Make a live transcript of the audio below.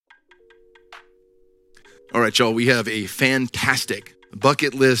All right, y'all, we have a fantastic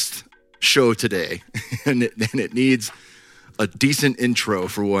bucket list show today, and it needs a decent intro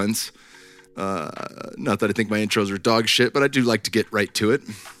for once. Not that I think my intros are dog shit, but I do like to get right to it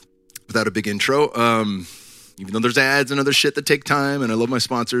without a big intro. Even though there's ads and other shit that take time, and I love my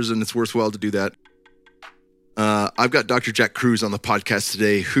sponsors, and it's worthwhile to do that. I've got Dr. Jack Kruse on the podcast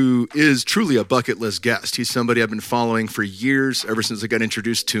today, who is truly a bucket list guest. He's somebody I've been following for years, ever since I got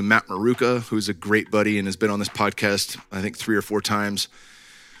introduced to Matt Maruka, who's a great buddy and has been on this podcast, I think 3 or 4 times.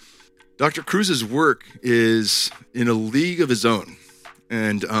 Dr. Kruse's work is in a league of his own.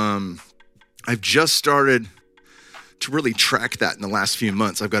 And I've just started to really track that in the last few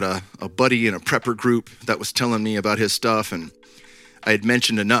months. I've got a buddy in a prepper group that was telling me about his stuff, and I had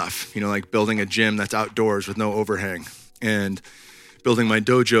mentioned enough, like building a gym that's outdoors with no overhang, and building my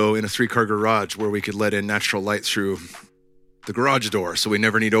dojo in a 3-car garage where we could let in natural light through the garage door so we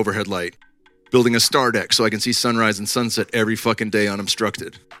never need overhead light. Building a star deck so I can see sunrise and sunset every fucking day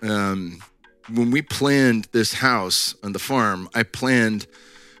unobstructed. When we planned this house on the farm, I planned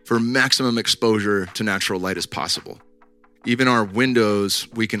for maximum exposure to natural light as possible. Even our windows,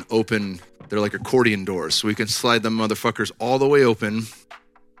 we can open. They're like accordion doors, so we can slide them motherfuckers all the way open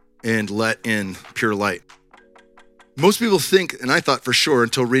and let in pure light. Most people think, and I thought for sure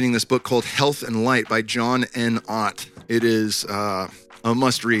until reading this book called Health and Light by John N. Ott, it is a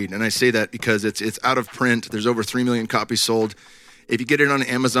must read. And I say that because it's out of print. There's over 3 million copies sold. If you get it on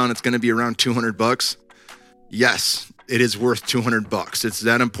Amazon, it's going to be around $200. Yes, it is worth $200. It's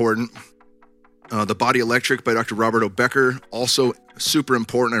that important. The Body Electric by Dr. Robert O. Becker, also super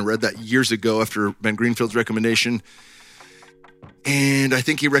important. I read that years ago after Ben Greenfield's recommendation. And I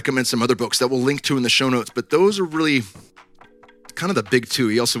think he recommends some other books that we'll link to in the show notes. But those are really kind of the big two.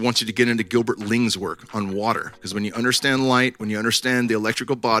 He also wants you to get into Gilbert Ling's work on water. Because when you understand light, when you understand the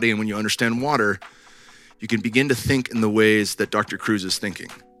electrical body, and when you understand water, you can begin to think in the ways that Dr. Kruse is thinking.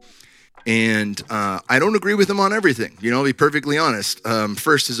 And I don't agree with him on everything, I'll be perfectly honest.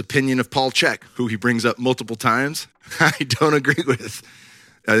 First, his opinion of Paul Chek, who he brings up multiple times, I don't agree with.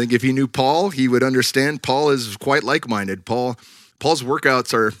 I think if he knew Paul, he would understand. Paul is quite like-minded. Paul's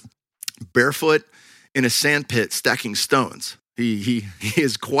workouts are barefoot in a sand pit stacking stones. He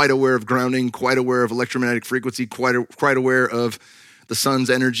is quite aware of grounding, quite aware of electromagnetic frequency, quite aware of the sun's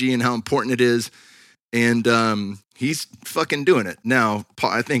energy and how important it is. And he's fucking doing it. Now,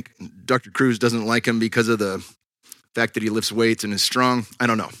 I think Dr. Kruse doesn't like him because of the fact that he lifts weights and is strong. I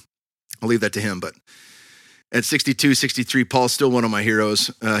don't know. I'll leave that to him. But at 62, 63, Paul's still one of my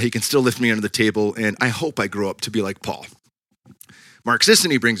heroes. He can still lift me under the table, and I hope I grow up to be like Paul. Mark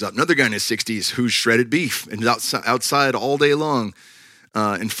Sissony brings up another guy in his 60s who's shredded beef and is outside all day long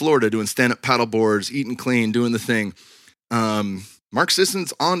in Florida doing stand-up paddle boards, eating clean, doing the thing. Mark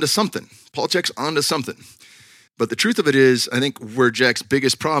Sisson's on to something. Paul Chek's on to something. But the truth of it is, I think where Jack's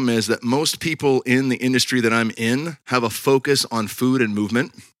biggest problem is that most people in the industry that I'm in have a focus on food and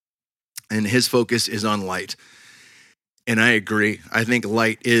movement, and his focus is on light. And I agree. I think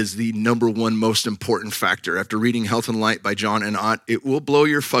light is the number one most important factor. After reading Health and Light by John N. Ott, it will blow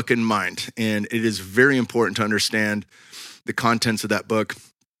your fucking mind. And it is very important to understand the contents of that book.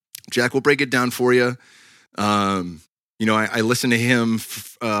 Jack will break it down for you. I listened to him.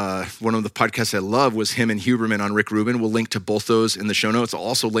 One of the podcasts I love was him and Huberman on Rick Rubin. We'll link to both those in the show notes. I'll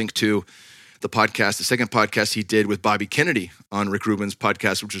also link to the second podcast he did with Bobby Kennedy on Rick Rubin's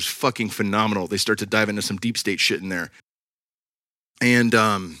podcast, which was fucking phenomenal. They start to dive into some deep state shit in there. And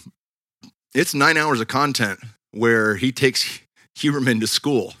it's 9 hours of content where he takes Huberman to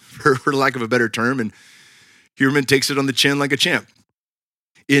school, for lack of a better term, and Huberman takes it on the chin like a champ.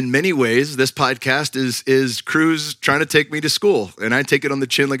 In many ways, this podcast is Kruse trying to take me to school, and I take it on the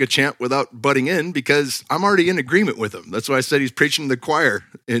chin like a champ without butting in because I'm already in agreement with him. That's why I said he's preaching to the choir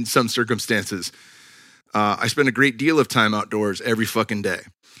in some circumstances. I spend a great deal of time outdoors every fucking day,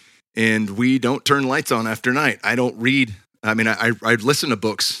 and we don't turn lights on after night. I don't read. I listen to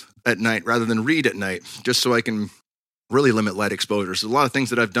books at night rather than read at night, just so I can really limit light exposure. So a lot of things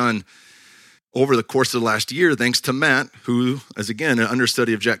that I've done over the course of the last year, thanks to Matt, who is, again, an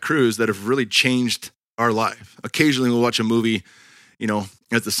understudy of Jack Kruse, that have really changed our life. Occasionally we'll watch a movie,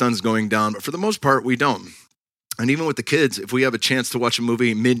 as the sun's going down, but for the most part, we don't. And even with the kids, if we have a chance to watch a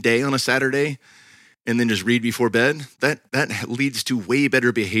movie midday on a Saturday and then just read before bed, that leads to way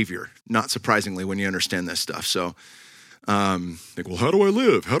better behavior, not surprisingly, when you understand this stuff. So, how do I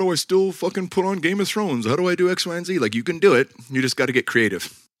live? How do I still fucking put on Game of Thrones? How do I do X, Y, and Z? You can do it. You just got to get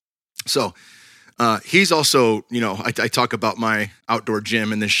creative. So, he's also, I talk about my outdoor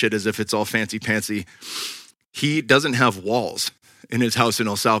gym and this shit as if it's all fancy pantsy. He doesn't have walls. in his house in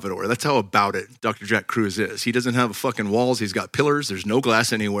El Salvador. That's how about it Dr. Jack Kruse is. He doesn't have fucking walls. He's got pillars. There's no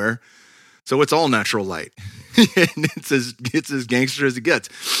glass anywhere. So it's all natural light. And it's as gangster as it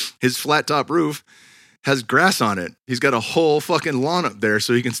gets. His flat top roof has grass on it. He's got a whole fucking lawn up there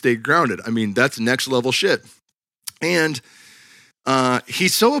so he can stay grounded. I mean, that's next level shit. And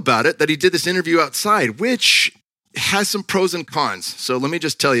he's so about it that he did this interview outside, which has some pros and cons. So let me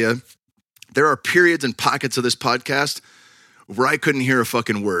just tell you, there are periods and pockets of this podcast where I couldn't hear a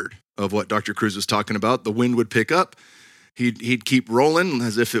fucking word of what Dr. Kruse was talking about. The wind would pick up. He'd keep rolling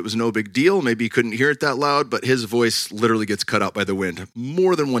as if it was no big deal. Maybe he couldn't hear it that loud, but his voice literally gets cut out by the wind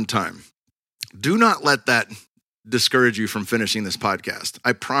more than one time. Do not let that discourage you from finishing this podcast.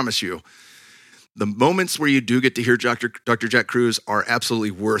 I promise you, the moments where you do get to hear Dr. Jack Kruse are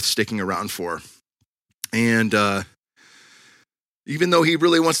absolutely worth sticking around for. And even though he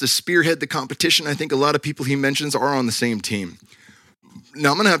really wants to spearhead the competition, I think a lot of people he mentions are on the same team.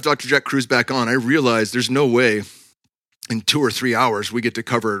 Now, I'm going to have Dr. Jack Kruse back on. I realize there's no way in 2 or 3 hours we get to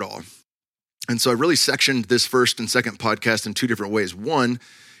cover it all. And so I really sectioned this first and second podcast in 2 different ways. One,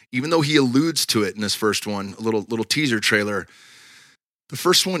 even though he alludes to it in this first one, a little teaser trailer, the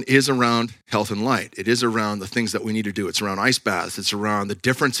first one is around health and light. It is around the things that we need to do. It's around ice baths. It's around the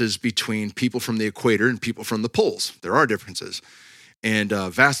differences between people from the equator and people from the poles. There are differences and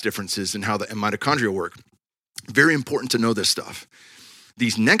vast differences in how the mitochondria work. Very important to know this stuff.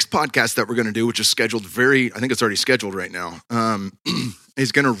 These next podcasts that we're going to do, which is scheduled I think it's already scheduled right now,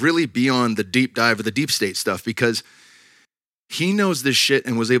 is going to really be on the deep dive of the deep state stuff because he knows this shit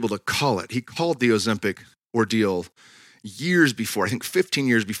and was able to call it. He called the Ozempic ordeal years before, I think 15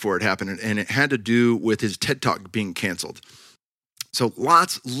 years before it happened, and it had to do with his TED Talk being canceled. So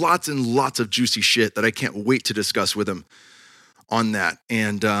lots and lots of juicy shit that I can't wait to discuss with him on that.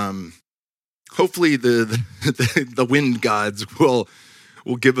 And hopefully the wind gods will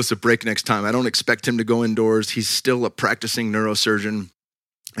give us a break next time. I don't expect him to go indoors. He's still a practicing neurosurgeon.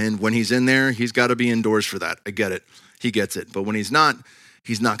 And when he's in there, he's got to be indoors for that. I get it. He gets it. But when he's not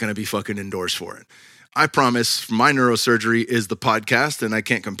going to be fucking indoors for it. I promise my neurosurgery is the podcast, and I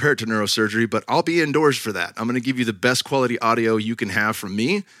can't compare it to neurosurgery, but I'll be indoors for that. I'm going to give you the best quality audio you can have from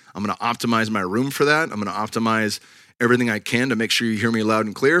me. I'm going to optimize my room for that. I'm going to optimize everything I can to make sure you hear me loud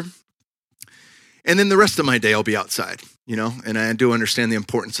and clear. And then the rest of my day, I'll be outside, and I do understand the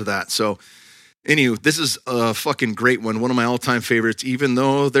importance of that. So anyway, this is a fucking great one of my all-time favorites, even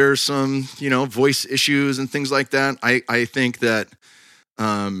though there's some, voice issues and things like that. I think that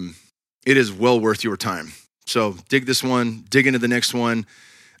it is well worth your time. So dig this one, dig into the next one.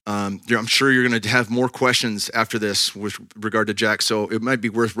 I'm sure you're going to have more questions after this with regard to Jack. So it might be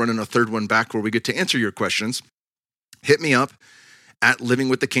worth running a third one back where we get to answer your questions. Hit me up at Living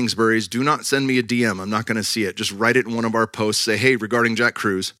with the Kingsburys. Do not send me a DM. I'm not going to see it. Just write it in one of our posts. Say, hey, regarding Jack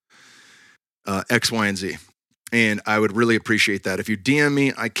Kruse, X, Y, and Z. And I would really appreciate that. If you DM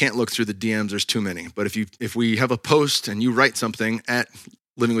me, I can't look through the DMs. There's too many. But if we have a post and you write something at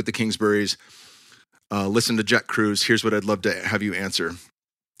Living with the Kingsburys, listen to Jack Kruse, here's what I'd love to have you answer.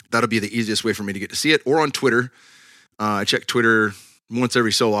 That'll be the easiest way for me to get to see it. Or on Twitter. I check Twitter once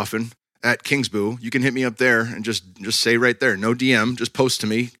every so often at Kingsboo. You can hit me up there and just say right there, no DM, just post to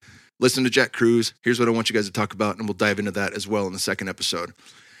me. Listen to Jack Kruse. Here's what I want you guys to talk about, and we'll dive into that as well in the second episode.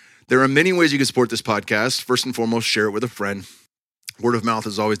 There are many ways you can support this podcast. First and foremost, share it with a friend. Word of mouth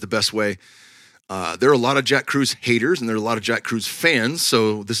is always the best way. There are a lot of Jack Kruse haters and there are a lot of Jack Kruse fans.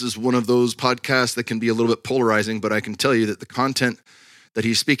 So this is one of those podcasts that can be a little bit polarizing, but I can tell you that the content that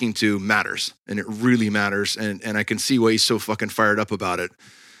he's speaking to matters, and it really matters. And I can see why he's so fucking fired up about it.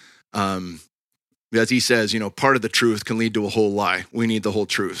 As he says, part of the truth can lead to a whole lie. We need the whole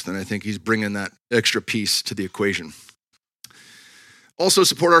truth. And I think he's bringing that extra piece to the equation. Also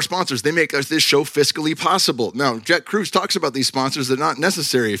support our sponsors. They make this show fiscally possible. Now, Jack Kruse talks about these sponsors. They're not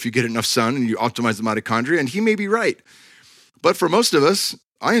necessary if you get enough sun and you optimize the mitochondria, and he may be right. But for most of us,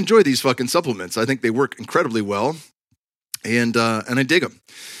 I enjoy these fucking supplements. I think they work incredibly well, and I dig them.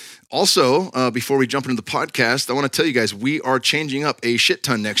 Also, before we jump into the podcast, I want to tell you guys, we are changing up a shit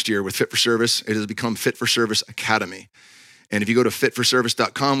ton next year with Fit for Service. It has become Fit for Service Academy. And if you go to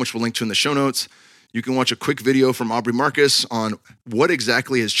fitforservice.com, which we'll link to in the show notes, you can watch a quick video from Aubrey Marcus on what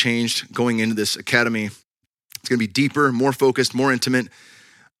exactly has changed going into this academy. It's going to be deeper, more focused, more intimate.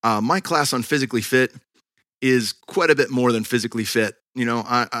 My class on Physically Fit is quite a bit more than physically fit.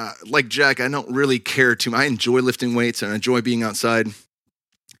 I like Jack, I don't really care too much. I enjoy lifting weights and I enjoy being outside,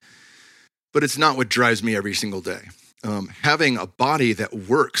 but it's not what drives me every single day. Having a body that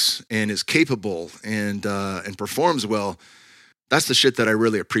works and is capable and performs well, that's the shit that I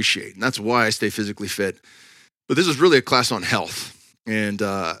really appreciate. And that's why I stay physically fit. But this is really a class on health. And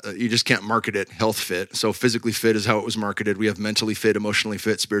you just can't market it health fit. So physically fit is how it was marketed. We have mentally fit, emotionally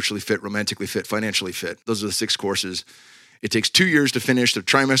fit, spiritually fit, romantically fit, financially fit. Those are the 6 courses. It takes 2 years to finish. The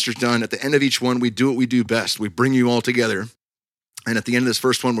trimester's done. At the end of each one, we do what we do best. We bring you all together. And at the end of this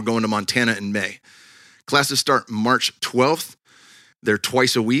first one, we're going to Montana in May. Classes start March 12th. They're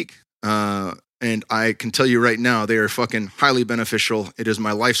twice a week. And I can tell you right now, they are fucking highly beneficial. It is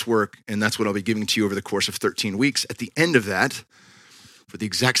my life's work. And that's what I'll be giving to you over the course of 13 weeks. At the end of that, for the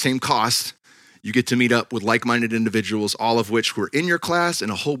exact same cost, you get to meet up with like-minded individuals, all of which were in your class,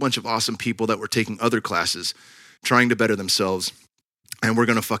 and a whole bunch of awesome people that were taking other classes, trying to better themselves. And we're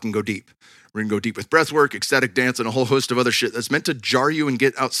going to fucking go deep. We're going to go deep with breath work, ecstatic dance, and a whole host of other shit that's meant to jar you and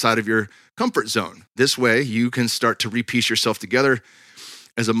get outside of your comfort zone. This way, you can start to repiece yourself together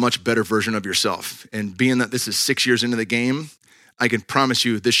as a much better version of yourself. And being that this is 6 years into the game, I can promise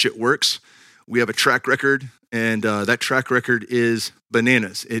you this shit works. We have a track record, and that track record is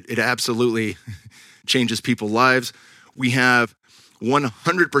bananas. It absolutely changes people's lives. We have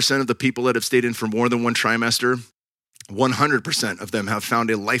 100% of the people that have stayed in for more than one trimester, 100% of them have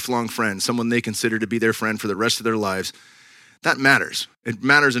found a lifelong friend, someone they consider to be their friend for the rest of their lives. That matters. It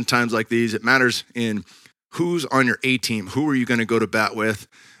matters in times like these. It matters in who's on your A team. Who are you going to go to bat with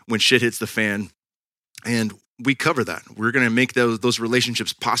when shit hits the fan? And we cover that. We're going to make those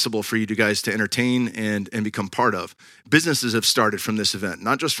relationships possible for you guys to entertain and become part of. Businesses have started from this event,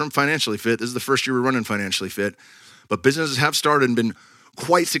 not just from Financially Fit. This is the first year we're running Financially Fit, but businesses have started and been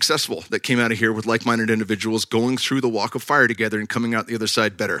quite successful that came out of here with like-minded individuals going through the walk of fire together and coming out the other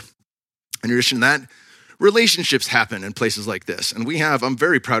side better. In addition to that, relationships happen in places like this. And I'm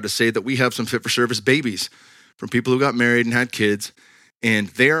very proud to say that we have some fit for service babies from people who got married and had kids. And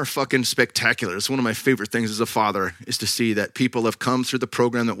they are fucking spectacular. It's one of my favorite things as a father is to see that people have come through the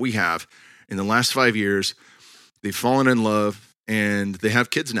program that we have in the last 5 years. They've fallen in love and they have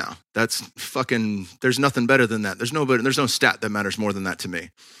kids now. That's fucking, there's nothing better than that. There's no stat that matters more than that to me.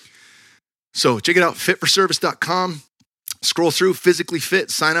 So check it out, fitforservice.com. Scroll through Physically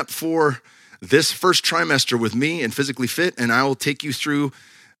Fit, sign up for this first trimester with me and Physically Fit, and I will take you through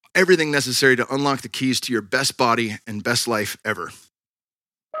everything necessary to unlock the keys to your best body and best life ever.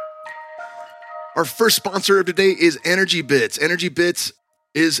 Our first sponsor of today is Energy Bits. Energy Bits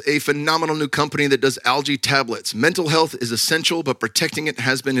is a phenomenal new company that does algae tablets. Mental health is essential, but protecting it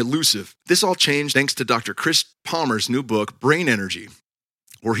has been elusive. This all changed thanks to Dr. Chris Palmer's new book, Brain Energy,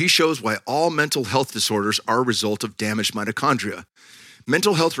 where he shows why all mental health disorders are a result of damaged mitochondria.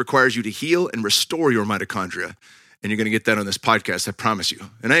 Mental health requires you to heal and restore your mitochondria. And you're going to get that on this podcast, I promise you.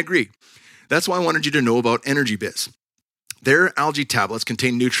 And I agree. That's why I wanted you to know about Energy Bits. Their algae tablets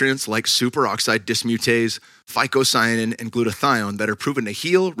contain nutrients like superoxide dismutase, phycocyanin, and glutathione that are proven to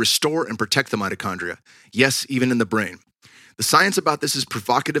heal, restore, and protect the mitochondria. Yes, even in the brain. The science about this is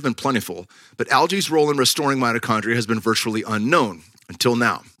provocative and plentiful, but algae's role in restoring mitochondria has been virtually unknown until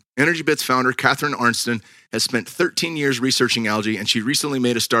now. Energy Bits founder Catherine Arnston has spent 13 years researching algae, and she recently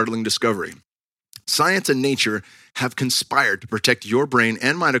made a startling discovery. Science and nature have conspired to protect your brain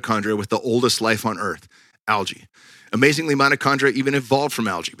and mitochondria with the oldest life on Earth, algae. Amazingly, mitochondria even evolved from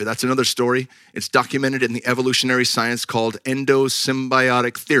algae, but that's another story. It's documented in the evolutionary science called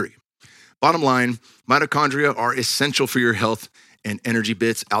endosymbiotic theory. Bottom line, mitochondria are essential for your health, and Energy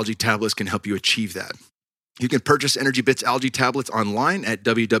Bits algae tablets can help you achieve that. You can purchase Energy Bits algae tablets online at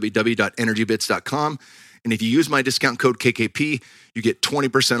www.energybits.com. And if you use my discount code KKP, you get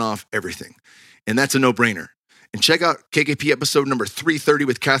 20% off everything. And that's a no-brainer. And check out KKP episode number 330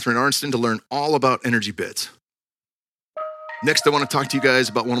 with Catherine Arnston to learn all about Energy Bits. Next, I want to talk to you guys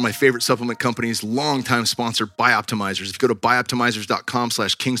about one of my favorite supplement companies, longtime sponsor, Bioptimizers. If you go to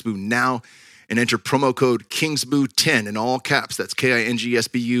bioptimizers.com/Kingsboo now and enter promo code KINGSBOO10 in all caps, that's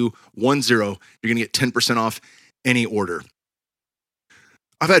KINGSBU10, you're going to get 10% off any order.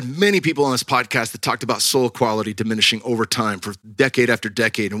 I've had many people on this podcast that talked about soil quality diminishing over time for decade after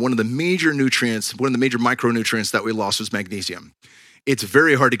decade. And one of the major micronutrients that we lost was magnesium. It's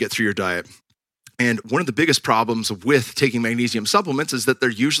very hard to get through your diet. And one of the biggest problems with taking magnesium supplements is that they're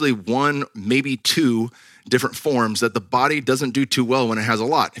usually one, maybe two different forms that the body doesn't do too well when it has a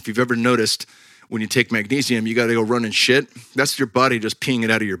lot. If you've ever noticed when you take magnesium, you got to go run and shit. That's your body just peeing it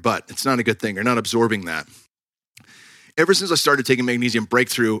out of your butt. It's not a good thing. You're not absorbing that. Ever since I started adding magnesium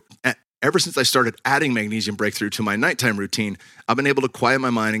breakthrough to my nighttime routine, I've been able to quiet my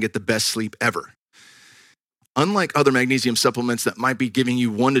mind and get the best sleep ever. Unlike other magnesium supplements that might be giving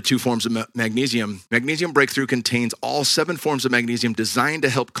you 1 to 2 forms of magnesium, Magnesium Breakthrough contains all 7 forms of magnesium designed to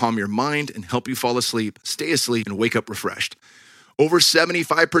help calm your mind and help you fall asleep, stay asleep, and wake up refreshed. Over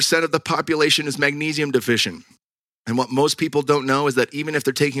 75% of the population is magnesium deficient. And what most people don't know is that even if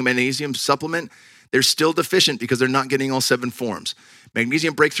they're taking a magnesium supplement, they're still deficient because they're not getting all 7 forms.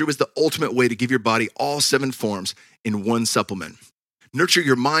 Magnesium Breakthrough is the ultimate way to give your body all 7 forms in one supplement. Nurture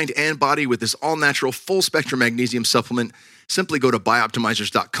your mind and body with this all-natural, full-spectrum magnesium supplement. Simply go to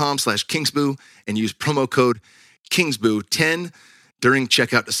bioptimizers.com/Kingsboo and use promo code Kingsboo10 during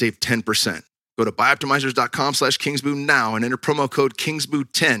checkout to save 10%. Go to bioptimizers.com/Kingsboo now and enter promo code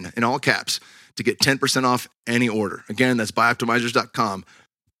Kingsboo10 in all caps to get 10% off any order. Again, that's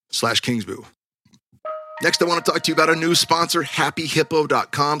bioptimizers.com/Kingsboo. Next, I want to talk to you about a new sponsor,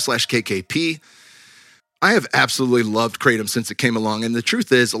 happyhippo.com/KKP. I have absolutely loved Kratom since it came along. And the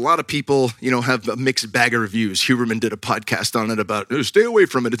truth is, a lot of people, have a mixed bag of reviews. Huberman did a podcast on it about, stay away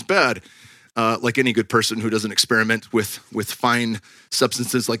from it, it's bad. Like any good person who doesn't experiment with fine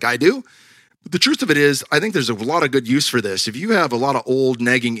substances like I do. But the truth of it is, I think there's a lot of good use for this. If you have a lot of old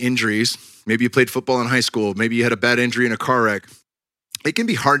nagging injuries, maybe you played football in high school, maybe you had a bad injury in a car wreck, it can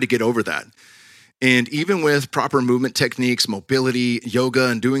be hard to get over that. And even with proper movement techniques, mobility, yoga,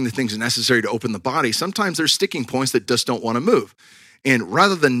 and doing the things necessary to open the body, sometimes there's sticking points that just don't want to move. And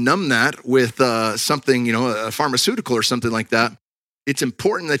rather than numb that with something, a pharmaceutical or something like that, it's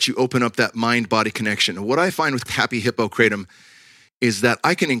important that you open up that mind-body connection. And what I find with Happy Hippo Kratom is that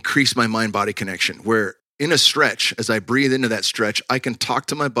I can increase my mind-body connection, where in a stretch, as I breathe into that stretch, I can talk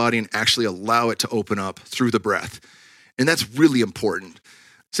to my body and actually allow it to open up through the breath. And that's really important.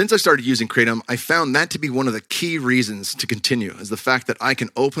 Since I started using Kratom, I found that to be one of the key reasons to continue, is the fact that I can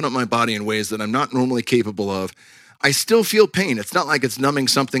open up my body in ways that I'm not normally capable of. I still feel pain. It's not like it's numbing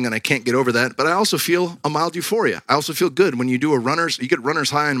something and I can't get over that, but I also feel a mild euphoria. I also feel good when you do you get runner's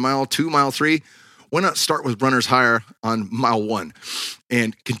high on mile 2, mile 3. Why not start with runner's high on mile 1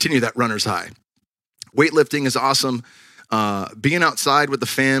 and continue that runner's high? Weightlifting is awesome. Being outside with the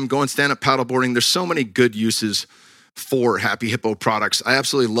fam, going stand-up paddleboarding, there's so many good uses for Happy Hippo products. I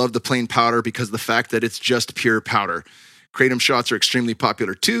absolutely love the plain powder because of the fact that it's just pure powder. Kratom shots are extremely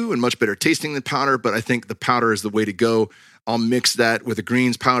popular too and much better tasting than powder, but I think the powder is the way to go. I'll mix that with a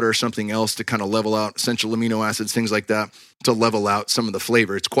greens powder or something else to kind of level out essential amino acids, things like that, to level out some of the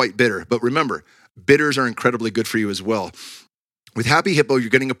flavor. It's quite bitter, but remember, bitters are incredibly good for you as well. With Happy Hippo, you're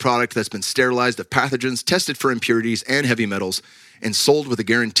getting a product that's been sterilized of pathogens, tested for impurities and heavy metals, and sold with a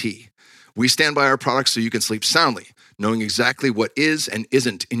guarantee. We stand by our products so you can sleep soundly, knowing exactly what is and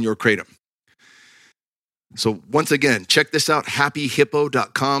isn't in your Kratom. So once again, check this out,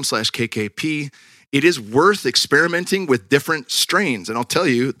 happyhippo.com/KKP. It is worth experimenting with different strains. And I'll tell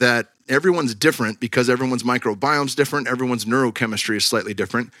you that everyone's different because everyone's microbiome's different. Everyone's neurochemistry is slightly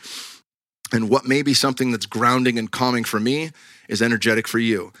different. And what may be something that's grounding and calming for me is energetic for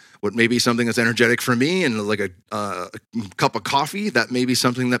you. What may be something that's energetic for me and like a cup of coffee, that may be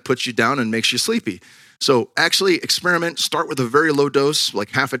something that puts you down and makes you sleepy. So actually experiment, start with a very low dose, like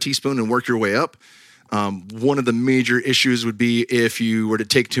half a teaspoon, and work your way up. One of the major issues would be if you were to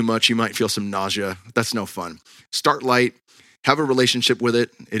take too much, you might feel some nausea. That's no fun. Start light, have a relationship with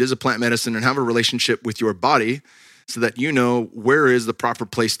it. It is a plant medicine, and have a relationship with your body so that you know where is the proper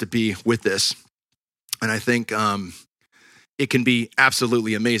place to be with this. And I think it can be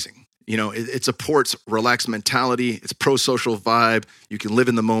absolutely amazing. It supports relaxed mentality. It's pro-social vibe. You can live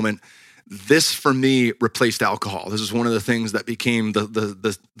in the moment. This, for me, replaced alcohol. This is one of the things that became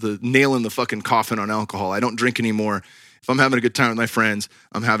the nail in the fucking coffin on alcohol. I don't drink anymore. If I'm having a good time with my friends,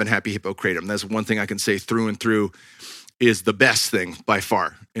 I'm having Happy Hippo Kratom. That's one thing I can say through and through is the best thing by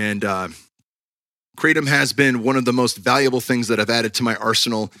far. And Kratom has been one of the most valuable things that I've added to my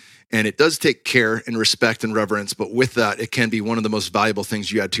arsenal. And it does take care and respect and reverence. But with that, it can be one of the most valuable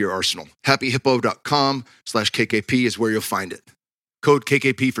things you add to your arsenal. happyhippo.com/KKP is where you'll find it. Code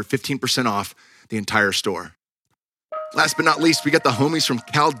KKP for 15% off the entire store. Last but not least, we got the homies from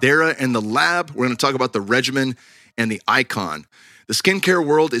Caldera and the Lab. We're going to talk about the Regimen and the Icon. The skincare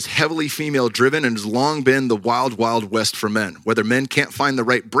world is heavily female-driven and has long been the wild, wild west for men. Whether men can't find the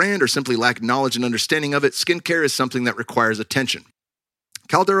right brand or simply lack knowledge and understanding of it, skincare is something that requires attention.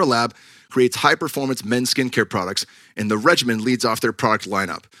 Caldera Lab creates high-performance men's skincare products, and the Regimen leads off their product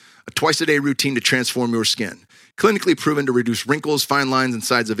lineup. A twice-a-day routine to transform your skin. Clinically proven to reduce wrinkles, fine lines, and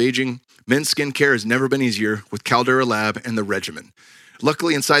signs of aging, men's skincare has never been easier with Caldera Lab and the Regimen.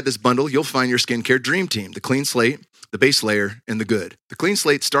 Luckily, inside this bundle, you'll find your skincare dream team, the clean slate, the base layer, and the good. The clean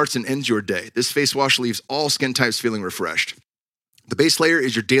slate starts and ends your day. This face wash leaves all skin types feeling refreshed. The base layer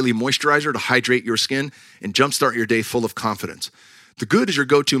is your daily moisturizer to hydrate your skin and jumpstart your day full of confidence. The good is your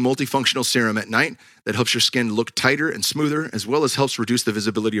go-to multifunctional serum at night that helps your skin look tighter and smoother, as well as helps reduce the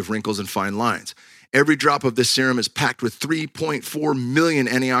visibility of wrinkles and fine lines. Every drop of this serum is packed with 3.4 million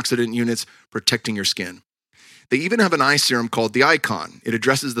antioxidant units protecting your skin. They even have an eye serum called the Icon. It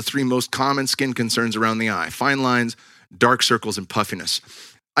addresses the 3 most common skin concerns around the eye: fine lines, dark circles, and puffiness.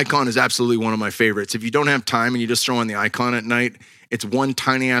 Icon is absolutely one of my favorites. If you don't have time and you just throw on the Icon at night, it's one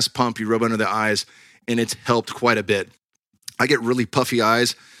tiny ass pump you rub under the eyes, and it's helped quite a bit. I get really puffy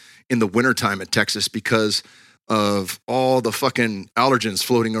eyes in the wintertime at Texas because of all the fucking allergens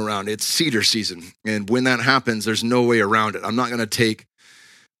floating around. It's cedar season. And when that happens, there's no way around it. I'm not going to take,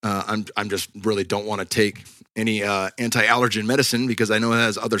 I'm just really don't want to take any anti-allergen medicine because I know it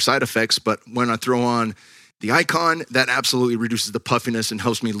has other side effects. But when I throw on the Icon, that absolutely reduces the puffiness and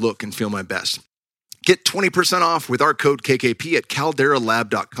helps me look and feel my best. Get 20% off with our code KKP at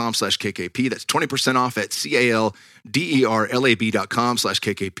calderalab.com/KKP. That's 20% off at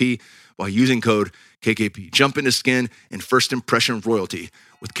calderalab.com/KKP while using code KKP. Jump into skin and first impression royalty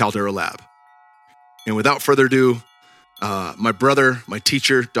with Caldera Lab. And without further ado, my brother, my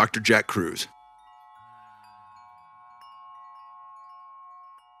teacher, Dr. Jack Kruse.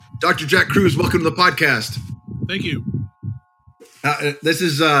 Dr. Jack Kruse, welcome to the podcast. Thank you. This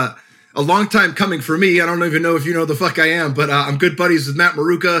is a long time coming for me. I don't even know if you know the fuck I am, but I'm good buddies with Matt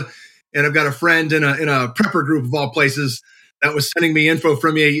Maruka, and I've got a friend in a prepper group of all places that was sending me info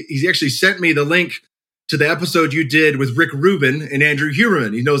from you. He actually sent me the link to the episode you did with Rick Rubin and Andrew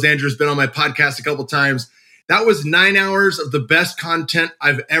Huberman. He knows Andrew's been on my podcast a couple times. That was 9 hours of the best content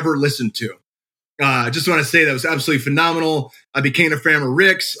I've ever listened to. I just want to say that was absolutely phenomenal. I became a fan of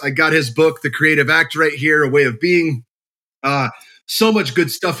Rick's. I got his book, The Creative Act, right here, A Way of Being. So much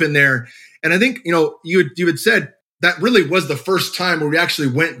good stuff in there. And I think, you had said that really was the first time where we actually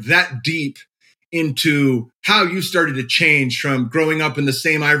went that deep into how you started to change from growing up in the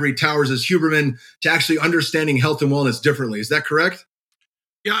same ivory towers as Huberman to actually understanding health and wellness differently. Is that correct?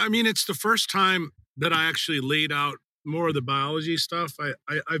 Yeah, I mean, it's the first time that I actually laid out more of the biology stuff.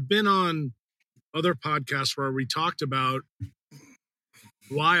 I've been on other podcasts where we talked about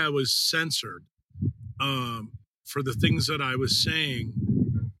why I was censored for the things that I was saying.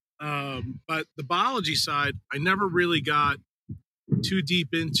 But the biology side, I never really got too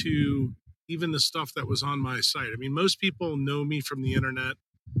deep into even the stuff that was on my site. I mean, most people know me from the internet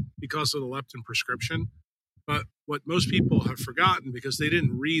because of the leptin prescription. But what most people have forgotten, because they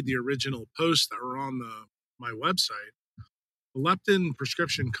didn't read the original posts that were on my website, the leptin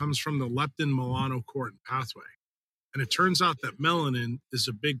prescription comes from the leptin melanocortin pathway. And it turns out that melanin is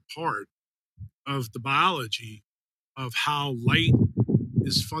a big part of the biology of how light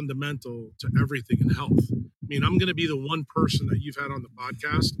is fundamental to everything in health. I mean, I'm going to be the one person that you've had on the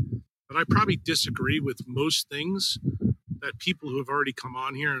podcast, but I probably disagree with most things that people who have already come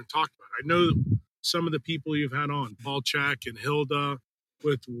on here and talked about. I know some of the people you've had on, Paul Check and Hilda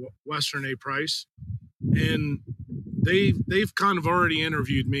with Western A. Price, and they've kind of already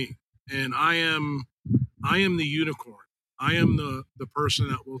interviewed me, and I am the unicorn. I am the person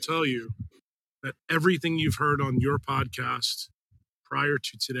that will tell you that everything you've heard on your podcast prior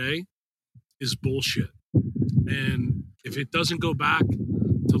to today is bullshit. And if it doesn't go back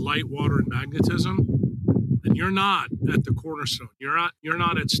to light, water, and magnetism, then you're not at the cornerstone. You're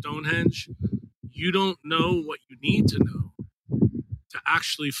not at Stonehenge. You don't know what you need to know to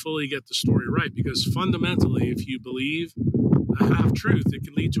actually fully get the story right. Because fundamentally, if you believe a half truth, it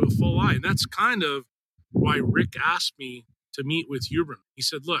can lead to a full lie. And that's kind of why Rick asked me to meet with Huberman. He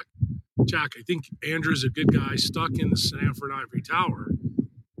said, look, Jack, I think Andrew's a good guy stuck in the Stanford Ivory Tower.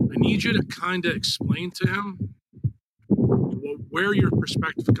 I need you to kind of explain to him where your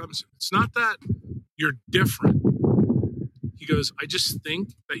perspective comes in. It's not that you're different. He goes, I just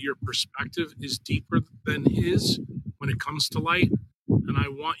think that your perspective is deeper than his when it comes to light. And I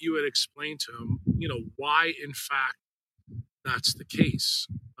want you to explain to him, why, in fact, that's the case.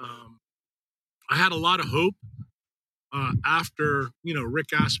 I had a lot of hope after,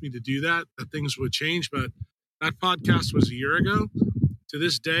 Rick asked me to do that things would change. But that podcast was a year ago. To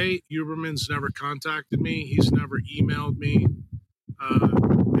this day, Huberman's never contacted me. He's never emailed me.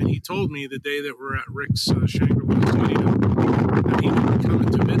 And he told me the day that we're at Rick's Shangri-La studio that he would be coming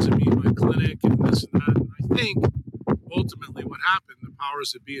to visit me in my clinic and this and that. And I think ultimately what happened, the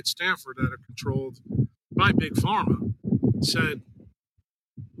powers that be at Stanford that are controlled by Big Pharma said,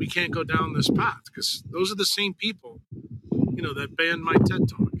 we can't go down this path, because those are the same people, that banned my TED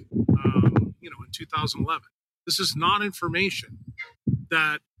Talk, in 2011. This is not information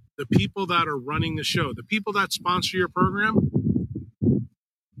that the people that are running the show, the people that sponsor your program,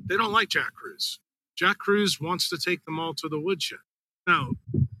 they don't like Jack Kruse. Jack Kruse wants to take them all to the woodshed. Now,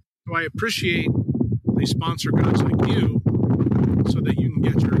 do I appreciate they sponsor guys like you so that you can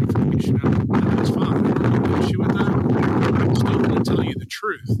get your information out? That's fine. I don't have an issue with that. I'm still going to tell you the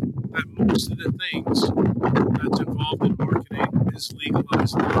truth that most of the things that's involved in marketing is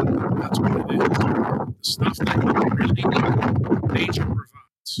legalized. That's what it is. The stuff that you really need, nature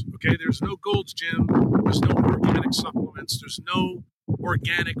provides. Okay, there's no Gold's Gym, there's no organic supplements, there's no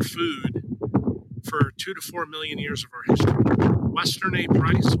organic food for 2 to 4 million years of our history. Western A.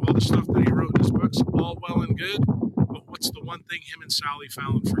 Price, all the stuff that he wrote in his books, all well and good, but what's the one thing him and Sally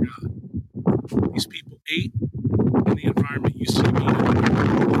Fallon forgot? These people ate in the environment you see me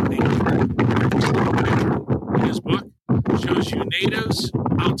in his book shows you natives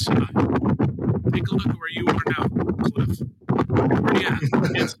outside. Take a look at where you are now, Cliff. Where are you at?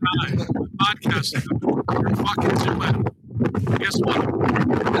 Inside. The podcast is you're fucking zoom out. Guess what?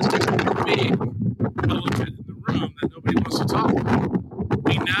 This is the big elephant in the room that nobody wants to talk about.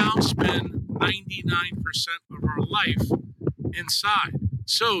 We now spend 99% of our life inside.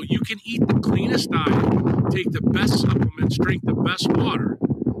 So you can eat the cleanest diet, take the best supplements, drink the best water,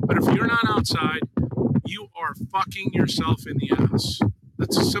 but if you're not outside, you are fucking yourself in the ass.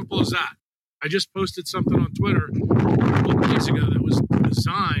 That's as simple as that. I just posted something on Twitter a couple of days ago that was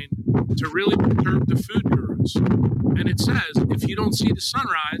designed to really perturb the food gurus. And it says, if you don't see the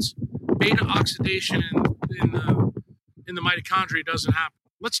sunrise, beta oxidation in the mitochondria doesn't happen.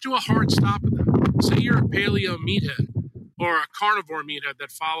 Let's do a hard stop at that. Say you're a paleo meathead or a carnivore meathead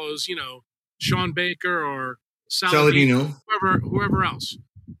that follows, Sean Baker or Saladino, whoever else.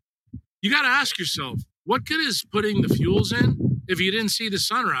 You got to ask yourself, what good is putting the fuels in if you didn't see the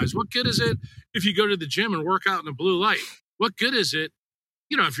sunrise? What good is it if you go to the gym and work out in the blue light? What good is it,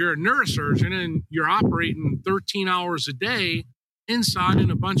 if you're a neurosurgeon and you're operating 13 hours a day inside in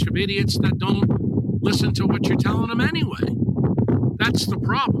a bunch of idiots that don't listen to what you're telling them anyway? That's the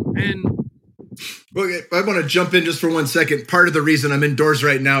problem. And well, I want to jump in just for 1 second. Part of the reason I'm indoors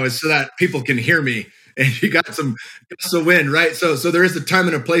right now is so that people can hear me, and you got some gusts of wind, right? So there is a time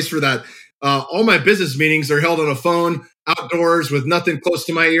and a place for that. All my business meetings are held on a phone, outdoors, with nothing close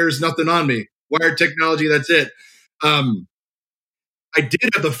to my ears, nothing on me. Wired technology, that's it. I did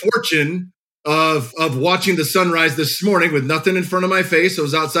have the fortune of watching the sunrise this morning with nothing in front of my face. I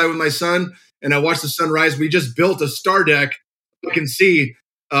was outside with my son, and I watched the sunrise. We just built a star deck I can see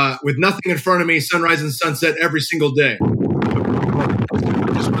with nothing in front of me, sunrise and sunset every single day.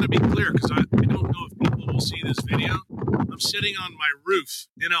 I just want to be clear, because I don't know if people will see this video. I'm sitting on my roof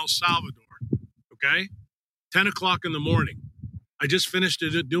in El Salvador, okay? 10 o'clock in the morning. I just finished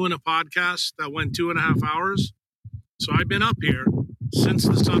doing a podcast that went 2.5 hours. So I've been up here since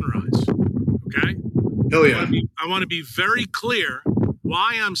the sunrise, okay? Hell yeah. I want to be very clear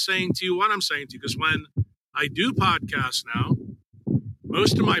why I'm saying to you what I'm saying to you, because when I do podcasts now,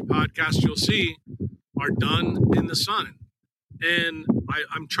 most of my podcasts you'll see are done in the sun. And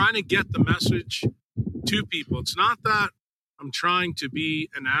I'm trying to get the message to people. It's not that I'm trying to be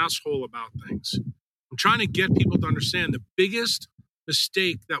an asshole about things. I'm trying to get people to understand the biggest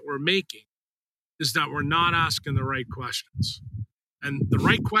mistake that we're making is that we're not asking the right questions. And the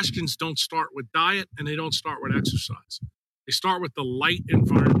right questions don't start with diet, and they don't start with exercise. They start with the light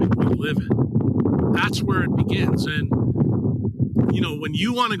environment we live in. That's where it begins. And when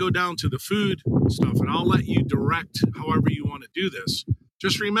you want to go down to the food stuff, and I'll let you direct however you want to do this,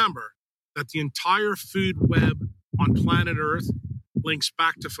 just remember that the entire food web on planet Earth links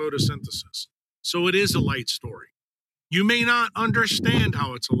back to photosynthesis. So it is a light story. You may not understand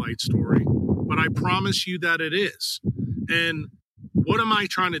how it's a light story, but I promise you that it is. And what am I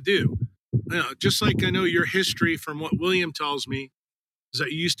trying to do? Just like I know your history from what William tells me is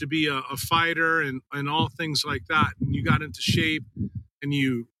that you used to be a fighter and all things like that. And you got into shape and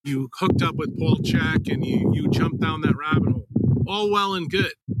you hooked up with Paul Chek and you jumped down that rabbit hole. All well and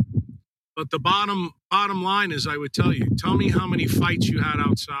good. But the bottom line is, I would tell me how many fights you had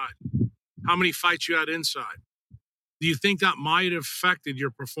outside, how many fights you had inside. Do you think that might have affected your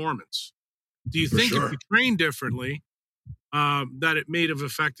performance? Do you think if you trained differently, that it may have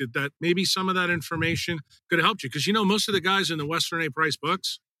affected that? Maybe some of that information could have helped you? Because most of the guys in the Western A. Price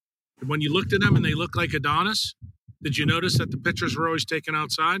books, when you looked at them and they looked like Adonis, did you notice that the pictures were always taken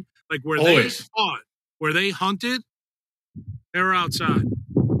outside? Like where they fought, where they hunted, they were outside.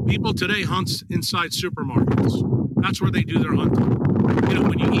 People today hunt inside supermarkets. That's where they do their hunting.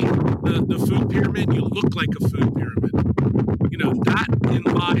 When you eat the food pyramid, you look like a food pyramid. That in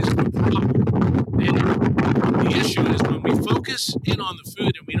lies the problem. And the issue is when we focus in on the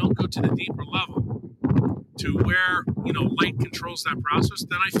food and we don't go to the deeper level to where, light controls that process,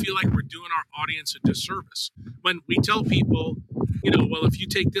 then I feel like we're doing our audience a disservice. When we tell people, well, if you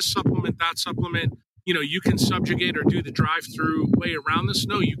take this supplement, that supplement, you can subjugate or do the drive-through way around this.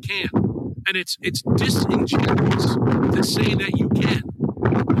 No, you can't. And it's disingenuous to say that you can.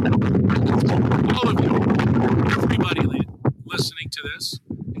 All of you, everybody listening to this,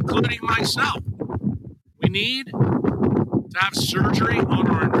 including myself, we need to have surgery on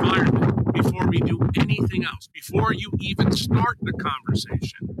our environment before we do anything else, before you even start the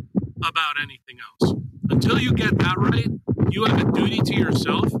conversation about anything else. Until you get that right, you have a duty to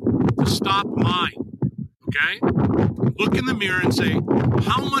yourself to stop lying, okay? Look in the mirror and say,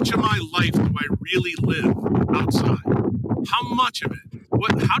 how much of my life do I really live outside? How much of it?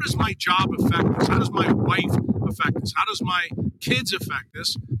 How does my job affect this? How does my wife affect this? How does my kids affect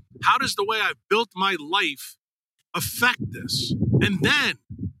this? How does the way I've built my life affect this? And then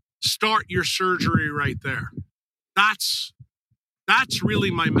start your surgery right there. That's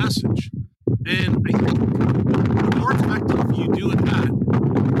really my message. And I think the more effective you do that,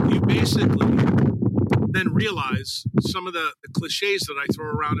 you basically then realize some of the cliches that I throw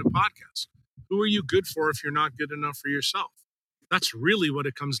around in podcasts. Who are you good for if you're not good enough for yourself? That's really what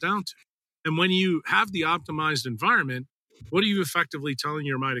it comes down to. And when you have the optimized environment, what are you effectively telling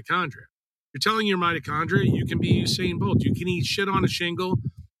your mitochondria? You're telling your mitochondria you can be Usain Bolt. You can eat shit on a shingle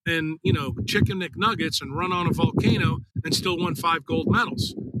and, chicken McNuggets and run on a volcano and still win 5 gold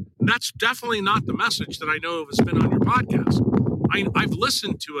medals. And that's definitely not the message that I know has been on your podcast. I've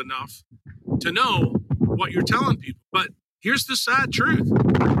listened to enough to know what you're telling people. But here's the sad truth.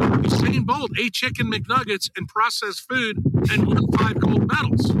 Usain Bolt ate chicken McNuggets and processed food and won 5 gold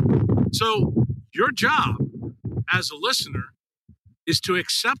medals. So your job as a listener is to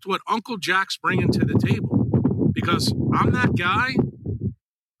accept what Uncle Jack's bringing to the table. Because I'm that guy.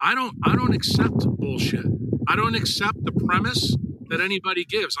 I don't accept bullshit. I don't accept the premise that anybody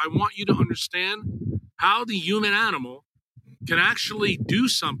gives. I want you to understand how the human animal can actually do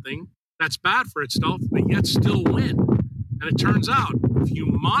something that's bad for itself, but yet still win. And it turns out, if you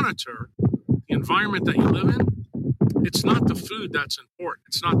monitor the environment that you live in, it's not the food that's important.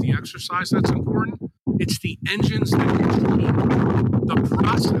 It's not the exercise that's important. It's the engines that control the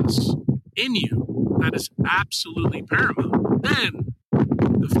process in you that is absolutely paramount. Then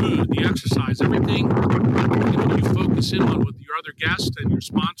the food, the exercise, everything you focus in on with your other guests and your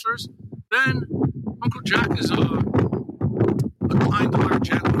sponsors, then Uncle Jack is a kinder,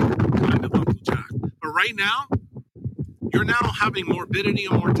 gentler kind of Uncle Jack. But right now, you're now having morbidity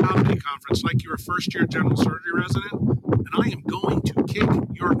and mortality conference like you're a first-year general surgery resident, and I am going to kick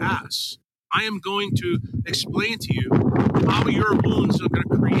your ass. I am going to explain to you how your wounds are going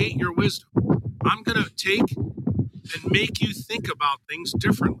to create your wisdom. I'm going to take and make you think about things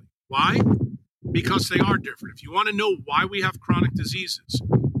differently. Why? Because they are different. If you want to know why we have chronic diseases,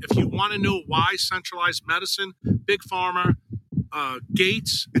 if you want to know why centralized medicine, big pharma,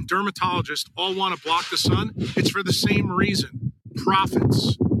 Gates, and dermatologists all want to block the sun, it's for the same reason.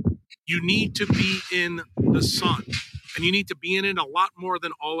 Profits. You need to be in the sun, and you need to be in it a lot more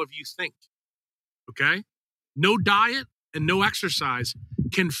than all of you think. Okay? No diet and no exercise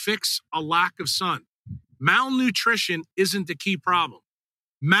can fix a lack of sun. Malnutrition isn't the key problem.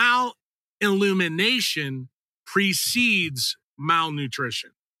 Malillumination precedes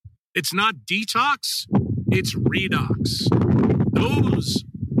malnutrition. It's not detox, it's redox. Those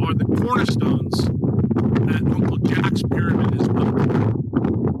are the cornerstones that Uncle Jack's pyramid is built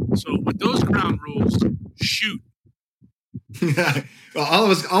on. So with those ground rules, shoot. Well, all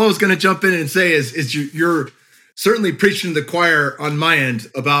I was going to jump in and say is you're certainly preaching to the choir on my end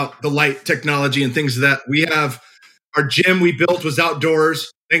about the light technology and things that we have. Our gym we built was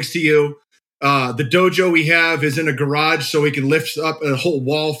outdoors, thanks to you. The dojo we have is in a garage, so we can lift up a whole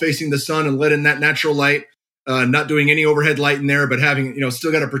wall facing the sun and let in that natural light. Not doing any overhead light in there, but having,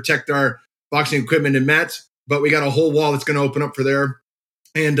 still got to protect our boxing equipment and mats. But we got a whole wall that's going to open up for there.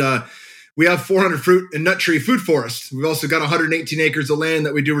 And we have 400 fruit and nut tree food forests. We've also got 118 acres of land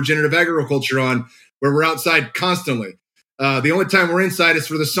that we do regenerative agriculture on, where we're outside constantly. The only time we're inside is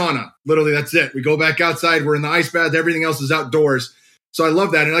for the sauna. Literally, that's it. We go back outside. We're in the ice bath. Everything else is outdoors. So I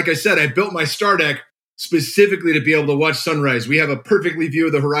love that. And like I said, I built my star deck specifically to be able to watch sunrise. We have a perfectly view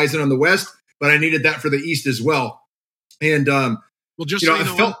of the horizon on the west, but I needed that for the east as well. And well, just so you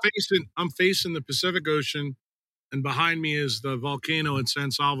know, I'm facing the Pacific Ocean, and behind me is the volcano in San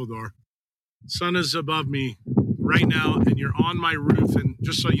Salvador. Sun is above me right now, and you're on my roof. And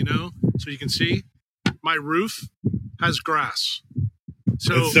just so you know, so you can see, my roof has grass.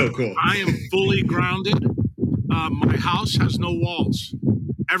 So, that's so cool. I am fully grounded. My house has no walls.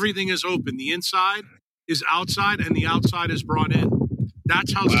 Everything is open. The inside is outside, and the outside is brought in.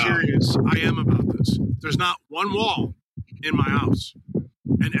 That's how serious I am about this. There's not one wall in my house,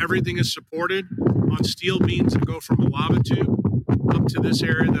 and everything is supported on steel beams that go from a lava tube up to this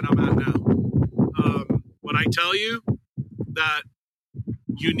area that I'm at now. When I tell you that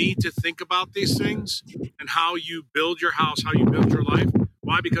you need to think about these things and how you build your house, how you build your life.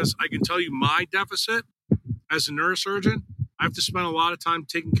 Why? Because I can tell you my deficit as a neurosurgeon, I have to spend a lot of time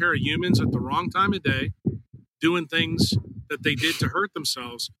taking care of humans at the wrong time of day, doing things that they did to hurt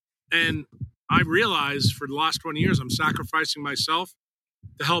themselves. And I realized for the last 20 years, I'm sacrificing myself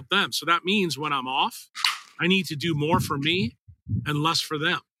to help them. So that means when I'm off, I need to do more for me and less for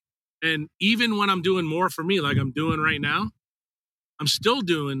them. And even when I'm doing more for me, like I'm doing right now, I'm still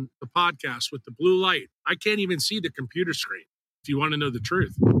doing the podcast with the blue light. I can't even see the computer screen, if you want to know the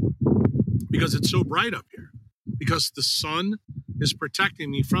truth, because it's so bright up here, because the sun is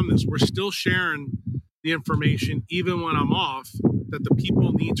protecting me from this. We're still sharing the information, even when I'm off, that the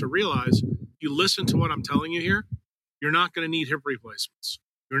people need to realize. You listen to what I'm telling you here, you're not going to need hip replacements.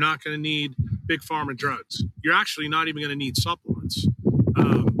 You're not going to need big pharma drugs. You're actually not even going to need supplements,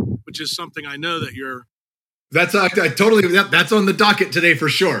 which is something I know that you're. That's that's on the docket today for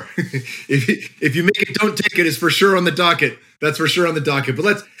sure. if you make it, don't take it is for sure on the docket. That's for sure on the docket.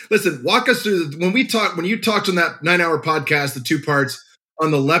 But listen, walk us through when you talked on that 9-hour podcast, the 2 parts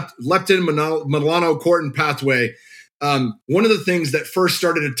on the leptin melanocortin pathway. One of the things that first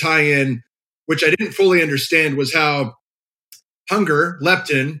started to tie in, which I didn't fully understand, was how hunger,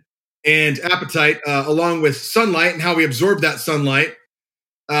 leptin, and appetite, along with sunlight and how we absorb that sunlight,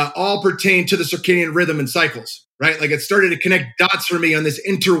 all pertain to the circadian rhythm and cycles, right? Like it started to connect dots for me on this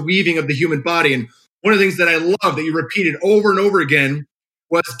interweaving of the human body. And one of the things that I love that you repeated over and over again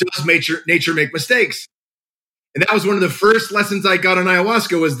was, does nature make mistakes? And that was one of the first lessons I got on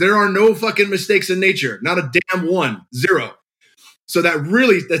ayahuasca was there are no fucking mistakes in nature. Not a damn one, 0. So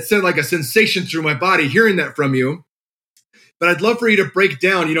that sent like a sensation through my body hearing that from you. But I'd love for you to break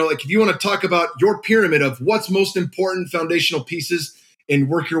down, like if you want to talk about your pyramid of what's most important foundational pieces and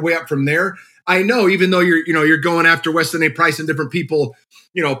work your way up from there. I know, even though you're going after Weston A. Price and different people,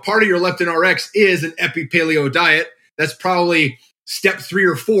 part of your Leptin RX is an epi-paleo diet. That's probably step 3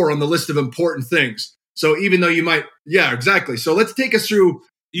 or 4 on the list of important things. So even though you might, yeah, exactly. So let's take us through.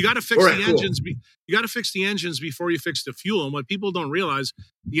 You got to fix the engines. You got to fix the engines before you fix the fuel. And what people don't realize,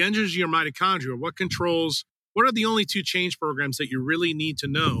 the engines of your mitochondria, what are the only 2 change programs that you really need to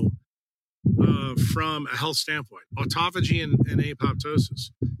know from a health standpoint? Autophagy and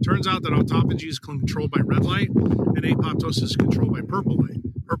apoptosis. Turns out that autophagy is controlled by red light and apoptosis is controlled by purple light.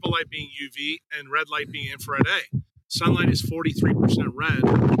 Purple light being UV and red light being infrared A. Sunlight is 43% red.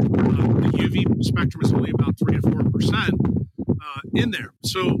 The UV spectrum is only about 3 to 4% in there.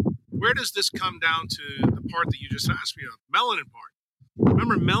 So where does this come down to the part that you just asked me of? Melanin part.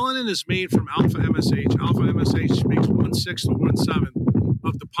 Remember, melanin is made from alpha MSH. Alpha MSH makes 1/6 to 1/7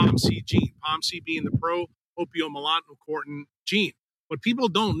 of the POMC gene. POMC being the pro-opiomelanocortin gene. What people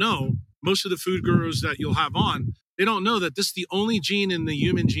don't know, most of the food gurus that you'll have on, they don't know that this is the only gene in the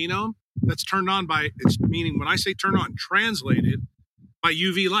human genome that's turned on meaning when I say turn on, translated by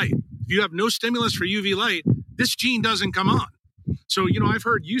UV light. If you have no stimulus for UV light, this gene doesn't come on. So, I've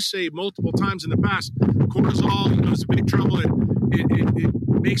heard you say multiple times in the past, cortisol, is a big trouble.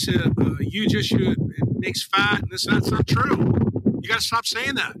 It makes it a huge issue. It makes fat, and this, that's not true. You got to stop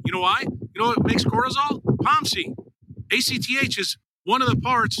saying that. You know why? You know what makes cortisol? POMC. ACTH is one of the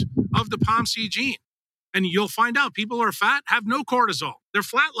parts of the POMC gene. And you'll find out people who are fat have no cortisol. They're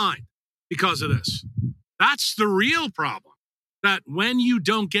flatlined because of this. That's the real problem. That when you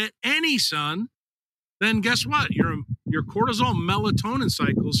don't get any sun, then guess what? Your cortisol melatonin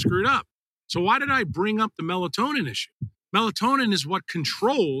cycle is screwed up. So why did I bring up the melatonin issue? Melatonin is what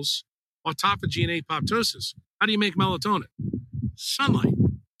controls autophagy and apoptosis. How do you make melatonin? Sunlight.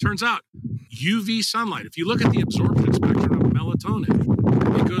 Turns out UV sunlight. If you look at the absorption spectrum of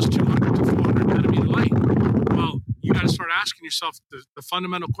melatonin, it goes 200 to 400 nanometer light. Well, you got to start asking yourself the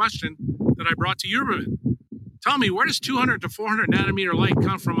fundamental question that I brought to you, Ruben. Tell me, where does 200 to 400 nanometer light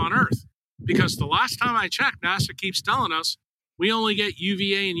come from on Earth? Because the last time I checked, NASA keeps telling us we only get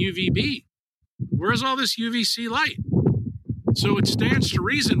UVA and UVB. Where's all this UVC light? So it stands to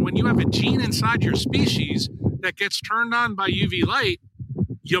reason when you have a gene inside your species that gets turned on by UV light,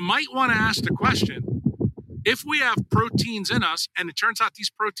 you might want to ask the question, if we have proteins in us, and it turns out these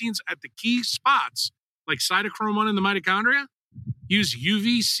proteins at the key spots, like cytochrome 1 in the mitochondria, use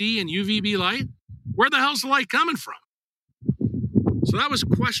UVC and UVB light, where the hell's the light coming from? So that was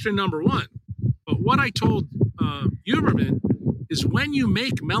question number 1. But what I told Huberman is when you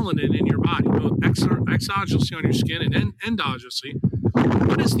make melanin in your body, both exogenously on your skin and endogenously,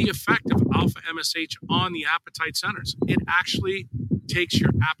 what is the effect of alpha MSH on the appetite centers? It actually takes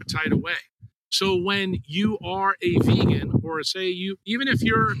your appetite away. So when you are a vegan, or say even if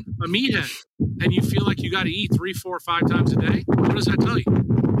you're a meathead and you feel like you got to eat 3, 4, 5 times a day, what does that tell you?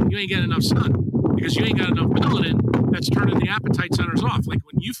 you ain't getting enough sun because you ain't got enough melanin that's turning the appetite centers off. Like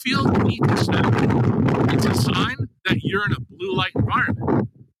when you feel the need to snack, it's a sign that you're in a blue light environment.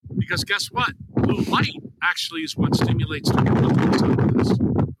 Because guess what? Blue light actually is what stimulates the growth of the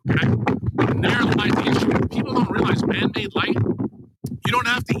sun. Okay? And there lies the issue. People don't realize man-made light, you don't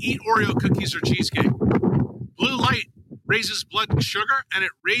have to eat Oreo cookies or cheesecake. Blue light raises blood sugar and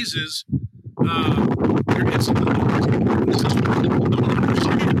it raises your insulin. This is what people don't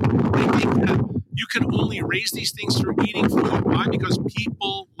understand. They think that you can only raise these things through eating food. Why? Because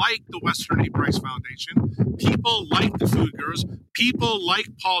people like the Western A. Price Foundation. People like the food gurus. People like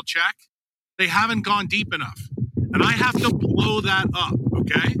Paul Chek. They haven't gone deep enough. And I have to blow that up,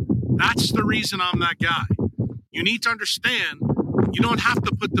 okay? That's the reason I'm that guy. You need to understand you don't have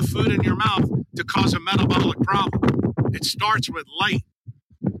to put the food in your mouth to cause a metabolic problem. It starts with light.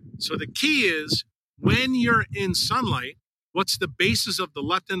 So the key is when you're in sunlight, what's the basis of the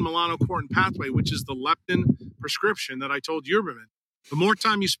leptin melanocortin pathway, which is the leptin prescription that I told Huberman? The more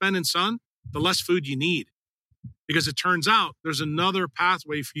time you spend in sun, the less food you need. Because it turns out there's another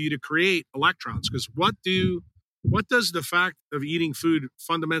pathway for you to create electrons. Because what does the fact of eating food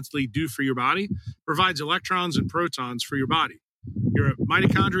fundamentally do for your body? Provides electrons and protons for your body. Your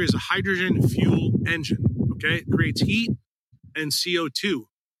mitochondria is a hydrogen fuel engine, okay? It creates heat and CO2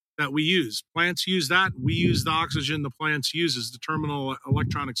 that we use. Plants use that. We use the oxygen the plants use as the terminal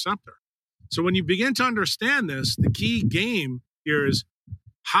electron acceptor. So when you begin to understand this, the key game here is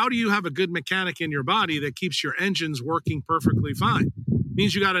how do you have a good mechanic in your body that keeps your engines working perfectly fine? It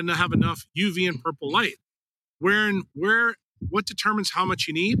means you got to have enough UV and purple light. What determines how much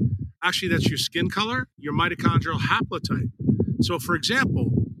you need? Actually, that's your skin color, your mitochondrial haplotype. So, for example,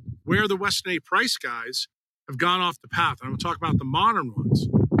 where the Weston A. Price guys have gone off the path, and I'm going to talk about the modern ones.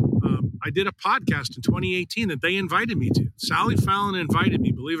 I did a podcast in 2018 that they invited me to. Sally Fallon invited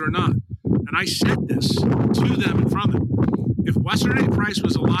me, believe it or not. And I said this to them in front of them. If Weston A. Price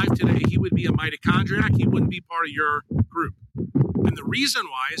was alive today, he would be a mitochondriac. He wouldn't be part of your group. And the reason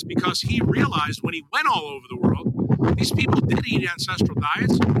why is because he realized when he went all over the world, these people did eat ancestral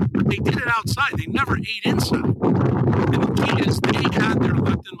diets, but they did it outside. They never ate inside. And the key is they had their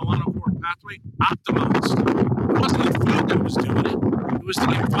leptin melanocortin pathway optimized. It wasn't the food that was doing it. It was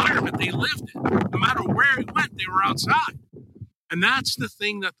the environment they lived in. No matter where he went, they were outside. And that's the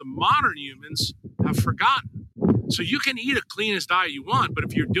thing that the modern humans have forgotten. So you can eat a cleanest diet you want, but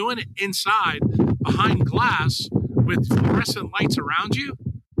if you're doing it inside, behind glass, with fluorescent lights around you,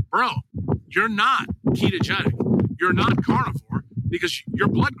 bro, you're not ketogenic. You're not carnivore because your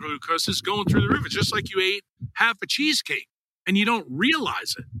blood glucose is going through the roof. It's just like you ate half a cheesecake and you don't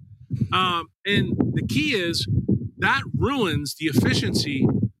realize it. And the key is that ruins the efficiency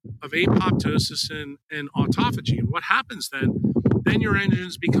of apoptosis and autophagy. And what happens then? Then your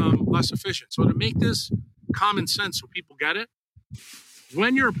engines become less efficient. So to make this common sense so people get it,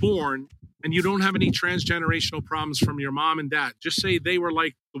 when you're born and you don't have any transgenerational problems from your mom and dad, just say they were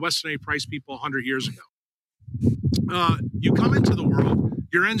like the Weston A. Price people 100 years ago. You come into the world,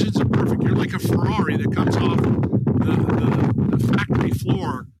 your engines are perfect. You're like a Ferrari that comes off the factory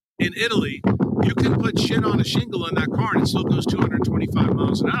floor in Italy. You can put shit on a shingle in that car and it still goes 225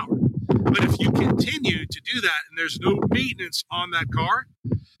 miles an hour. But if you continue to do that and there's no maintenance on that car,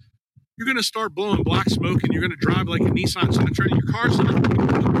 you're going to start blowing black smoke and you're going to drive like a Nissan Sentra and your car's not going to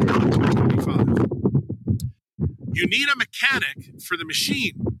go 225. You need a mechanic for the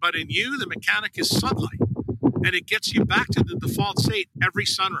machine, but in you, the mechanic is sunlight. And it gets you back to the default state every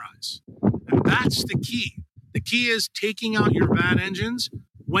sunrise. And that's the key. The key is taking out your bad engines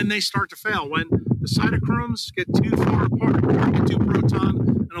when they start to fail. When the cytochromes get too far apart, get too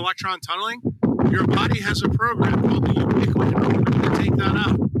proton and electron tunneling, your body has a program called the ubiquitin to take that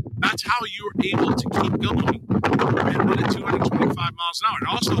out. That's how you're able to keep going and run at 225 miles an hour. It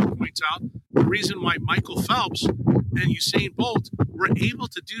also points out the reason why Michael Phelps and Usain Bolt were able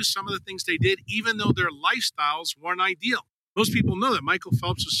to do some of the things they did, even though their lifestyles weren't ideal. Most people know that Michael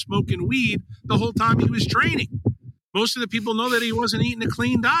Phelps was smoking weed the whole time he was training. Most of the people know that he wasn't eating a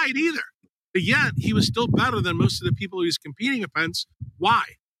clean diet either. But yet, he was still better than most of the people he was competing against. Why?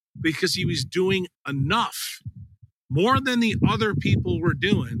 Because he was doing enough, more than the other people were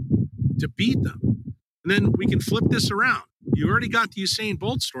doing, to beat them. And then we can flip this around. You already got the Usain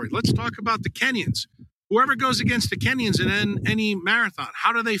Bolt story. Let's talk about the Kenyans. Whoever goes against the Kenyans in any marathon,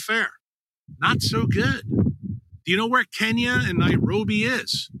 how do they fare? Not so good. Do you know where Kenya and Nairobi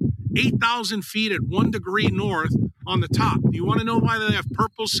is? 8,000 feet at 1 degree north on the top. Do you want to know why they have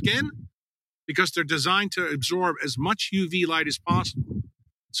purple skin? Because they're designed to absorb as much UV light as possible.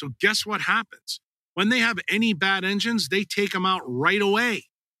 So guess what happens? When they have any bad engines, they take them out right away.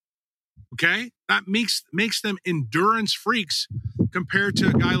 Okay? That makes them endurance freaks compared to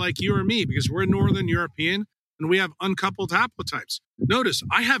a guy like you or me, because we're Northern European and we have uncoupled haplotypes. Notice,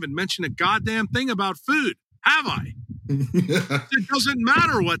 I haven't mentioned a goddamn thing about food, have I? It doesn't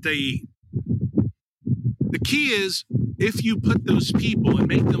matter what they eat. The key is, if you put those people and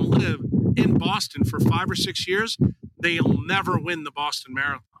make them live in Boston for 5 or 6 years, they'll never win the Boston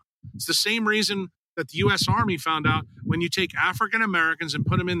Marathon. It's the same reason that the U.S. Army found out when you take African Americans and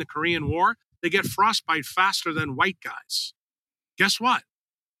put them in the Korean War, they get frostbite faster than white guys. Guess what?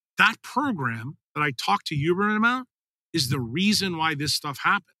 That program that I talked to Huberman about is the reason why this stuff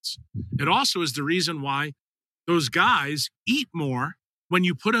happens. It also is the reason why those guys eat more when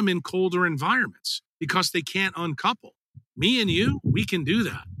you put them in colder environments, because they can't uncouple. Me and you, we can do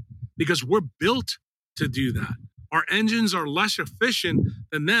that because we're built to do that. Our engines are less efficient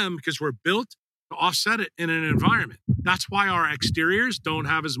than them because we're built to offset it in an environment. That's why our exteriors don't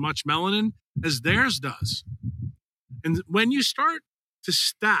have as much melanin as theirs does. And when you start to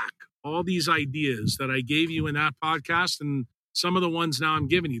stack all these ideas that I gave you in that podcast and some of the ones now I'm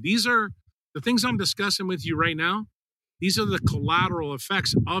giving you, these are the things I'm discussing with you right now. These are the collateral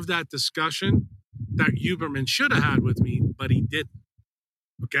effects of that discussion that Huberman should have had with me, but he didn't.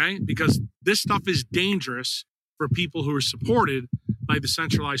 Okay? Because this stuff is dangerous for people who are supported by the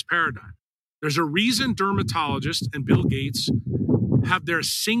centralized paradigm. There's a reason dermatologists and Bill Gates have their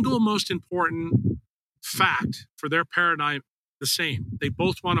single most important fact for their paradigm the same. They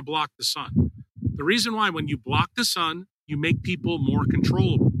both want to block the sun. The reason why, when you block the sun, you make people more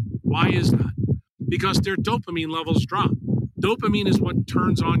controllable. Why is that? Because their dopamine levels drop. Dopamine is what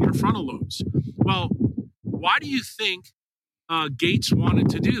turns on your frontal lobes. Well, why do you think Gates wanted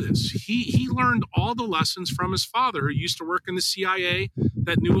to do this? He learned all the lessons from his father, who used to work in the CIA,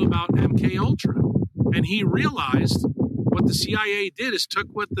 that knew about MK Ultra. And he realized what the CIA did is took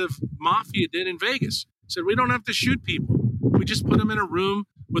what the mafia did in Vegas. Said, we don't have to shoot people. We just put them in a room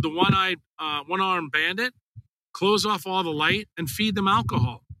with a one-armed bandit, close off all the light, and feed them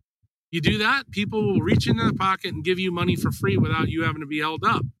alcohol. You do that, people will reach into the pocket and give you money for free without you having to be held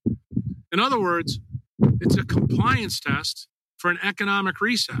up. In other words, it's a compliance test for an economic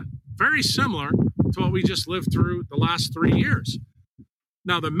reset. Very similar to what we just lived through the last 3 years.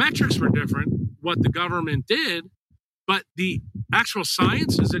 Now, the metrics were different, what the government did, but the actual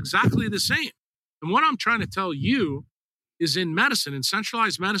science is exactly the same. And what I'm trying to tell you is, in medicine, in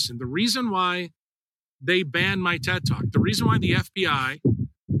centralized medicine, the reason why they banned my TED Talk, the reason why the FBI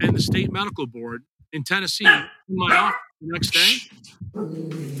and the state medical board in Tennessee in my office the next day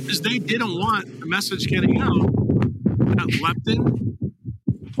is they didn't want the message getting out that leptin,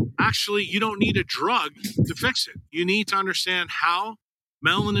 actually, you don't need a drug to fix it. You need to understand how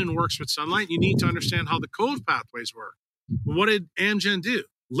melanin works with sunlight. You need to understand how the code pathways work. What did Amgen do?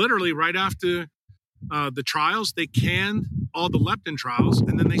 Literally right after the trials, they canned all the leptin trials,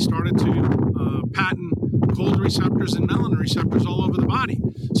 and then they started to patent cold receptors and melanin receptors all over the body.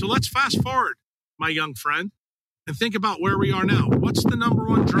 So let's fast forward, my young friend, and think about where we are now. What's the number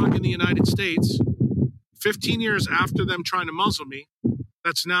one drug in the United States 15 years after them trying to muzzle me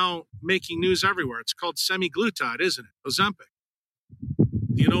that's now making news everywhere? It's called semaglutide, isn't it? Ozempic.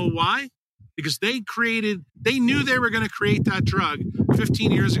 Do you know why? Because they knew they were going to create that drug 15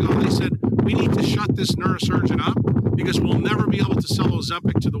 years ago. They said, we need to shut this neurosurgeon up because we'll never be able to sell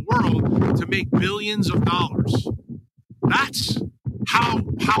Ozempic to the world to make billions of dollars. That's how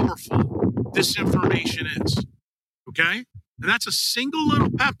powerful this information is, okay? And that's a single little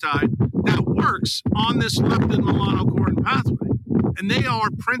peptide that works on this leptin melanocortin pathway. And they are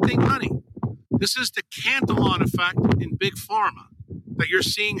printing money. This is the Cantillon effect in big pharma that you're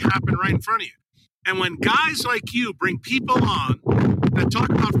seeing happen right in front of you. And when guys like you bring people on that talk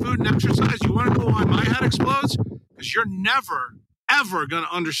about food and exercise, you want to know why my head explodes? Because you're never, ever going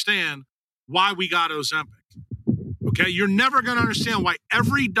to understand why we got Ozempic. Okay? You're never going to understand why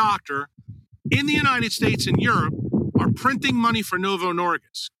every doctor in the United States and Europe are printing money for Novo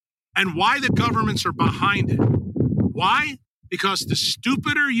Nordisk and why the governments are behind it. Why? Because the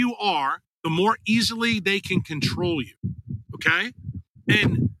stupider you are, the more easily they can control you. Okay?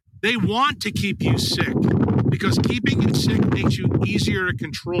 And they want to keep you sick because keeping you sick makes you easier to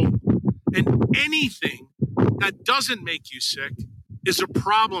control. And anything that doesn't make you sick is a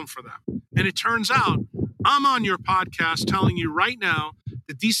problem for them. And it turns out, I'm on your podcast telling you right now,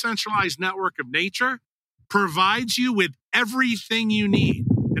 the decentralized network of nature provides you with everything you need.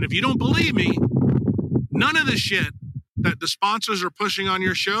 And if you don't believe me, none of the shit that the sponsors are pushing on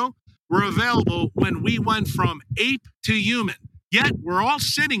your show were available when we went from ape to human. Yet we're all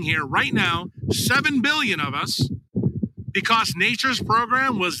sitting here right now, 7 billion of us, because nature's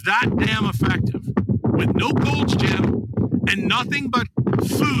program was that damn effective with no colds, Jim, and nothing but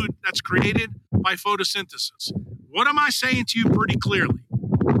food that's created by photosynthesis. What am I saying to you pretty clearly?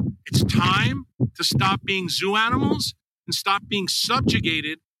 It's time to stop being zoo animals and stop being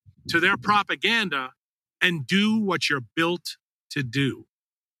subjugated to their propaganda and do what you're built to do.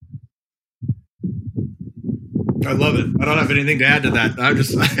 I love it. I don't have anything to add to that. I'm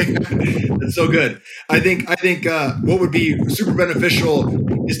just, it's so good. I think what would be super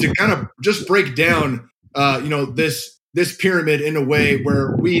beneficial is to kind of just break down, this pyramid in a way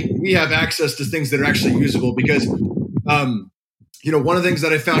where we have access to things that are actually usable. Because, one of the things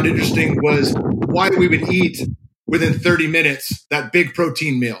that I found interesting was why we would eat within 30 minutes that big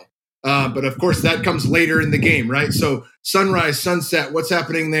protein meal. But of course, that comes later in the game, right? So sunrise, sunset, what's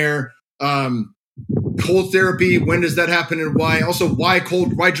happening there? Cold therapy, when does that happen and why? Also, why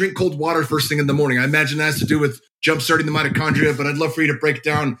drink cold water first thing in the morning? I imagine that has to do with jumpstarting the mitochondria, but I'd love for you to break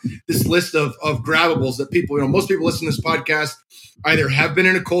down this list of grabbables that people, most people listening to this podcast either have been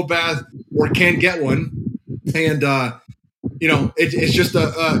in a cold bath or can get one. And, it's just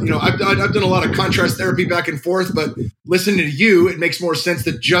I've done a lot of contrast therapy back and forth, but listening to you, it makes more sense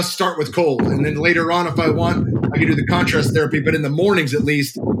to just start with cold. And then later on, if I want, I can do the contrast therapy, but in the mornings, at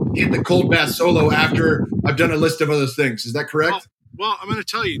least, hit the cold bath solo after I've done a list of other things. Is that correct? Well, I'm going to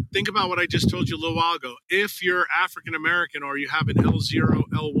tell you, think about what I just told you a little while ago. If you're African-American or you have an L0,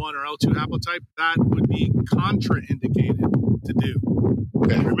 L1, or L2 haplotype, that would be contraindicated to do.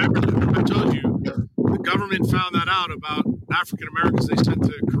 Okay. Remember that I told you, the government found that out about African-Americans they sent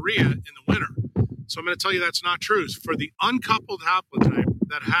to Korea in the winter. So I'm going to tell you that's not true. For the uncoupled haplotype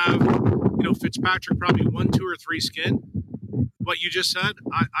that have, Fitzpatrick probably 1, 2, or 3 skin, what you just said,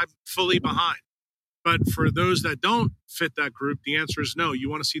 I'm fully behind. But for those that don't fit that group, the answer is no. You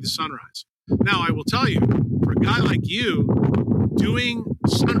want to see the sunrise. Now, I will tell you, for a guy like you, doing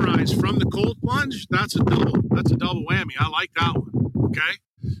sunrise from the cold plunge, that's a double whammy. I like that one, okay?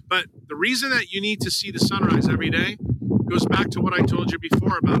 But the reason that you need to see the sunrise every day goes back to what I told you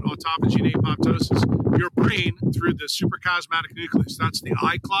before about autophagy and apoptosis. Your brain, through the suprachiasmatic nucleus, that's the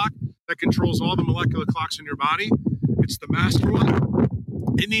eye clock that controls all the molecular clocks in your body. It's the master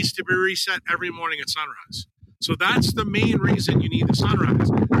one. It needs to be reset every morning at sunrise. So that's the main reason you need the sunrise.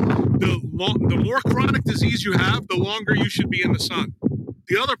 The more chronic disease you have, the longer you should be in the sun.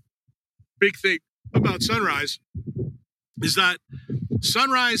 The other big thing about sunrise is that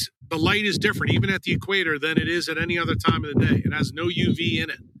sunrise, the light is different, even at the equator, than it is at any other time of the day. It has no UV in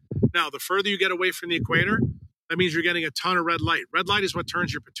it. Now, the further you get away from the equator, that means you're getting a ton of red light. Red light is what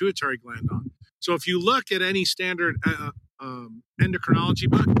turns your pituitary gland on. So if you look at any standard endocrinology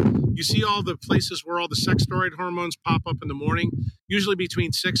book, you see all the places where all the sex steroid hormones pop up in the morning, usually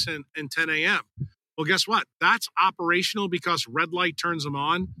between 6 and 10 a.m. Well, guess what? That's operational because red light turns them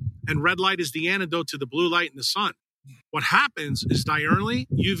on, and red light is the antidote to the blue light in the sun. What happens is diurnally,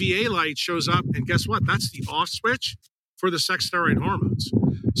 UVA light shows up, and guess what? That's the off switch for the sex steroid hormones.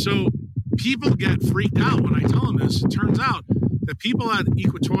 So people get freaked out when I tell them this. It turns out that people at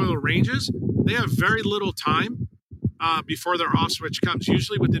equatorial ranges, they have very little time before their off switch comes.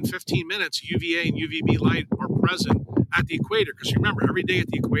 Usually within 15 minutes, UVA and UVB light are present at the equator. Because remember, every day at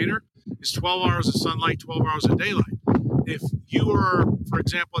the equator is 12 hours of sunlight, 12 hours of daylight. If you are, for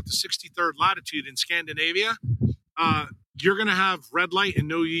example, at the 63rd latitude in Scandinavia, you're going to have red light and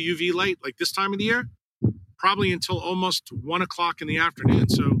no UV light like this time of the year, probably until almost 1 o'clock in the afternoon.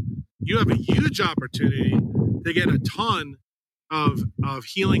 So you have a huge opportunity to get a ton of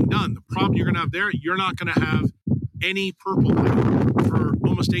healing done. The problem you're going to have there, you're not going to have any purple light for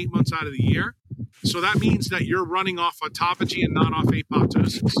almost 8 months out of the year. So that means that you're running off autophagy and not off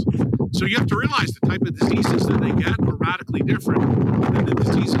apoptosis. So you have to realize the type of diseases that they get are radically different than the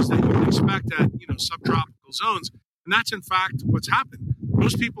diseases that you would expect at, subtropical zones. And that's in fact what's happened.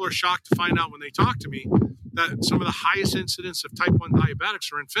 Most people are shocked to find out when they talk to me that some of the highest incidence of type 1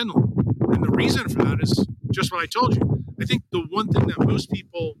 diabetics are in Finland. And the reason for that is just what I told you. I think the one thing that most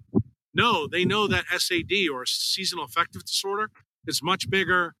people know, they know that SAD, or seasonal affective disorder, is much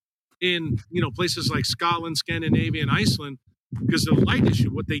bigger in places like Scotland, Scandinavia, and Iceland because of the light issue.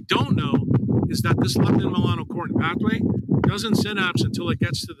 What they don't know is that this leptin melanocortin pathway doesn't synapse until it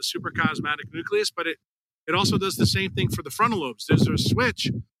gets to the suprachiasmatic nucleus, but it also does the same thing for the frontal lobes. There's a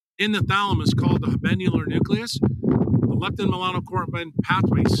switch in the thalamus called the habenular nucleus. The leptin melanocortin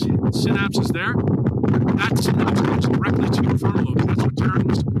pathway synapses there. That synapse goes directly to your frontal lobes. That's what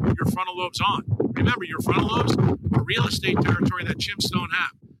turns your frontal lobes on. Remember, your frontal lobes are real estate territory that chimps don't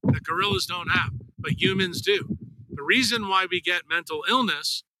have, that gorillas don't have, but humans do. The reason why we get mental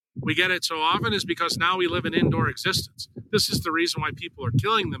illness, we get it so often, is because now we live an indoor existence. This is the reason why people are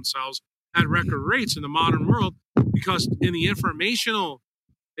killing themselves at record rates in the modern world, because in the informational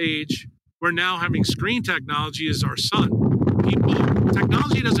age, we're now having screen technology as our son.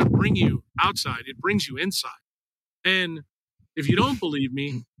 Technology doesn't bring you outside, it brings you inside. And if you don't believe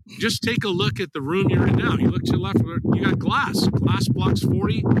me, just take a look at the room you're in now. You look to the left, you got glass. Glass blocks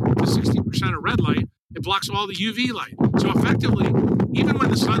 40 to 60% of red light. It blocks all the UV light. So effectively, even when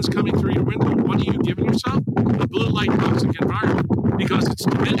the sun's coming through your window, what are you giving yourself? A blue light toxic environment, because it's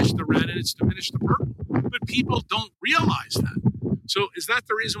diminished the red and it's diminished the purple. But people don't realize that. So is that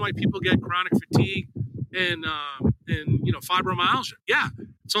the reason why people get chronic fatigue and fibromyalgia? Yeah.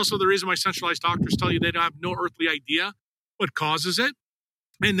 It's also the reason why centralized doctors tell you they don't have no earthly idea what causes it,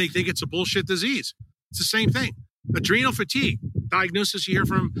 and they think it's a bullshit disease. It's the same thing. Adrenal fatigue, diagnosis you hear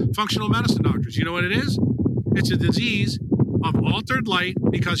from functional medicine doctors. You know what it is? It's a disease of altered light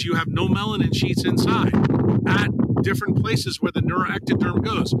because you have no melanin sheets inside at different places where the neuroectoderm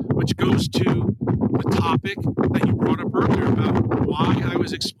goes, which goes to the topic that you brought up earlier about why I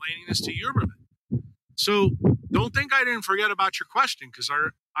was explaining this to Huberman. So don't think I didn't forget about your question, because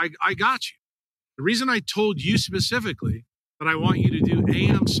I got you. The reason I told you specifically that I want you to do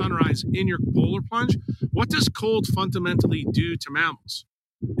AM sunrise in your polar plunge, what does cold fundamentally do to mammals?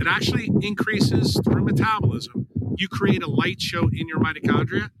 It actually increases through metabolism. You create a light show in your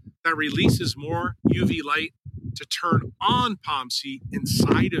mitochondria that releases more UV light to turn on POMC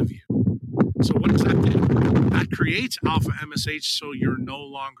inside of you. So what does that do? That creates alpha MSH, so you're no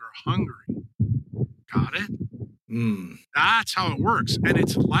longer hungry. Got it? That's how it works. And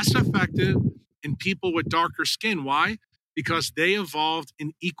it's less effective in people with darker skin. Why? Because they evolved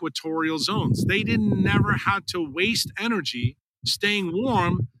in equatorial zones. They never had to waste energy staying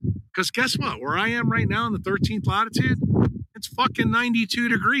warm, because guess what? Where I am right now in the 13th latitude, it's fucking 92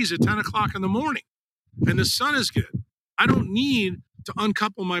 degrees at 10 o'clock in the morning. And the sun is good. I don't need to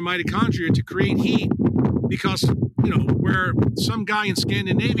uncouple my mitochondria to create heat, because, where some guy in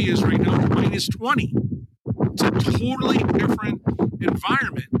Scandinavia is right now, minus 20. It's a totally different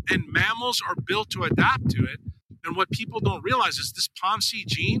environment, and mammals are built to adapt to it. And what people don't realize is this POMC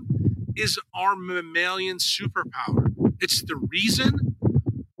gene is our mammalian superpower. It's the reason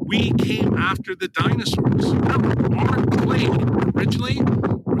we came after the dinosaurs. Remember, our clade originally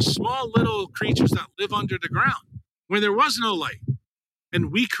were small little creatures that live under the ground where there was no light.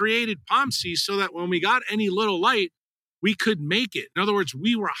 And we created POMC so that when we got any little light, we could make it. In other words,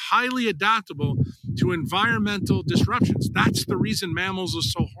 we were highly adaptable to environmental disruptions. That's the reason mammals are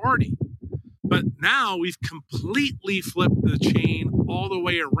so hardy. But now we've completely flipped the chain all the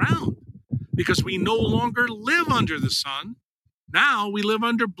way around, because we no longer live under the sun. Now we live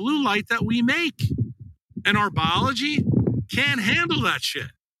under blue light that we make. And our biology can't handle that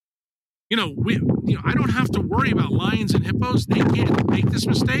shit. I don't have to worry about lions and hippos. They can't make this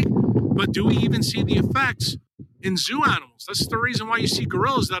mistake. But do we even see the effects in zoo animals? That's the reason why you see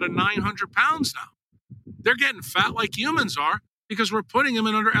gorillas that are 900 pounds now. They're getting fat like humans are, because we're putting them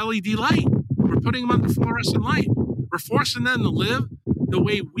in under LED light. We're putting them under fluorescent light. We're forcing them to live the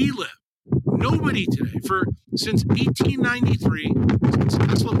way we live. Nobody today, since 1893, since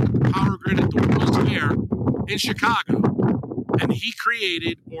Tesla put the power grid at the World's Fair in Chicago, and he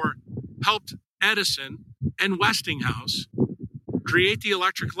created or helped Edison and Westinghouse create the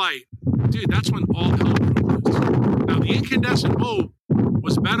electric light. Dude, that's when all hell broke loose. Now, the incandescent bulb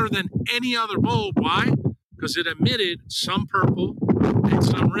was better than any other bulb. Why? Because it emitted some purple and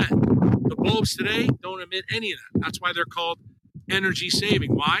some red. The bulbs today don't emit any of that. That's why they're called energy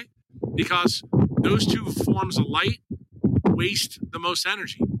saving. Why? Because those two forms of light waste the most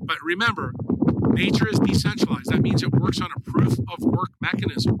energy. But remember, nature is decentralized. That means it works on a proof of work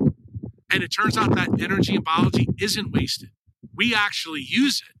mechanism. And it turns out that energy in biology isn't wasted. We actually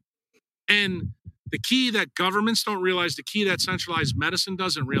use it. And the key that governments don't realize, the key that centralized medicine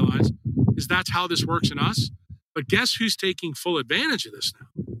doesn't realize, is that's how this works in us. But guess who's taking full advantage of this now?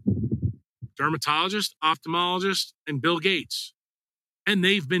 Dermatologists, ophthalmologists, and Bill Gates. And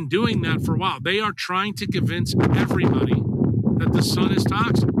they've been doing that for a while. They are trying to convince everybody that the sun is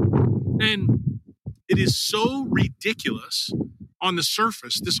toxic. And it is so ridiculous on the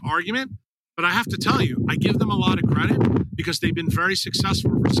surface, this argument. But I have to tell you, I give them a lot of credit, because they've been very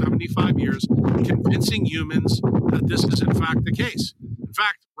successful for 75 years convincing humans that this is in fact the case. In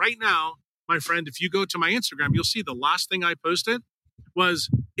fact, right now, my friend, if you go to my Instagram, you'll see the last thing I posted was,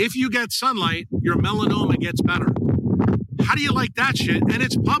 if you get sunlight, your melanoma gets better. How do you like that shit? And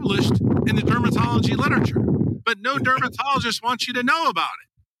it's published in the dermatology literature. But no dermatologist wants you to know about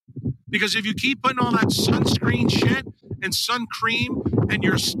it. Because if you keep putting all that sunscreen shit and sun cream and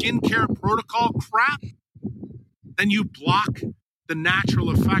your skincare protocol crap, then you block the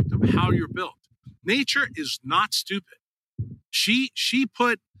natural effect of how you're built. Nature is not stupid. She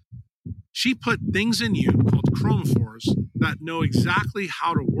put things in you called chromophores that know exactly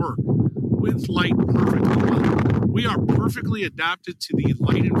how to work with light perfectly well. We are perfectly adapted to the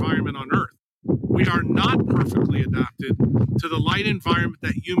light environment on Earth. We are not perfectly adapted to the light environment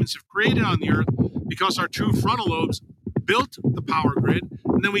that humans have created on the Earth because our two frontal lobes built the power grid,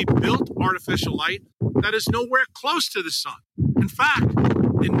 and then we built artificial light that is nowhere close to the sun. In fact,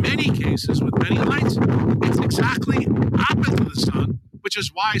 in many cases with many lights, it's exactly opposite of the sun, which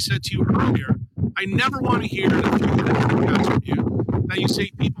is why I said to you earlier, I never want to hear in a 3-minute podcast from you that you say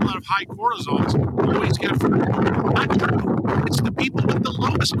people that have high cortisols always get fat. Not true. It's the people with the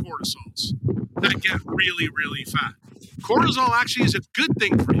lowest cortisols that get really, really fat. Cortisol actually is a good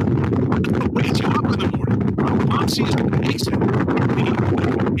thing for you. It wakes you up in the morning. POMC is what makes it.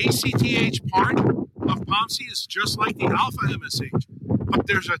 The ACTH part of POMC is just like the alpha MSH, but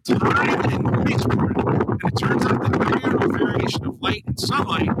there's a time and place for it. And it turns out the higher variation of light and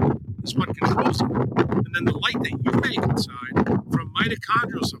sunlight is what controls it. And then the light that you make inside from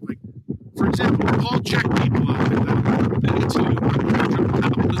mitochondrial stuff, like, for example, Paul check people out there that into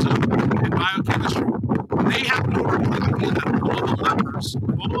metabolism and biochemistry. They have no idea that all the levers,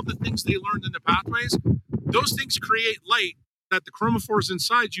 all of the things they learned in the pathways, those things create light that the chromophores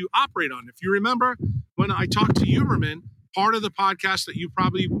inside you operate on. If you remember, when I talked to Huberman, part of the podcast that you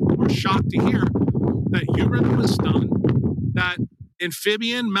probably were shocked to hear, that Huberman was done, that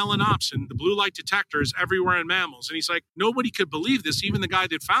amphibian melanopsin, the blue light detector, is everywhere in mammals. And he's like, nobody could believe this, even the guy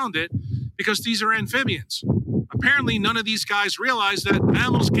that found it, because these are amphibians. Apparently, none of these guys realized that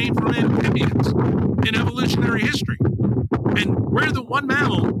mammals came from amphibians in evolutionary history. And we're the one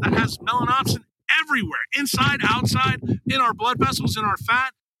mammal that has melanopsin everywhere, inside, outside, in our blood vessels, in our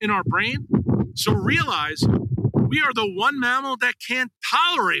fat, in our brain. So realize we are the one mammal that can't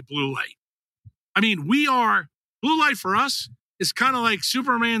tolerate blue light. I mean, blue light for us is kind of like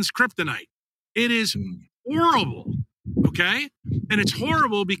Superman's kryptonite. It is horrible, okay? And it's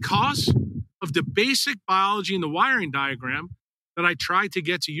horrible because of the basic biology and the wiring diagram that I tried to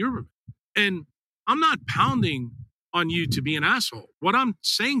get to Huberman. And I'm not pounding on you to be an asshole. What I'm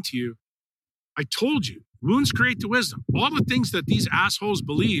saying to you, I told you, wounds create the wisdom. All the things that these assholes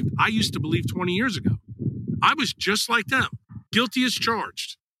believed, I used to believe 20 years ago. I was just like them, guilty as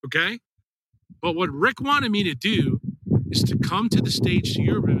charged, okay? But what Rick wanted me to do is to come to the stage to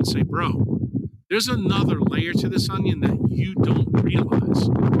Huberman and say, bro, there's another layer to this onion that you don't realize.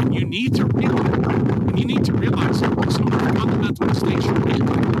 And you need to realize. And you need to realize some of the fundamental mistakes you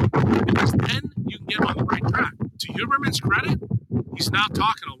made. Because then you can get on the right track. To Huberman's credit, he's now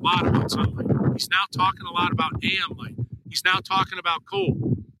talking a lot about sunlight. He's now talking a lot about AM light. He's now talking about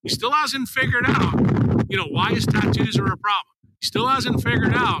cold. He still hasn't figured out, why his tattoos are a problem. He still hasn't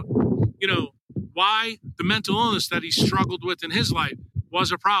figured out, why the mental illness that he struggled with in his life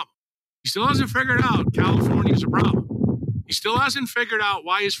was a problem. He still hasn't figured out California is a problem. He still hasn't figured out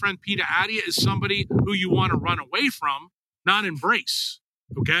why his friend Peter Adia is somebody who you want to run away from, not embrace.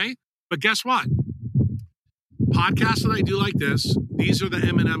 Okay? But guess what? Podcasts that I do like this, these are the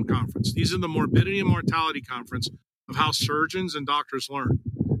M&M conference. These are the morbidity and mortality conference of how surgeons and doctors learn.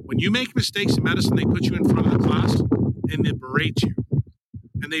 When you make mistakes in medicine, they put you in front of the class and they berate you.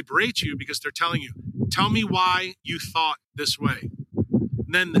 And they berate you because they're telling you, tell me why you thought this way. And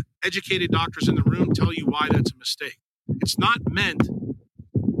then the educated doctors in the room tell you why that's a mistake. It's not meant,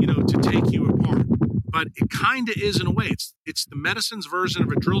 to take you apart, but it kind of is in a way. It's the medicine's version of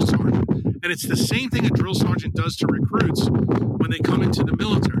a drill sergeant. And it's the same thing a drill sergeant does to recruits when they come into the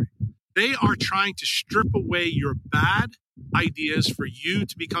military. They are trying to strip away your bad ideas for you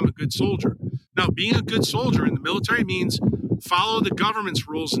to become a good soldier. Now, being a good soldier in the military means follow the government's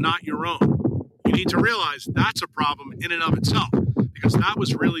rules, not your own. You need to realize that's a problem in and of itself, because that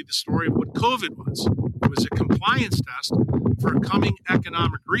was really the story of what COVID was. It was a compliance test for a coming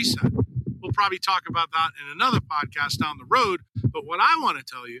economic reset. We'll probably talk about that in another podcast down the road. But what I want to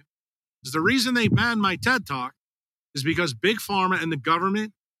tell you is the reason they banned my TED Talk is because Big Pharma and the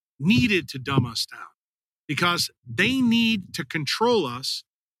government needed to dumb us down, because they need to control us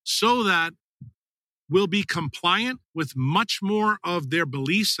so that we'll be compliant with much more of their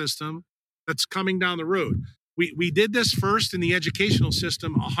belief system that's coming down the road. We did this first in the educational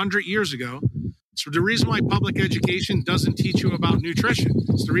system 100 years ago. So the reason why public education doesn't teach you about nutrition.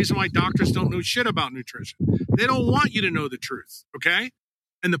 It's the reason why doctors don't know shit about nutrition. They don't want you to know the truth, okay?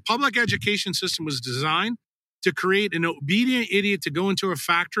 And the public education system was designed to create an obedient idiot to go into a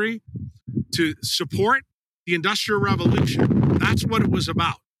factory to support the Industrial Revolution. That's what it was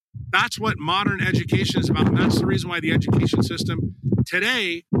about. That's what modern education is about. And that's the reason why the education system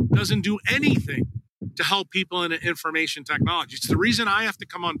today doesn't do anything to help people in information technology. It's the reason I have to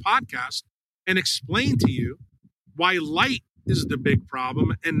come on podcast and explain to you why light is the big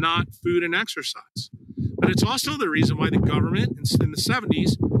problem and not food and exercise. But it's also the reason why the government in the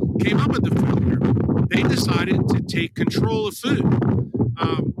 70s came up with the food pyramid. They decided to take control of food.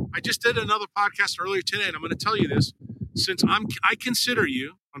 I just did another podcast earlier today, and I'm going to tell you this. Since I consider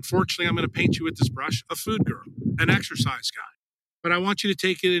you, unfortunately, I'm going to paint you with this brush, a food girl, an exercise guy. But I want you to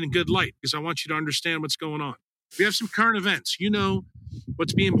take it in a good light because I want you to understand what's going on. We have some current events. You know,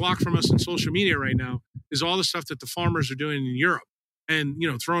 what's being blocked from us in social media right now is all the stuff that the farmers are doing in Europe and,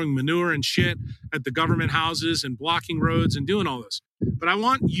 you know, throwing manure and shit at the government houses and blocking roads and doing all this. But I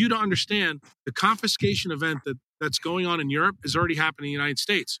want you to understand the confiscation event that's going on in Europe is already happening in the United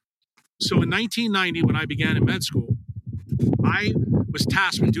States. So in 1990, when I began in med school, I was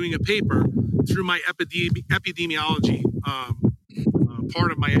tasked with doing a paper through my epidemiology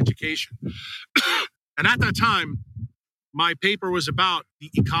part of my education. And at that time, my paper was about the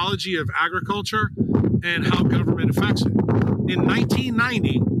ecology of agriculture and how government affects it. In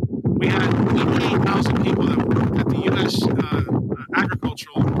 1990, we had 88,000 people that worked at the U.S.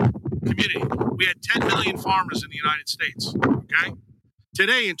 Agricultural community. We had 10 million farmers in the United States, okay?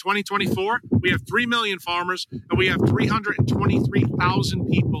 Today, in 2024, we have 3 million farmers, and we have 323,000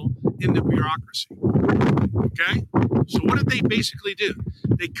 people in the bureaucracy, okay? So what did they basically do?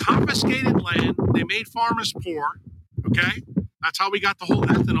 They confiscated land. They made farmers poor, okay? That's how we got the whole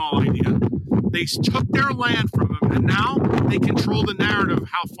ethanol idea. They took their land from them, and now they control the narrative of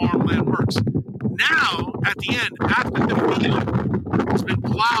how farmland works. Now, at the end, after the field has been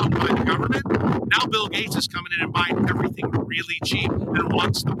plowed by the government, now Bill Gates is coming in and buying everything really cheap and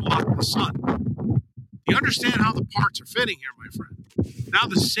wants to block the sun. You understand how the parts are fitting here, my friend? Now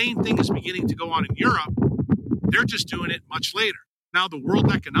the same thing is beginning to go on in Europe. They're just doing it much later. Now the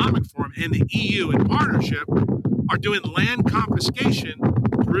World Economic Forum and the EU in partnership are doing land confiscation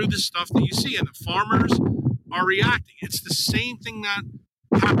through the stuff that you see, and the farmers are reacting. It's the same thing that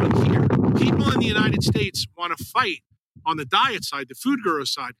happened here. People in the United States want to fight on the diet side, the food guru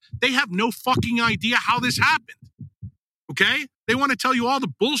side. They have no fucking idea how this happened, okay? They want to tell you all the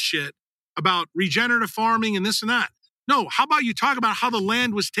bullshit about regenerative farming and this and that. No, how about you talk about how the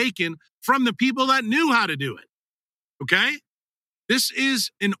land was taken from the people that knew how to do it, okay? This is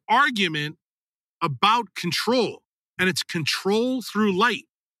an argument about control, and it's control through light.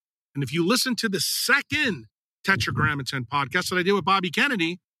 And if you listen to the second Tetragrammaton podcast that I did with Bobby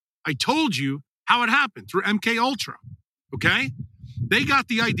Kennedy, I told you how it happened through MK Ultra, okay? They got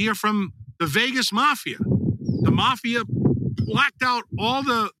the idea from the Vegas Mafia. The Mafia blacked out all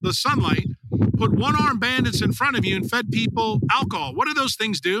the sunlight, put one-armed bandits in front of you and fed people alcohol. What do those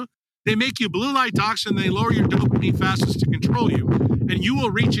things do? They make you blue light toxin, they lower your dopamine fastest to control you, and you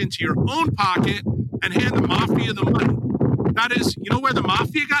will reach into your own pocket and hand the Mafia the money. That is, you know where the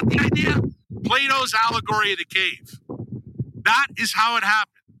Mafia got the idea? Plato's allegory of the cave. That is how it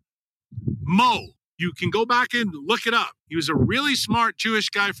happened. Mo, you can go back and look it up. He was a really smart Jewish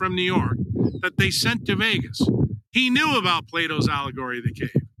guy from New York that they sent to Vegas. He knew about Plato's allegory of the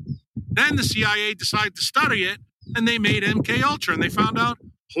cave. Then the CIA decided to study it, and they made MK Ultra, and they found out,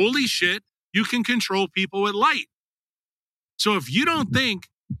 holy shit, you can control people with light. So if you don't think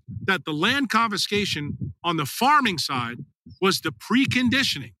that the land confiscation on the farming side was the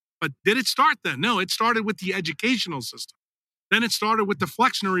preconditioning, but did it start then? No, it started with the educational system. Then it started with the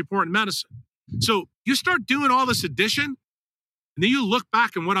Flexner Report in medicine. So you start doing all this addition, and then you look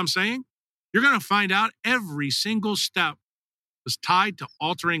back at what I'm saying, you're going to find out every single step was tied to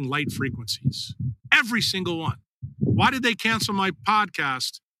altering light frequencies. Every single one. Why did they cancel my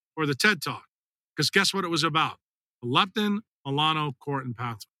podcast or the TED Talk? Because guess what it was about? The leptin, melanocortin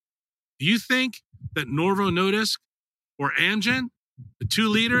pathway. Do you think that Novo Nordisk or Amgen, the two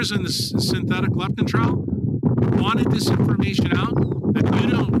leaders in the synthetic leptin trial, wanted this information out that you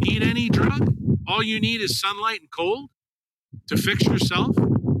don't need any drug? All you need is sunlight and cold to fix yourself?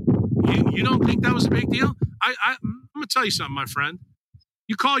 You don't think that was a big deal? I'm going to tell you something, my friend.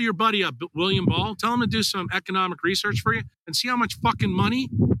 You call your buddy up, William Ball, tell him to do some economic research for you and see how much fucking money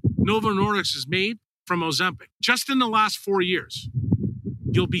Novo Nordisk has made from Ozempic just in the last 4 years.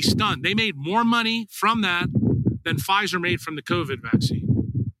 You'll be stunned. They made more money from that than Pfizer made from the COVID vaccine.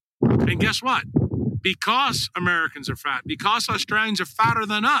 And guess what? Because Americans are fat, because Australians are fatter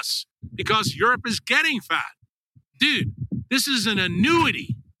than us, because Europe is getting fat. Dude, this is an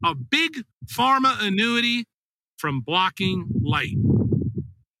annuity, a big pharma annuity from blocking light.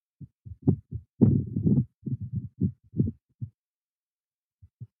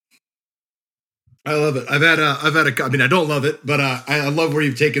 I love it. I mean, I don't love it, but I love where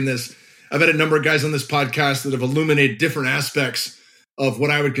you've taken this. I've had a number of guys on this podcast that have illuminated different aspects of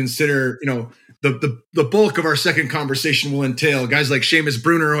what I would consider, the bulk of our second conversation will entail. Guys like Seamus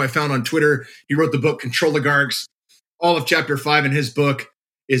Brunner, who I found on Twitter. He wrote the book Control Oligarchs. All of chapter 5 in his book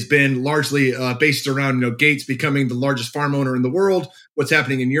has been largely based around, Gates becoming the largest farm owner in the world, what's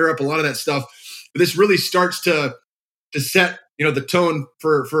happening in Europe, a lot of that stuff. But this really starts to set, the tone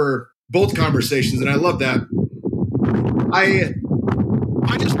for both conversations, and I love that.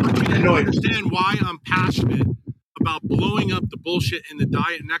 I just want you to understand why I'm passionate about blowing up the bullshit in the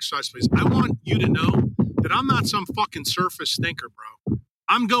diet and exercise space. I want you to know that I'm not some fucking surface thinker, bro.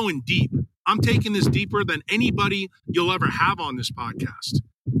 I'm going deep. I'm taking this deeper than anybody you'll ever have on this podcast.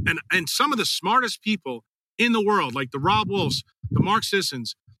 And some of the smartest people in the world, like the Rob Wolfs, the Mark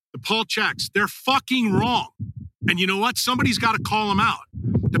Sissons, the Paul Checks, they're fucking wrong. And you know what? Somebody's got to call him out.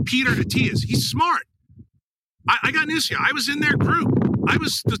 The Peter Attias, he's smart. I got news here. I was in their group. I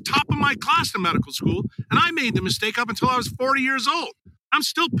was the top of my class in medical school, and I made the mistake up until I was 40 years old. I'm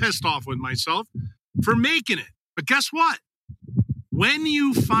still pissed off with myself for making it. But guess what? When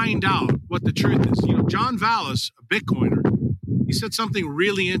you find out what the truth is, John Vallis, a Bitcoiner, he said something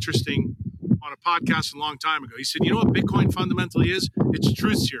really interesting on a podcast a long time ago. He said, you know what Bitcoin fundamentally is? It's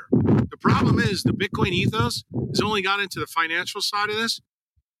truth serum. The problem is the Bitcoin ethos has only got into the financial side of this.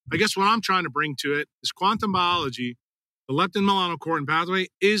 I guess what I'm trying to bring to it is quantum biology, the leptin melanocortin pathway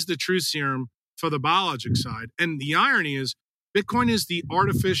is the truth serum for the biologic side. And the irony is Bitcoin is the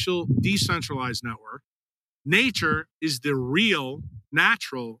artificial decentralized network. Nature is the real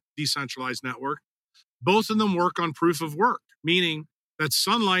natural decentralized network. Both of them work on proof of work, meaning that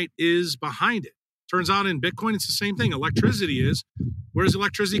sunlight is behind it. Turns out in Bitcoin, it's the same thing. Electricity is. Where does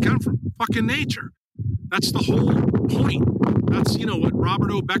electricity come from? Fucking nature. That's the whole point. That's, what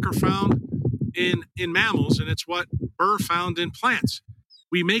Robert O. Becker found in mammals, and it's what Burr found in plants.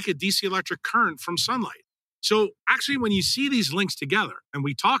 We make a DC electric current from sunlight. So actually, when you see these links together and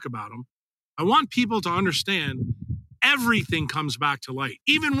we talk about them, I want people to understand everything comes back to light,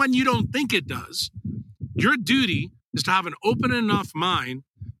 even when you don't think it does. Your duty is to have an open enough mind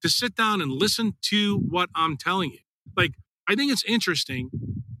to sit down and listen to what I'm telling you. Like, I think it's interesting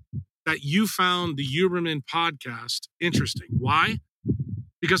that you found the Huberman podcast interesting. Why?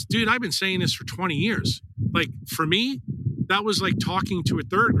 Because, dude, I've been saying this for 20 years. Like, for me, that was like talking to a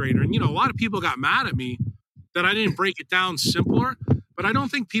third grader. And, a lot of people got mad at me that I didn't break it down simpler. But I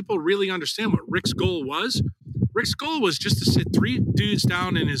don't think people really understand what Rick's goal was. Rick's goal was just to sit 3 dudes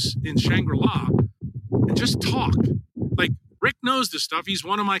down in Shangri-La and just talk. Like, Rick knows this stuff. He's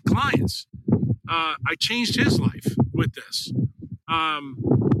one of my clients. I changed his life with this.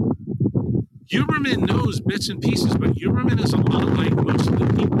 Huberman knows bits and pieces, but Huberman is a lot like most of the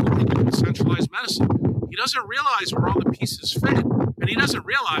people who think of centralized medicine. He doesn't realize where all the pieces fit, and he doesn't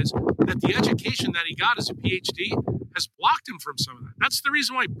realize that the education that he got as a PhD has blocked him from some of that. That's the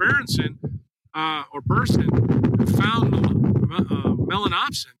reason why Burson, who found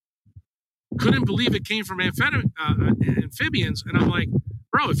melanopsin, couldn't believe it came from amphibians. And I'm like,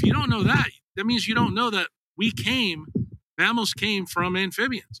 bro, if you don't know that, that means you don't know that mammals came from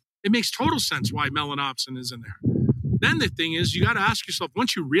amphibians. It makes total sense why melanopsin is in there. Then the thing is, you got to ask yourself,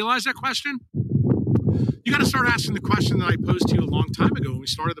 once you realize that question, you got to start asking the question that I posed to you a long time ago when we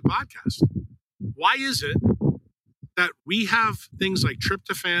started the podcast. Why is it that we have things like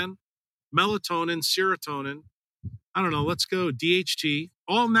tryptophan, melatonin, serotonin, I don't know, let's go DHT,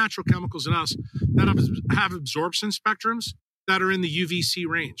 all natural chemicals in us that have absorption spectrums that are in the UVC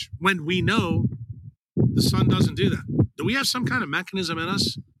range, when we know the sun doesn't do that? Do we have some kind of mechanism in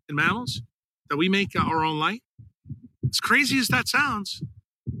us, in mammals, that we make our own light? As crazy as that sounds,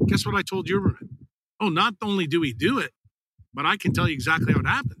 guess what I told Huberman? Oh, not only do we do it, but I can tell you exactly how it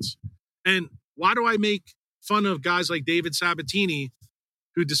happens. And why do I make fun of guys like David Sabatini,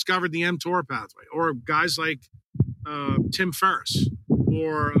 who discovered the mTOR pathway, or guys like Tim Ferriss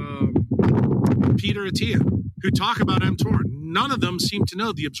or Peter Attia, who talk about mTOR? None of them seem to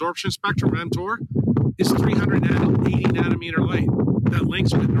know the absorption spectrum of mTOR is 380 nanometer light that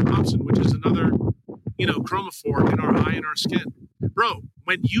links with neuropsin, which is another, chromophore in our eye and our skin. Bro,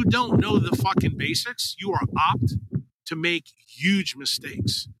 when you don't know the fucking basics, you are apt to make huge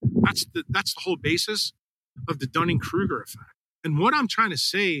mistakes. That's the whole basis of the Dunning-Kruger effect. And what I'm trying to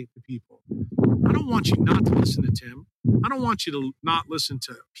say to people, I don't want you not to listen to Tim. I don't want you to not listen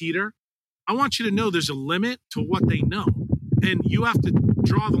to Peter. I want you to know there's a limit to what they know. And you have to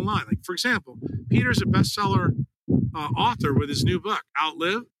draw the line. Like, for example, Peter's a bestseller author with his new book,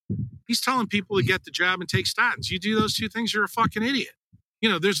 Outlive. He's telling people to get the jab and take statins. You do those two things, you're a fucking idiot.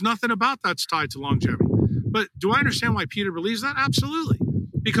 There's nothing about that's tied to longevity. But do I understand why Peter believes that? Absolutely.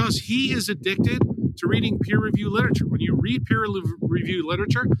 Because he is addicted to reading peer-reviewed literature. When you read peer-reviewed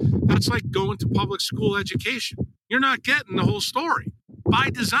literature, that's like going to public school education. You're not getting the whole story by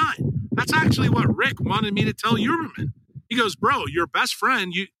design. That's actually what Rick wanted me to tell Huberman. He goes, bro, your best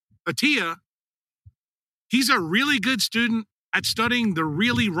friend, Atiyah, he's a really good student at studying the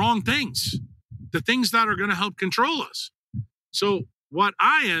really wrong things, the things that are going to help control us. So what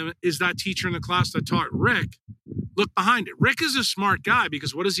I am is that teacher in the class that taught Rick, look behind it. Rick is a smart guy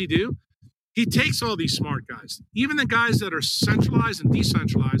because what does he do? He takes all these smart guys, even the guys that are centralized and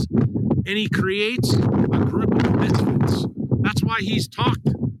decentralized, and he creates a group of misfits. That's why he's talked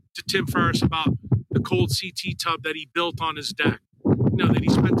to Tim Ferriss about the cold CT tub that he built on his deck, that he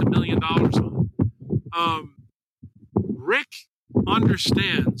spent $1 million on. Rick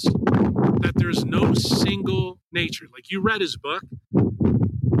understands that there's no single nature. Like you read his book,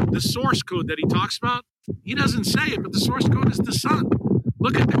 the source code that he talks about, he doesn't say it, but the source code is the sun.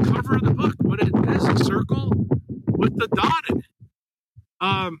 Look at the cover of the book. What it is, a circle with the dot in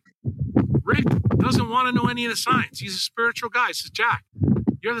it. Rick doesn't want to know any of the science. He's a spiritual guy. He says, Jack,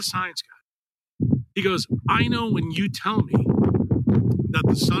 you're the science guy. He goes, I know when you tell me that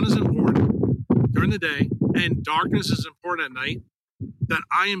the sun is important during the day and darkness is important at night, that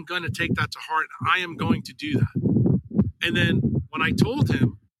I am going to take that to heart. I am going to do that. And then when I told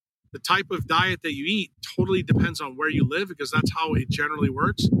him the type of diet that you eat totally depends on where you live, because that's how it generally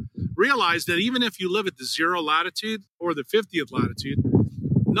works, realize that even if you live at the 0 latitude or the 50th latitude,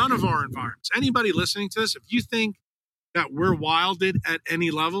 none of our environments, anybody listening to this, if you think that we're wilded at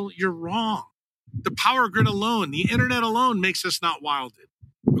any level, you're wrong. The power grid alone, the internet alone makes us not wilded.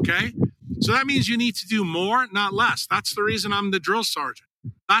 Okay? So that means you need to do more, not less. That's the reason I'm the drill sergeant.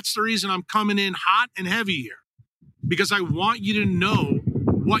 That's the reason I'm coming in hot and heavy here, because I want you to know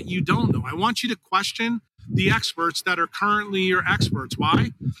what you don't know. I want you to question the experts that are currently your experts.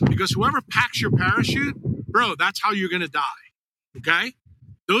 Why? Because whoever packs your parachute, bro, that's how you're going to die. Okay?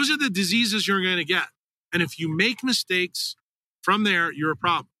 Those are the diseases you're going to get. And if you make mistakes from there, you're a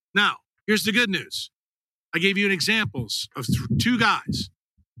problem. Now, here's the good news. I gave you examples of 2 guys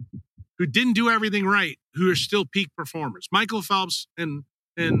who didn't do everything right, who are still peak performers, Michael Phelps and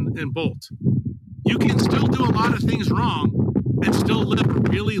Bolt. You can still do a lot of things wrong and still live a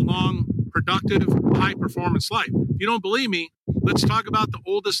really long, productive, high-performance life. If you don't believe me, let's talk about the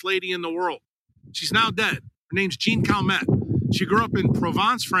oldest lady in the world. She's now dead. Her name's Jean Calment. She grew up in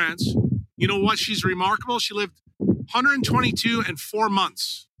Provence, France. You know what? She's remarkable. She lived 122 and 4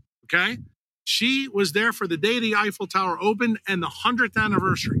 months, okay? She was there for the day the Eiffel Tower opened and the 100th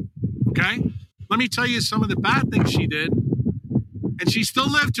anniversary, okay? Let me tell you some of the bad things she did, and she still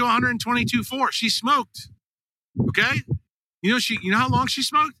lived to 122.4. She smoked, okay? You know how long she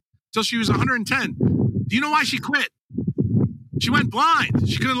smoked? Till she was 110. Do you know why she quit? She went blind.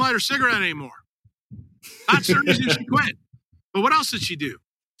 She couldn't light her cigarette anymore. That's the reason she quit. But what else did she do?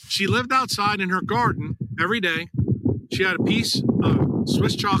 She lived outside in her garden every day. She had a piece of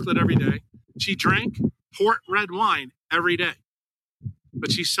Swiss chocolate every day. She drank port red wine every day.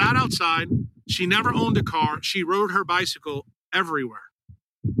 But she sat outside. She never owned a car. She rode her bicycle everywhere.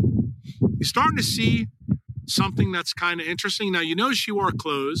 You're starting to see something that's kind of interesting. Now, she wore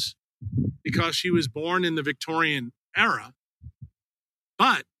clothes because she was born in the Victorian era,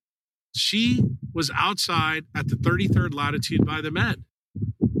 but she was outside at the 33rd latitude by the Med.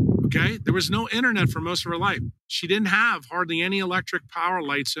 Okay? There was no internet for most of her life. She didn't have hardly any electric power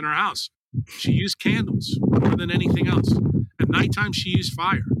lights in her house. She used candles more than anything else. At nighttime, she used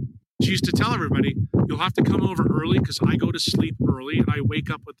fire. She used to tell everybody, you'll have to come over early because I go to sleep early and I wake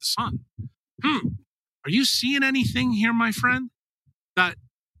up with the sun. Are you seeing anything here, my friend? That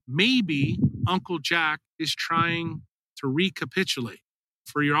maybe Uncle Jack is trying to recapitulate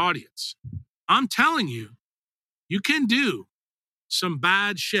for your audience. I'm telling you, you can do some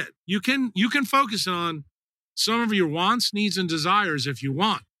bad shit. You can focus on some of your wants, needs, and desires if you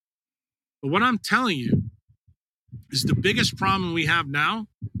want. But what I'm telling you is the biggest problem we have now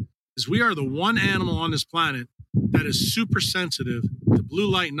is we are the one animal on this planet that is super sensitive to blue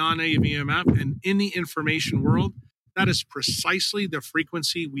light, non-native EMF, and in the information world, that is precisely the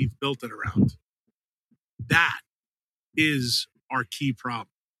frequency we've built it around. That is our key problem.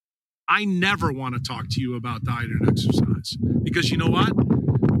 I never want to talk to you about diet and exercise because you know what?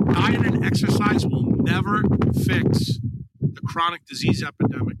 Diet and exercise will never fix the chronic disease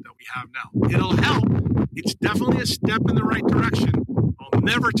epidemic that we have now. It'll help. It's definitely a step in the right direction. I'll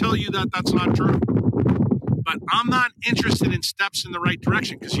never tell you that that's not true. But I'm not interested in steps in the right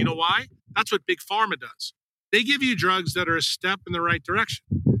direction because you know why? That's what Big Pharma does. They give you drugs that are a step in the right direction.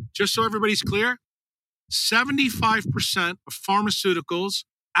 Just so everybody's clear, 75% of pharmaceuticals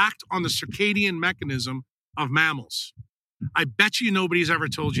act on the circadian mechanism of mammals. I bet you nobody's ever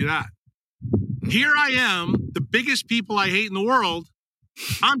told you that. Here I am, the biggest people I hate in the world.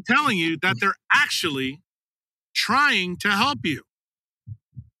 I'm telling you that they're actually trying to help you.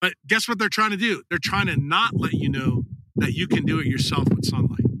 But guess what they're trying to do? They're trying to not let you know that you can do it yourself with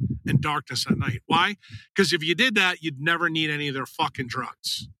sunlight and darkness at night. Why? Because if you did that, you'd never need any of their fucking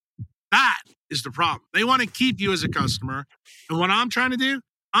drugs. That is the problem. They want to keep you as a customer. And what I'm trying to do,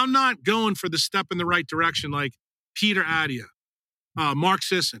 I'm not going for the step in the right direction like Peter Adia, Mark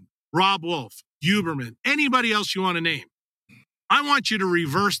Sisson, Rob Wolf, Huberman, anybody else you want to name. I want you to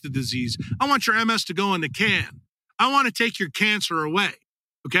reverse the disease. I want your MS to go in the can. I want to take your cancer away,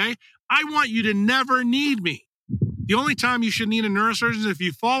 okay? I want you to never need me. The only time you should need a neurosurgeon is if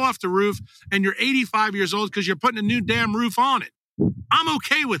you fall off the roof and you're 85 years old because you're putting a new damn roof on it. I'm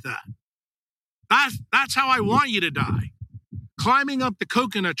okay with that. That's how I want you to die. Climbing up the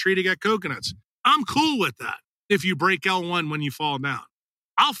coconut tree to get coconuts. I'm cool with that if you break L1 when you fall down.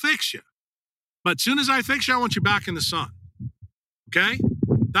 I'll fix you. But as soon as I fix you, I want you back in the sun. Okay?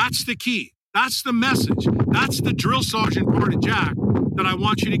 That's the key. That's the message. That's the drill sergeant part of Jack that I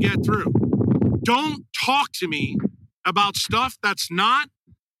want you to get through. Don't talk to me about stuff that's not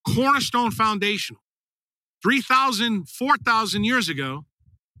cornerstone foundational. 3,000, 4,000 years ago,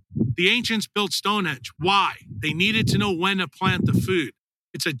 the ancients built Stonehenge. Why? They needed to know when to plant the food.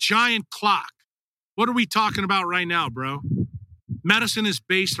 It's a giant clock. What are we talking about right now, bro? Medicine is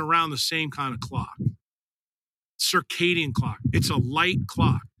based around the same kind of clock. Circadian clock. It's a light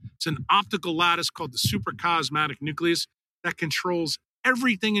clock. It's an optical lattice called the suprachiasmatic nucleus that controls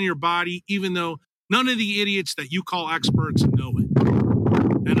everything in your body, even though none of the idiots that you call experts know it.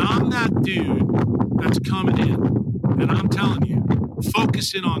 And I'm that dude that's coming in, and I'm telling you,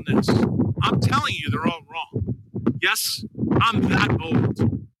 focus in on this. I'm telling you they're all wrong. Yes, I'm that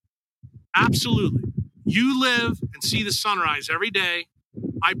bold. Absolutely. You live and see the sunrise every day.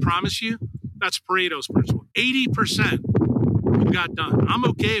 I promise you, that's Pareto's principle. 80% you got done. I'm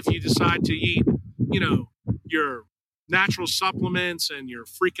okay if you decide to eat, your natural supplements and your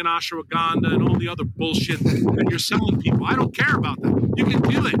freaking ashwagandha and all the other bullshit that you're selling people. I don't care about that. You can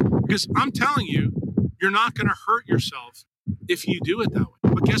do it because I'm telling you, you're not going to hurt yourself if you do it that way.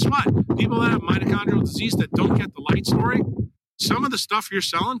 But guess what? People that have mitochondrial disease that don't get the light story, some of the stuff you're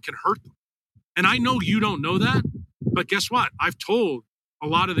selling can hurt them. And I know you don't know that, but guess what? I've told a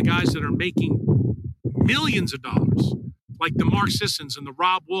lot of the guys that are making millions of dollars, like the Mark Sissons and the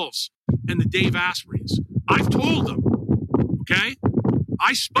Rob Wolfs and the Dave Aspreys. I've told them, okay?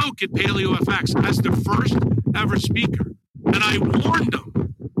 I spoke at Paleo FX as the first ever speaker, and I warned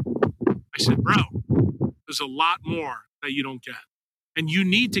them. I said, bro, there's a lot more that you don't get, and you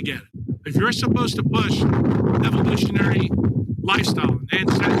need to get it. If you're supposed to push evolutionary lifestyle and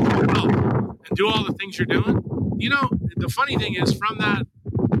ancestral wealth and do all the things you're doing, the funny thing is from that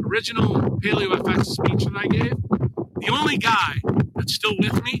original Paleo FX speech that I gave, the only guy that's still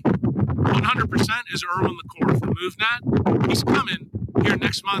with me 100% is Erwin LaCour from MoveNet. He's coming here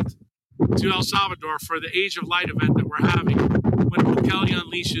next month to El Salvador for the Age of Light event that we're having when Bukele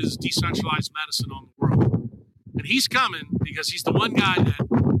unleashes decentralized medicine on the world. And he's coming because he's the one guy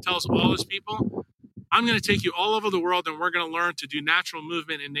that tells all his people, I'm going to take you all over the world and we're going to learn to do natural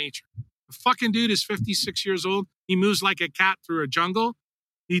movement in nature. The fucking dude is 56 years old. He moves like a cat through a jungle.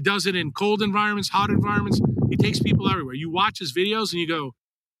 He does it in cold environments, hot environments. He takes people everywhere. You watch his videos and you go,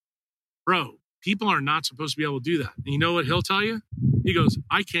 bro, people are not supposed to be able to do that. And you know what he'll tell you? He goes,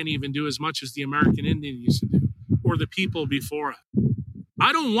 I can't even do as much as the American Indian used to do or the people before it.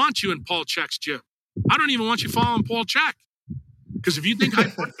 I don't want you in Paul Chek's gym. I don't even want you following Paul Chek. Because if you think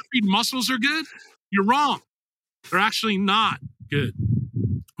hypertrophy muscles are good, you're wrong. They're actually not good.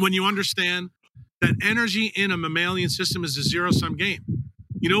 When you understand that energy in a mammalian system is a zero-sum game.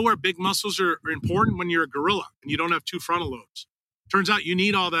 You know where big muscles are important? When you're a gorilla and you don't have two frontal lobes. Turns out you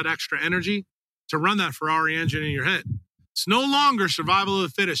need all that extra energy to run that Ferrari engine in your head. It's no longer survival of the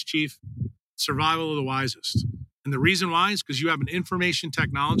fittest, Chief. It's survival of the wisest. And the reason why is because you have an information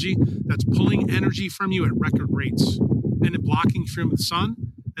technology that's pulling energy from you at record rates and blocking from the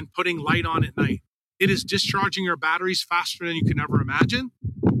sun and putting light on at night. It is discharging your batteries faster than you can ever imagine.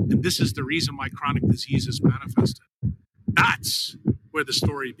 And this is the reason why chronic disease is manifested. That's where the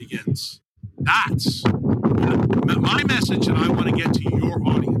story begins. That's my message that I want to get to your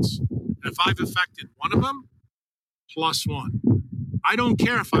audience. And if I've affected one of them, +1. I don't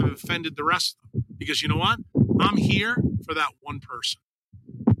care if I've offended the rest of them. Because you know what? I'm here for that one person.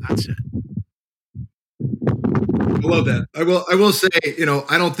 That's it. I love that. I will say,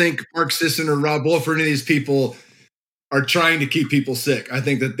 I don't think Mark Sisson or Rob Wolf or any of these people are trying to keep people sick. I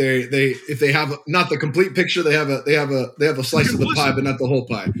think that they if they have not the complete picture, they have a slice of the pie, but not the whole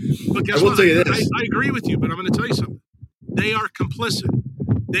pie. But guess I will what? tell you this. I agree with you, but I'm going to tell you something. They are complicit.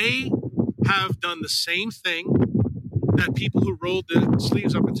 They have done the same thing that people who rolled the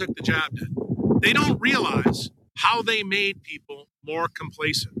sleeves up and took the jab did. They don't realize how they made people more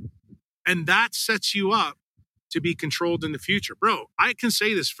complacent. And that sets you up to be controlled in the future. Bro, I can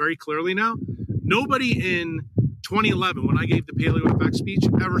say this very clearly now. Nobody in 2011, when I gave the Paleo FX speech,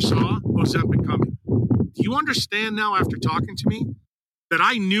 ever saw Ozempic coming. Do you understand now, after talking to me, that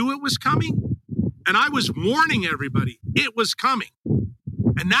I knew it was coming? And I was warning everybody it was coming.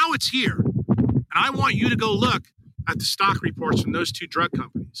 And now it's here. And I want you to go look at the stock reports from those two drug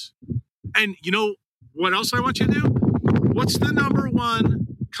companies. And you know what else I want you to do? What's the number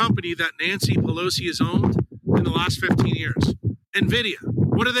one company that Nancy Pelosi has owned in the last 15 years? NVIDIA.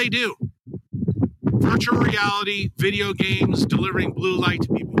 What do? Virtual reality, video games, delivering blue light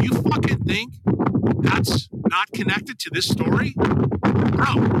to people. You fucking think that's not connected to this story?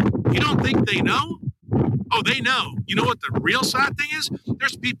 Bro, you don't think they know? Oh, they know. You know what the real sad thing is?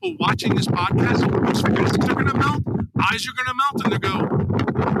 There's people watching this podcast whose faces are going to melt, eyes are going to melt, and they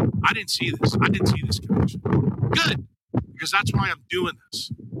go, I didn't see this. I didn't see this connection. Good, because that's why I'm doing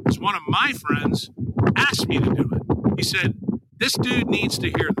this. Because one of my friends asked me to do it. He said, this dude needs to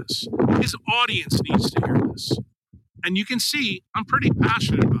hear this. His audience needs to hear this. And you can see I'm pretty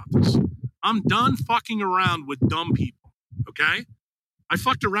passionate about this. I'm done fucking around with dumb people, okay? I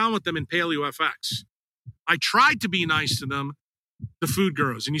fucked around with them in Paleo FX. I tried to be nice to them, the food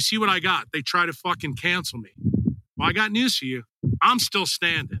gurus, and you see what I got. They try to fucking cancel me. Well, I got news for you. I'm still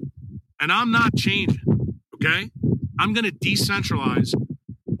standing, and I'm not changing, okay? I'm going to decentralize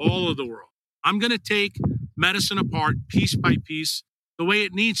all of the world. I'm going to take medicine apart piece by piece the way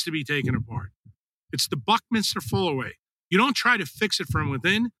it needs to be taken apart. It's the Buckminster Fuller way. You don't try to fix it from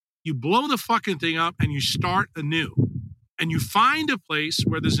within. You blow the fucking thing up and you start anew. And you find a place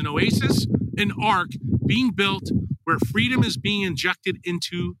where there's an oasis, an ark being built where freedom is being injected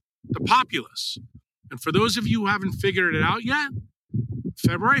into the populace. And for those of you who haven't figured it out yet,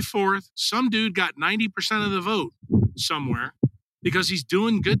 February 4th, some dude got 90% of the vote somewhere because he's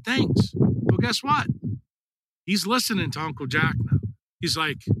doing good things. Well, guess what? He's listening to Uncle Jack now. He's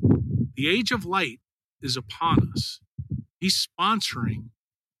like, the age of light is upon us. He's sponsoring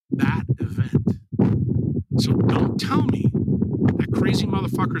that event. So don't tell me that crazy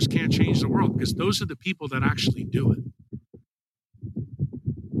motherfuckers can't change the world, because those are the people that actually do it.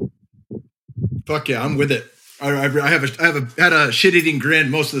 Fuck yeah, I'm with it. I have had a shit-eating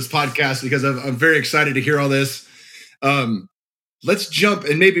grin most of this podcast because I'm very excited to hear all this. Let's jump,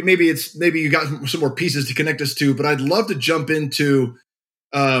 and maybe you got some more pieces to connect us to, but I'd love to jump into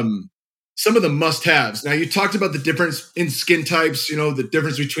some of the must-haves. Now, you talked about the difference in skin types, the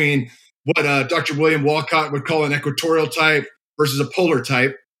difference between what Dr. William Walcott would call an equatorial type versus a polar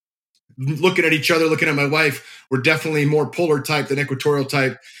type. Looking at each other, looking at my wife, we're definitely more polar type than equatorial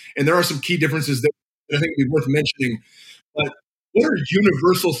type. And there are some key differences that I think would be worth mentioning. But what are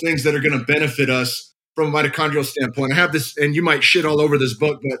universal things that are going to benefit us from a mitochondrial standpoint? I have this, and you might shit all over this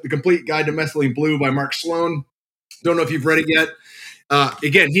book, but The Complete Guide to Methylene Blue by Mark Sloan. Don't know if you've read it yet.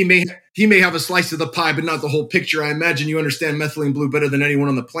 Again, he may have a slice of the pie, but not the whole picture. I imagine you understand methylene blue better than anyone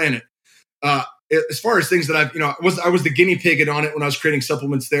on the planet. As far as things that I was the guinea pig on it when I was creating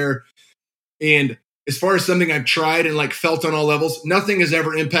supplements there. And as far as something I've tried and felt on all levels, nothing has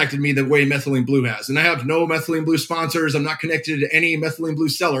ever impacted me the way methylene blue has. And I have no methylene blue sponsors. I'm not connected to any methylene blue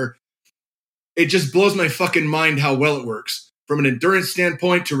seller. It just blows my fucking mind how well it works. From an endurance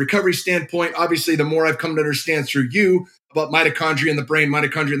standpoint to a recovery standpoint, obviously, the more I've come to understand through you about mitochondria in the brain,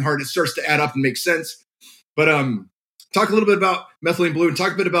 mitochondria in the heart, it starts to add up and make sense. But talk a little bit about methylene blue and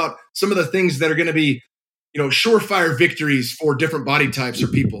talk a bit about some of the things that are going to be, surefire victories for different body types or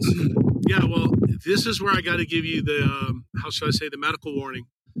peoples. Yeah, well, this is where I got to give you the, the medical warning.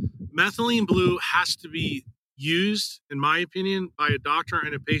 Methylene blue has to be used, in my opinion, by a doctor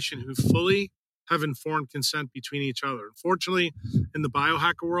and a patient who fully have informed consent between each other. Unfortunately, in the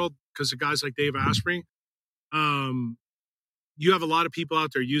biohacker world, because of guys like Dave Asprey, you have a lot of people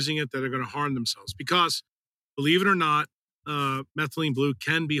out there using it that are going to harm themselves because, believe it or not, methylene blue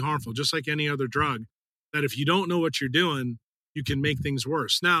can be harmful, just like any other drug, that if you don't know what you're doing, you can make things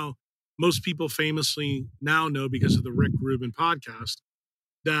worse. Now, most people famously now know because of the Rick Rubin podcast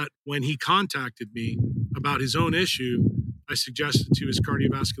that when he contacted me about his own issue, I suggested to his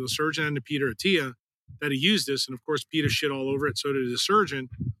cardiovascular surgeon and to Peter Attia that he use this. And of course, Peter shit all over it. So did his surgeon.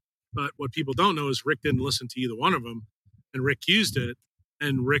 But what people don't know is Rick didn't listen to either one of them, and Rick used it,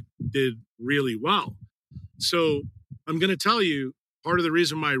 and Rick did really well. So I'm going to tell you, part of the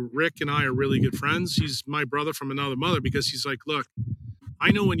reason why Rick and I are really good friends, he's my brother from another mother, because he's like, look,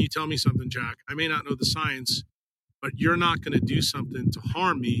 I know when you tell me something, Jack, I may not know the science, but you're not going to do something to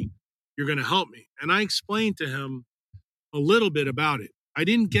harm me. You're going to help me. And I explained to him a little bit about it. I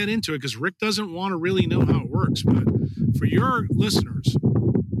didn't get into it because Rick doesn't want to really know how it works. But for your listeners,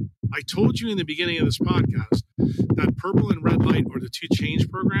 I told you in the beginning of this podcast that purple and red light are the two change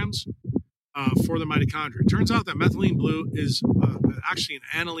programs for the mitochondria. It turns out that methylene blue is actually an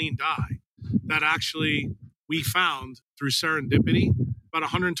aniline dye that actually we found through serendipity about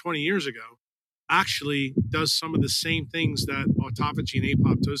 120 years ago, actually does some of the same things that autophagy and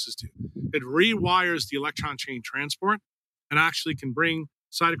apoptosis do. It rewires the electron chain transport and actually can bring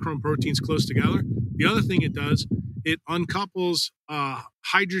cytochrome proteins close together. The other thing it does, it uncouples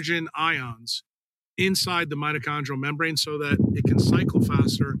hydrogen ions inside the mitochondrial membrane so that it can cycle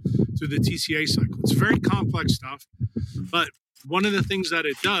faster through the TCA cycle. It's very complex stuff, but one of the things that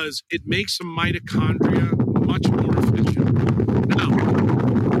it does, it makes the mitochondria much more efficient. Now,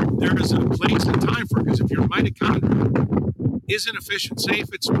 there is a place and time for it, because if your mitochondria isn't efficient, say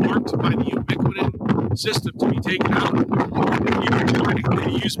if it's marked by the ubiquitin system to be taken out,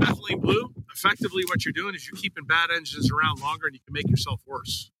 you use methylene blue, effectively what you're doing is you're keeping bad engines around longer and you can make yourself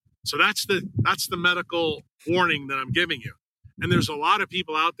worse. So that's the medical warning that I'm giving you. And there's a lot of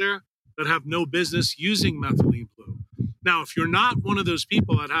people out there that have no business using methylene blue. Now, if you're not one of those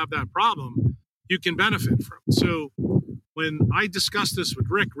people that have that problem, you can benefit from it. So when I discussed this with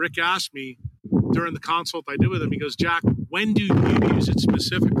Rick, Rick asked me during the consult I did with him, he goes, Jack, when do you use it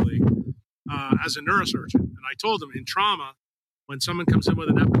specifically as a neurosurgeon? And I told him in trauma, when someone comes in with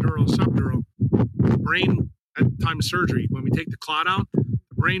an epidural or subdural, the brain at the time of surgery, when we take the clot out,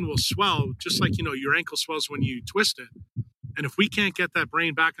 the brain will swell, just like, your ankle swells when you twist it. And if we can't get that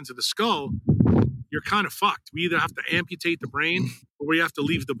brain back into the skull, you're kind of fucked. We either have to amputate the brain or we have to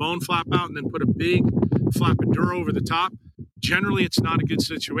leave the bone flap out and then put a big flap epidural over the top. Generally, it's not a good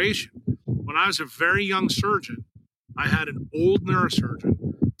situation. When I was a very young surgeon, I had an old neurosurgeon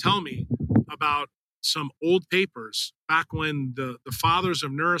tell me about some old papers back when the fathers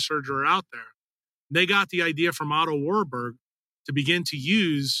of neurosurgery are out there. They got the idea from Otto Warburg to begin to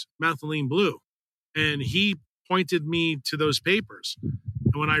use methylene blue. And he pointed me to those papers.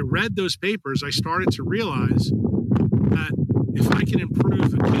 And when I read those papers, I started to realize that if I can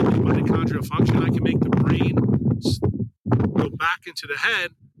improve acute mitochondrial function, I can make the brain go back into the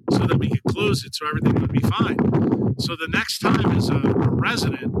head so that we could close it so everything would be fine. So the next time as a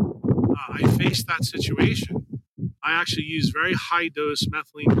resident, I faced that situation. I actually used very high dose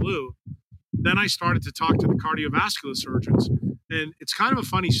methylene blue. Then I started to talk to the cardiovascular surgeons. And it's kind of a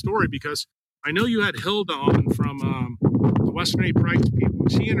funny story because I know you had Hilda on from the Western A. Price people.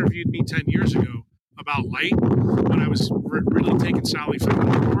 She interviewed me 10 years ago about light when I was really taking Sally Fenton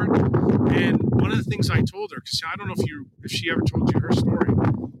on board. And one of the things I told her, because I don't know if she ever told you her story,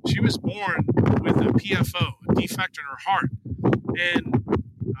 she was born with a PFO, a defect in her heart. And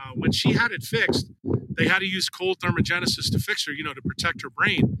when she had it fixed, they had to use cold thermogenesis to fix her, to protect her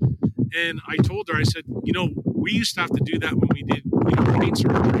brain. And I told her, I said, we used to have to do that when we did, brain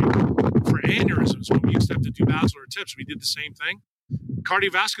surgery for aneurysms. When we used to have to do basilar tips, we did the same thing.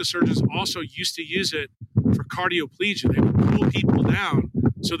 Cardiovascular surgeons also used to use it for cardioplegia. They would pull people down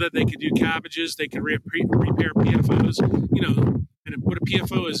so that they could do cabbages, they could repair PFOs, and what a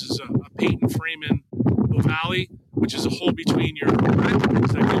PFO is a patent foramen ovale, which is a hole between your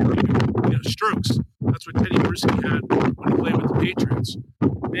ventricles that give you strokes. That's what Teddy Kruse had when he played with the Patriots.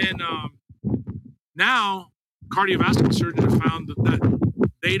 And now cardiovascular surgeons have found that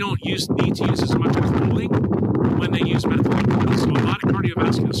they don't need to use as much cooling when they use methylene blue. So a lot of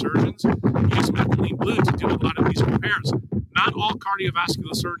cardiovascular surgeons use methylene blue to do a lot of these repairs. Not all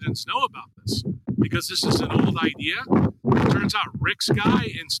cardiovascular surgeons know about this because this is an old idea. It turns out Rick's guy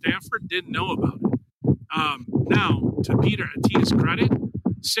in Stanford didn't know about it. Now, to Peter Attia's credit,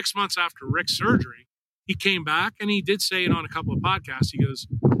 6 months after Rick's surgery, he came back and he did say it on a couple of podcasts. He goes,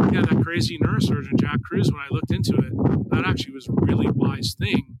 yeah, that crazy neurosurgeon, Jack Kruse, when I looked into it, that actually was a really wise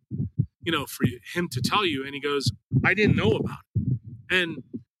thing, for him to tell you. And he goes, I didn't know about it. And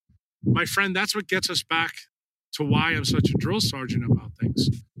my friend, that's what gets us back to why I'm such a drill sergeant about things.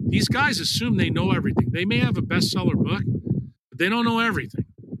 These guys assume they know everything. They may have a bestseller book, but they don't know everything.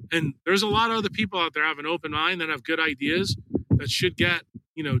 And there's a lot of other people out there have an open mind that have good ideas that should get,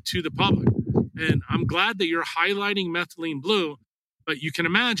 to the public. And I'm glad that you're highlighting methylene blue, but you can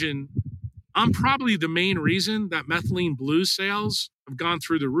imagine I'm probably the main reason that methylene blue sales have gone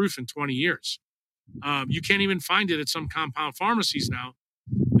through the roof in 20 years. You can't even find it at some compound pharmacies now.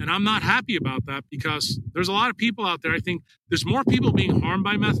 And I'm not happy about that because there's a lot of people out there. I think there's more people being harmed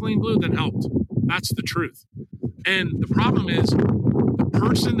by methylene blue than helped. That's the truth. And the problem is the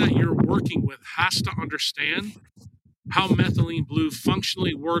person that you're working with has to understand how methylene blue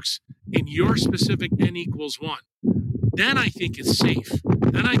functionally works in your specific N equals 1. Then I think it's safe.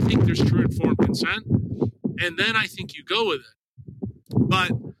 Then I think there's true informed consent. And then I think you go with it.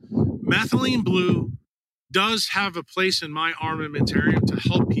 But methylene blue does have a place in my armamentarium to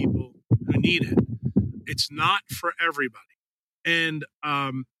help people who need it. It's not for everybody. And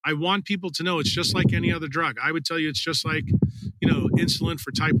I want people to know it's just like any other drug. I would tell you it's just like, insulin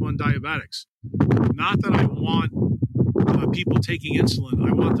for type 1 diabetics. Not that I want people taking insulin.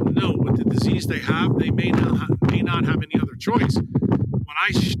 I want them to know with the disease they have, they may not have any other choice. When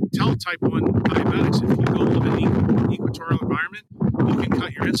I tell type 1 diabetics, if you go live in an equatorial environment, you can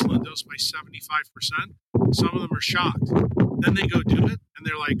cut your insulin dose by 75%. Some of them are shocked. Then they go do it, and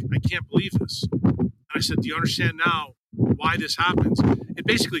they're like, I can't believe this. And I said, do you understand now why this happens? It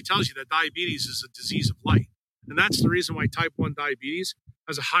basically tells you that diabetes is a disease of light. And that's the reason why type 1 diabetes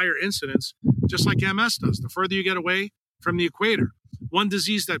has a higher incidence, just like MS does. The further you get away from the equator. One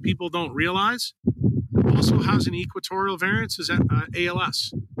disease that people don't realize also has an equatorial variance is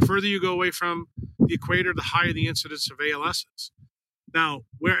ALS. The further you go away from the equator, the higher the incidence of ALS is. Now,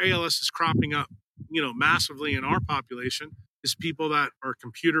 where ALS is cropping up, massively in our population is people that are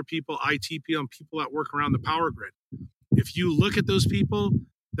computer people, IT people, and people that work around the power grid. If you look at those people,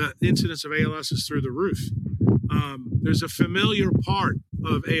 the incidence of ALS is through the roof. There's a familiar part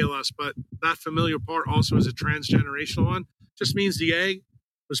of ALS, but that familiar part also is a transgenerational one. Just means the egg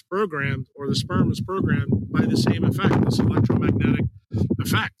was programmed or the sperm was programmed by the same effect, this electromagnetic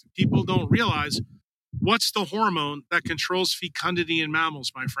effect. People don't realize what's the hormone that controls fecundity in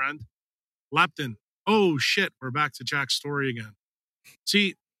mammals, my friend? Leptin. Oh, shit, we're back to Jack's story again.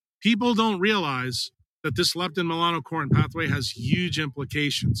 See, people don't realize that this leptin melanocortin pathway has huge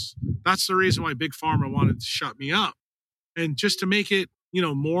implications. That's the reason why Big Pharma wanted to shut me up. And just to make it,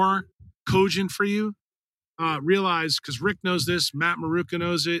 more cogent for you, realize, because Rick knows this, Matt Maruka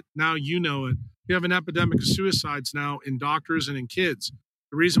knows it, now you know it. We have an epidemic of suicides now in doctors and in kids.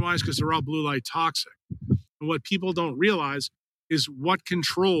 The reason why is because they're all blue light toxic. And what people don't realize is what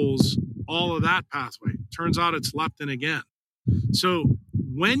controls all of that pathway. Turns out it's leptin again. So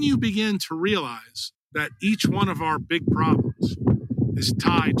when you begin to realize that each one of our big problems is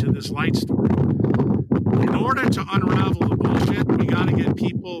tied to this light story, in order to unravel the bullshit, we got to get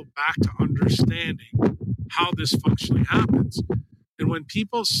people back to understanding how this functionally happens. And when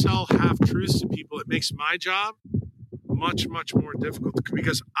people sell half-truths to people, it makes my job much, much more difficult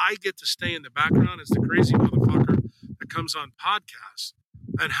because I get to stay in the background as the crazy motherfucker that comes on podcasts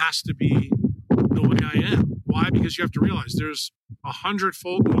and has to be the way I am. Why? Because you have to realize there's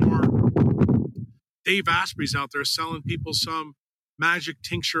 100-fold more Dave Asprey's out there selling people some magic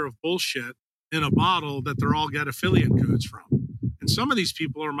tincture of bullshit in a bottle that they're all get affiliate codes from. And some of these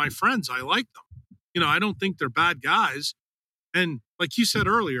people are my friends. I like them. I don't think they're bad guys. And like you said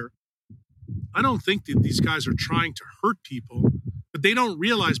earlier, I don't think that these guys are trying to hurt people, but they don't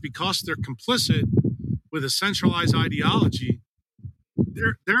realize because they're complicit with a centralized ideology,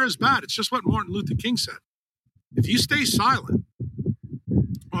 they're as bad. It's just what Martin Luther King said. If you stay silent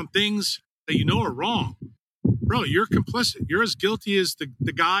on things that you know are wrong, bro, you're complicit. You're as guilty as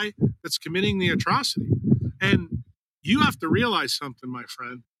the guy that's committing the atrocity. And you have to realize something, my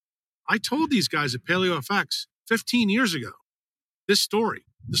friend. I told these guys at PaleoFX 15 years ago, this story.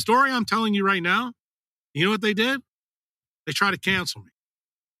 The story I'm telling you right now, you know what they did? They tried to cancel me.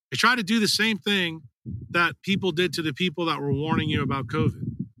 They tried to do the same thing that people did to the people that were warning you about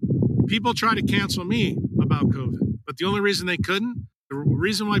COVID. People tried to cancel me about COVID, but the only reason they couldn't, the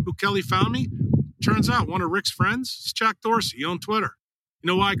reason why Bukele found me, turns out one of Rick's friends is Jack Dorsey. He owned Twitter. You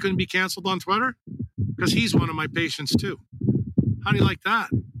know why I couldn't be canceled on Twitter? Because he's one of my patients too. How do you like that?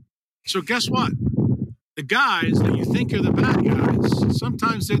 So guess what? The guys that you think are the bad guys,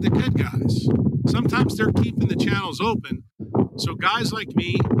 sometimes they're the good guys. Sometimes they're keeping the channels open so guys like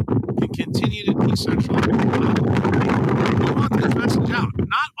me can continue to decentralize. We want this message out.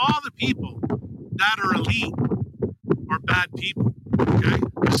 Not all the people that are elite are bad people, okay?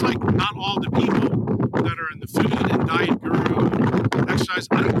 Just like not all the people that are in the food and diet guru, exercise,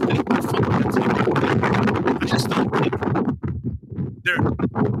 I don't think they're fundamentally bad. I just don't think they're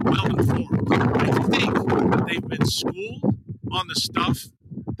well informed. I think they've been schooled on the stuff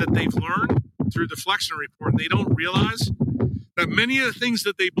that they've learned through the Flexner Report, and they don't realize that many of the things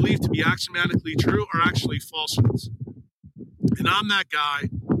that they believe to be axiomatically true are actually falsehoods. And I'm that guy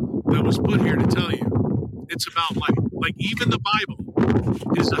that was put here to tell you it's about light. Like even the Bible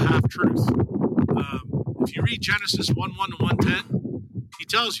is a half truth. If you read Genesis 1:1 to 1:10, he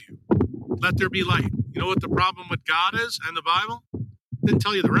tells you, let there be light. You know what the problem with God is and the Bible? It didn't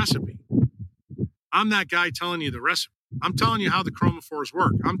tell you the recipe. I'm that guy telling you the recipe. I'm telling you how the chromophores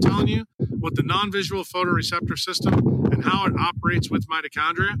work. I'm telling you what the non-visual photoreceptor system and how it operates with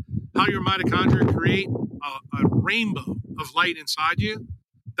mitochondria, how your mitochondria create a rainbow of light inside you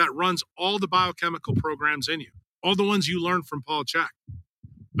that runs all the biochemical programs in you, all the ones you learned from Paul Chek.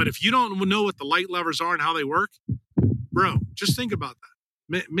 But if you don't know what the light levers are and how they work, bro, just think about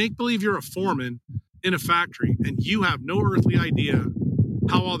that. Make believe you're a foreman in a factory and you have no earthly idea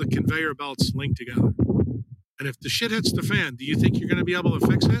how all the conveyor belts link together. And if the shit hits the fan, do you think you're going to be able to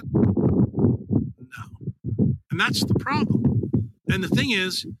fix it? No. And that's the problem. And the thing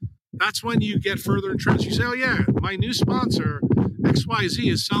is, that's when you get further entrenched. You say, oh yeah, my new sponsor,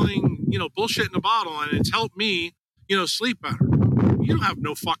 XYZ, is selling, bullshit in a bottle and it's helped me, sleep better. You don't have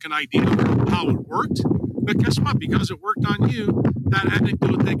no fucking idea how it worked. But guess what? Because it worked on you, that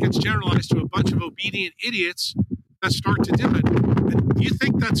anecdote that gets generalized to a bunch of obedient idiots that start to do it. And do you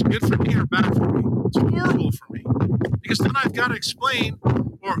think that's good for me or bad for me? It's horrible for me. Because then I've got to explain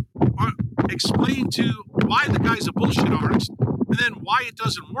or explain to why the guy's a bullshit artist and then why it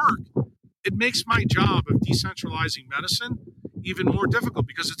doesn't work. It makes my job of decentralizing medicine even more difficult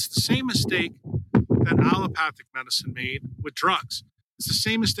because it's the same mistake that allopathic medicine made with drugs. It's the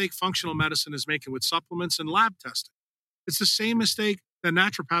same mistake functional medicine is making with supplements and lab testing. It's the same mistake that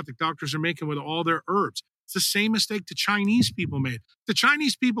naturopathic doctors are making with all their herbs. It's the same mistake the Chinese people made. The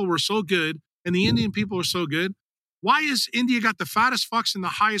Chinese people were so good and the Indian people are so good. Why is India got the fattest fucks and the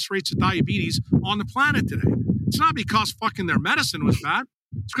highest rates of diabetes on the planet today? It's not because fucking their medicine was bad.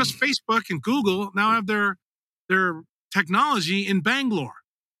 It's because Facebook and Google now have their technology in Bangalore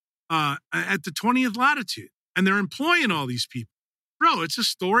at the 20th latitude. And they're employing all these people. Bro, it's a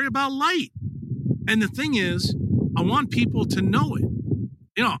story about light. And the thing is, I want people to know it.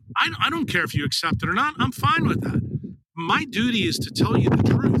 I don't care if you accept it or not. I'm fine with that. My duty is to tell you the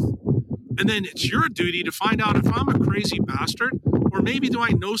truth. And then it's your duty to find out if I'm a crazy bastard or maybe do I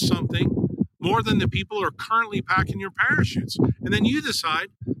know something more than the people who are currently packing your parachutes. And then you decide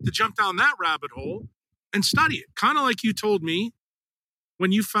to jump down that rabbit hole and study it. Kind of like you told me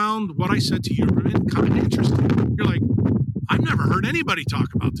when you found what I said to you, kind of interesting. You're like, I've never heard anybody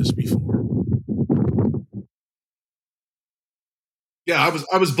talk about this before. Yeah,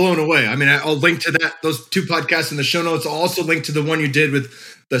 I was blown away. I mean, I'll link to those two podcasts in the show notes. I'll also link to the one you did with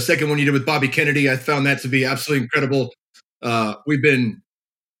the second one you did with Bobby Kennedy. I found that to be absolutely incredible. We've been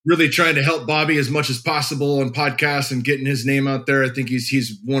really trying to help Bobby as much as possible on podcasts and getting his name out there. I think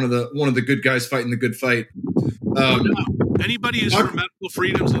he's one of the good guys fighting the good fight. Anybody who's for medical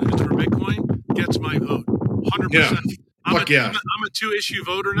freedoms and who's for Bitcoin gets my vote. 100%. Yeah. I'm a 2-issue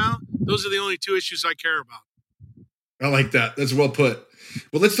voter now. Those are the only 2 issues I care about. I like that. That's well put.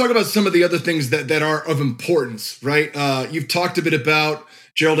 Well, let's talk about some of the other things that are of importance, right? You've talked a bit about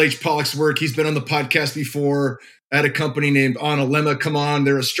Gerald H. Pollack's work. He's been on the podcast before at a company named Analemma. Come on,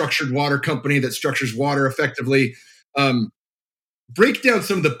 they're a structured water company that structures water effectively. Break down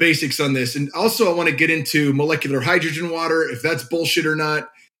some of the basics on this. And also I want to get into molecular hydrogen water, if that's bullshit or not,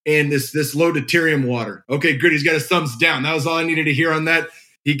 and this low deuterium water. Okay, good. He's got his thumbs down. That was all I needed to hear on that.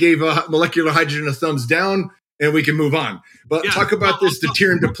 He gave molecular hydrogen a thumbs down. And we can move on. But talk about this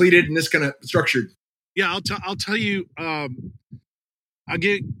deuterium depleted and this kind of structured. Yeah, I'll tell you. I'll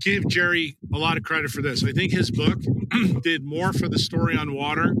give Jerry a lot of credit for this. I think his book did more for the story on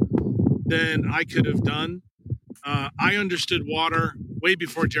water than I could have done. I understood water way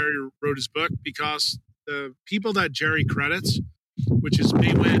before Jerry wrote his book because the people that Jerry credits, which is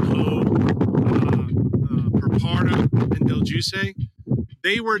Maywen Ho, Perparda, and Del Giusse,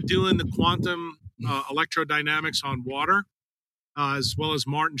 they were doing the quantum electrodynamics on water, as well as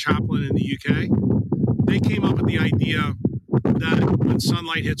Martin Chaplin in the UK. They came up with the idea that when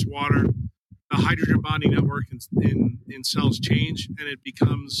sunlight hits water, the hydrogen bonding network in cells change, and it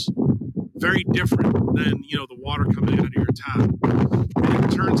becomes very different than the water coming out of your tap. And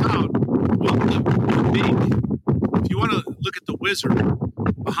it turns out, if you want to look at the wizard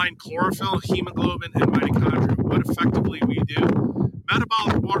behind chlorophyll, hemoglobin, and mitochondria, what effectively we do.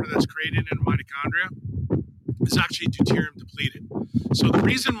 Metabolic water that's created in mitochondria is actually deuterium depleted. So the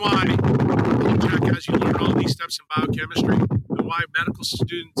reason why, Jack, as you learn all these steps in biochemistry, and why medical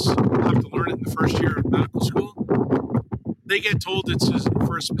students have to learn it in the first year of medical school, they get told it's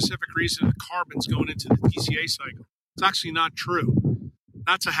for a specific reason the carbon's going into the TCA cycle. It's actually not true.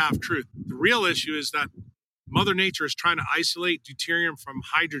 That's a half truth. The real issue is that Mother Nature is trying to isolate deuterium from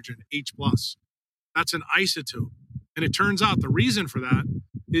hydrogen, H+. That's an isotope. And it turns out the reason for that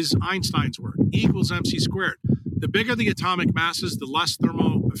is Einstein's work, E equals mc squared. The bigger the atomic masses, the less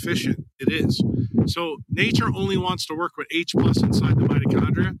thermo efficient it is. So nature only wants to work with H+ inside the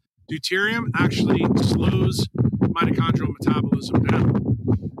mitochondria. Deuterium actually slows mitochondrial metabolism down.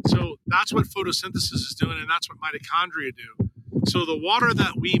 So that's what photosynthesis is doing, and that's what mitochondria do. So the water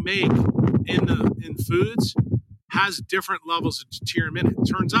that we make in foods has different levels of deuterium in it.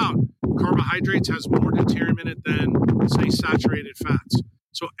 Turns out carbohydrates has more deuterium in it than, say, saturated fats.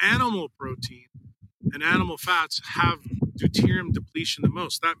 So animal protein and animal fats have deuterium depletion the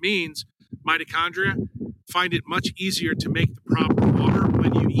most. That means mitochondria find it much easier to make the proper water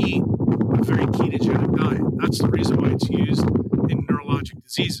when you eat a very ketogenic diet. That's the reason why it's used in neurologic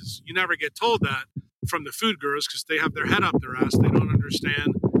diseases. You never get told that from the food gurus because they have their head up their ass. They don't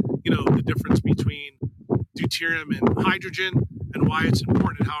understand, the difference between deuterium and hydrogen and why it's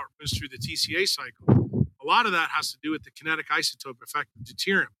important and how it moves through the TCA cycle. A lot of that has to do with the kinetic isotope effect of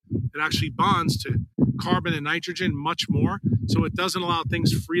deuterium. It actually bonds to carbon and nitrogen much more, so it doesn't allow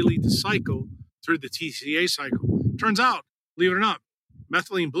things freely to cycle through the TCA cycle. Turns out, believe it or not,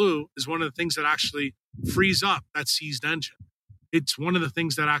 methylene blue is one of the things that actually frees up that seized engine. It's one of the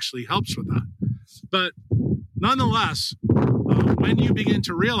things that actually helps with that. But nonetheless, when you begin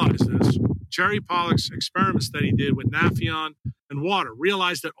to realize this, Jerry Pollack's experiments that he did with Naphion and water,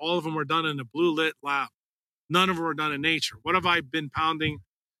 realized that all of them were done in a blue lit lab. None of them were done in nature. What have I been pounding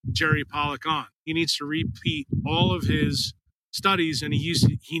Jerry Pollack on? He needs to repeat all of his studies, and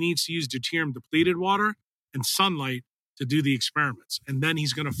he needs to use deuterium depleted water and sunlight to do the experiments. And then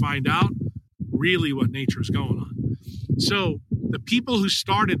he's going to find out really what nature is going on. So the people who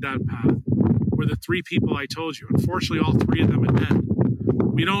started that path were the three people I told you. Unfortunately, all three of them are dead.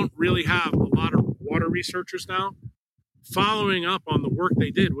 We don't really have a lot of water researchers now following up on the work they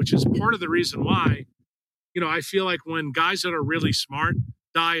did, which is part of the reason why, I feel like when guys that are really smart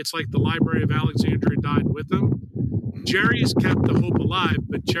die, it's like the Library of Alexandria died with them. Jerry's kept the hope alive,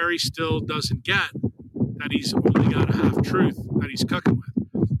 but Jerry still doesn't get that he's only got a half truth that he's cooking with.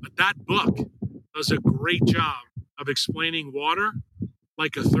 But that book does a great job of explaining water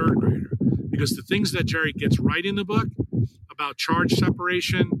like a third grader, because the things that Jerry gets right in the book about charge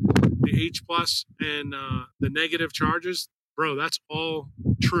separation, the H+ and the negative charges, bro, that's all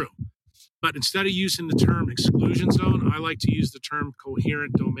true. But instead of using the term exclusion zone, I like to use the term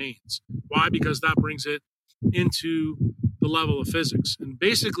coherent domains. Why? Because that brings it into the level of physics. And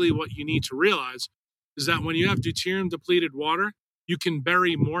basically what you need to realize is that when you have deuterium depleted water, you can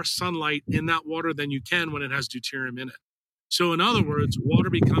bury more sunlight in that water than you can when it has deuterium in it. So in other words, water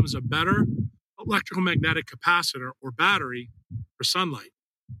becomes a better electromagnetic capacitor or battery for sunlight.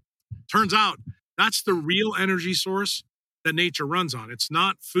 Turns out that's the real energy source that nature runs on. It's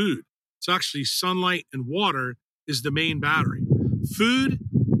not food. It's actually sunlight and water is the main battery. Food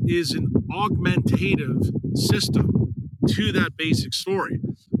is an augmentative system to that basic story.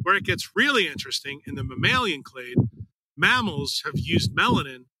 Where it gets really interesting in the mammalian clade, mammals have used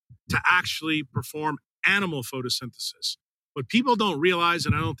melanin to actually perform animal photosynthesis. What people don't realize,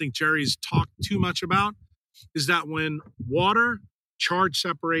 and I don't think Jerry's talked too much about, is that when water charge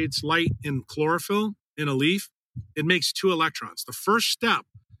separates light in chlorophyll in a leaf, it makes two electrons. The first step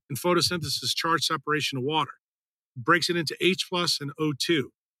in photosynthesis is charge separation of water. It breaks it into H+ and O2.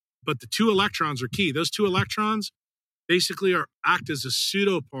 But the two electrons are key. Those two electrons basically act as a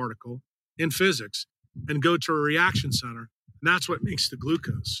pseudo particle in physics and go to a reaction center. And that's what makes the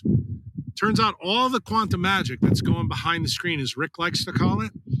glucose. Turns out all the quantum magic that's going behind the screen, as Rick likes to call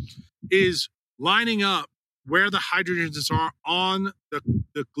it, is lining up where the hydrogens are on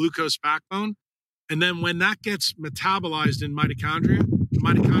the glucose backbone. And then when that gets metabolized in mitochondria, the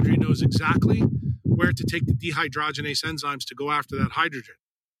mitochondria knows exactly where to take the dehydrogenase enzymes to go after that hydrogen.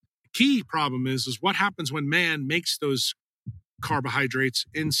 The key problem is what happens when man makes those carbohydrates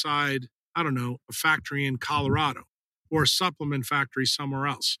inside, I don't know, a factory in Colorado or a supplement factory somewhere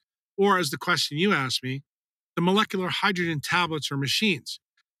else. Or as the question you asked me, the molecular hydrogen tablets or machines.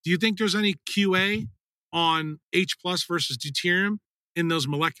 Do you think there's any QA on H+ versus deuterium in those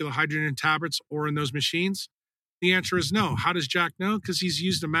molecular hydrogen tablets or in those machines? The answer is no. How does Jack know? Because he's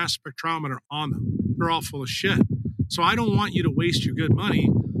used a mass spectrometer on them. They're all full of shit. So I don't want you to waste your good money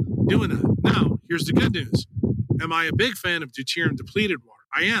doing that. Now, here's the good news. Am I a big fan of deuterium depleted water?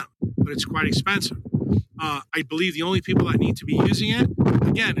 I am, but it's quite expensive. I believe the only people that need to be using it,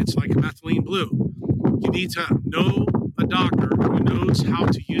 again, it's like a methylene blue. You need to know a doctor who knows how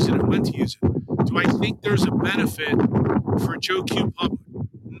to use it and when to use it. Do I think there's a benefit for Joe Q public?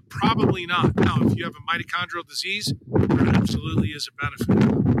 Probably not. Now, if you have a mitochondrial disease, there absolutely is a benefit.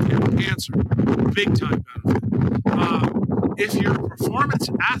 If you have cancer, big time benefit. If you're a performance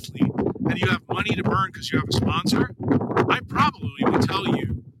athlete and you have money to burn because you have a sponsor, I probably would tell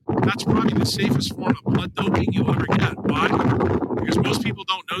you that's probably the safest form of blood doping you'll ever get. Why? Because most people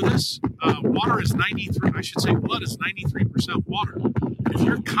don't know this. Water is 93, I should say blood is 93% water. If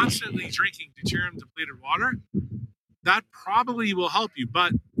you're constantly drinking deuterium depleted water, that probably will help you.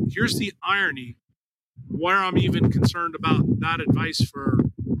 But here's the irony where I'm even concerned about that advice for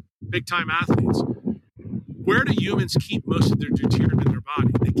big time athletes. Where do humans keep most of their deuterium in their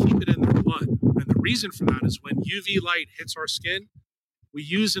body? They keep it in their blood. And the reason for that is when UV light hits our skin, we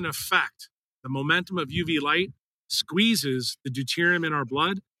use an effect. The momentum of UV light squeezes the deuterium in our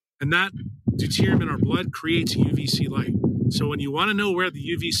blood, and that deuterium in our blood creates UVC light. So when you want to know where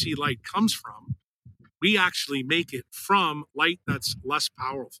the UVC light comes from, we actually make it from light that's less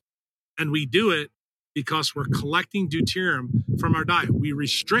powerful. And we do it because we're collecting deuterium from our diet. We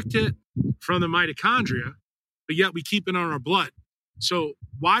restrict it from the mitochondria, but yet we keep it on our blood. So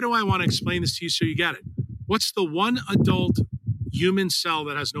why do I want to explain this to you so you get it? What's the one adult human cell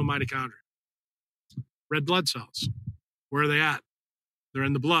that has no mitochondria? Red blood cells. Where are they at? They're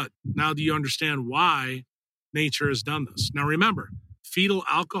in the blood. Now, do you understand why nature has done this? Now, remember, fetal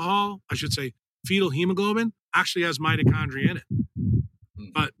hemoglobin actually has mitochondria in it.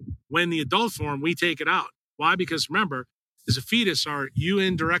 But when the adult form, we take it out. Why? Because remember, as a fetus, are you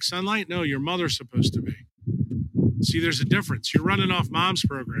in direct sunlight? No, your mother's supposed to be. See, there's a difference. You're running off mom's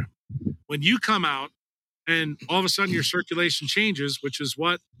program. When you come out and all of a sudden your circulation changes, which is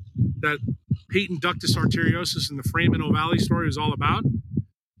what that patent ductus arteriosus in the foramen ovale story is all about.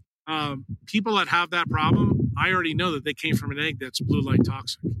 People that have that problem, I already know that they came from an egg that's blue light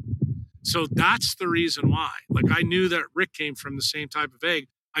toxic. So that's the reason why. Like I knew that Rick came from the same type of egg.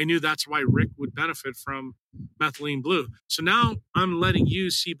 I knew that's why Rick would benefit from methylene blue. So now I'm letting you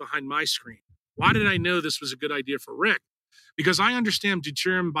see behind my screen. Why did I know this was a good idea for Rick? Because I understand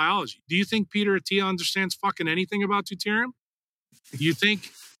deuterium biology. Do you think Peter Attia understands fucking anything about deuterium? Do you think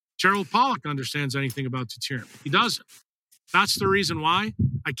Gerald Pollack understands anything about deuterium? He doesn't. That's the reason why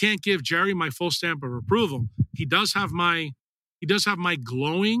I can't give Jerry my full stamp of approval. He does have my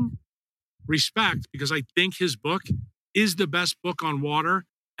glowing respect because I think his book is the best book on water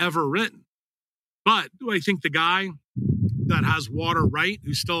ever written. But do I think the guy that has water right,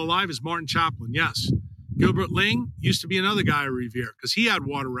 who's still alive, is Martin Chaplin? Yes. Gilbert Ling used to be another guy I revere because he had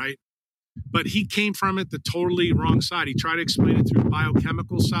water right, but he came from it the totally wrong side. He tried to explain it through the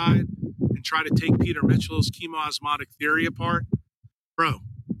biochemical side and try to take Peter Mitchell's chemoosmotic theory apart. Bro,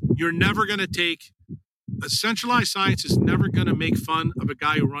 you're never going to take a centralized science is never going to make fun of a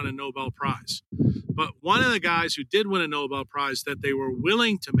guy who won a Nobel Prize. But one of the guys who did win a Nobel Prize that they were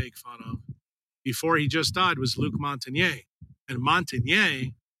willing to make fun of before he just died was Luc Montagnier. And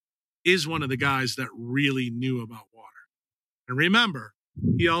Montagnier is one of the guys that really knew about water. And remember,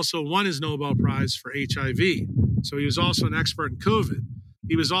 he also won his Nobel Prize for HIV. So he was also an expert in COVID.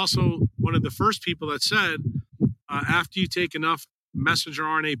 He was also one of the first people that said, after you take enough messenger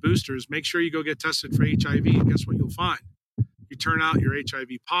RNA boosters, make sure you go get tested for HIV. And guess what you'll find? You turn out you're HIV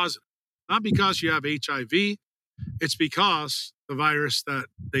positive. Not because you have HIV, it's because the virus that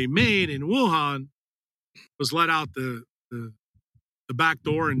they made in Wuhan was let out the back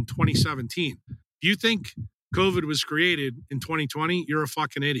door in 2017. If you think COVID was created in 2020, you're a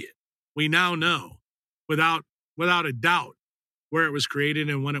fucking idiot. We now know without a doubt where it was created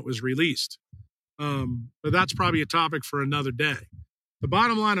and when it was released. But that's probably a topic for another day. The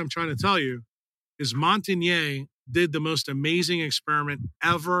bottom line I'm trying to tell you is Montagnier did the most amazing experiment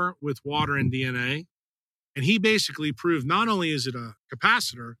ever with water and DNA. And he basically proved not only is it a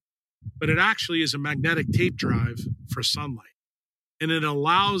capacitor, but it actually is a magnetic tape drive for sunlight. And it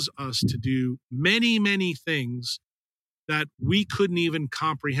allows us to do many, many things that we couldn't even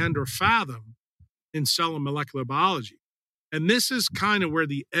comprehend or fathom in cell and molecular biology. And this is kind of where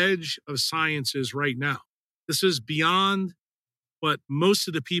the edge of science is right now. This is beyond what most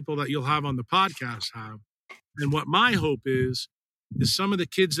of the people that you'll have on the podcast have. And what my hope is some of the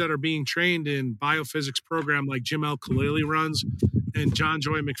kids that are being trained in biophysics program like Jim L. Kalili runs and John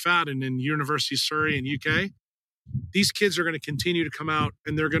Joy McFadden in University of Surrey in UK, these kids are going to continue to come out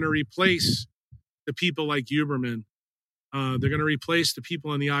and they're going to replace the people like Huberman. They're going to replace the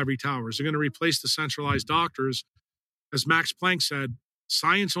people in the ivory towers. They're going to replace the centralized doctors. As Max Planck said,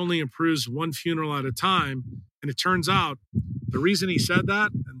 science only improves one funeral at a time. And it turns out the reason he said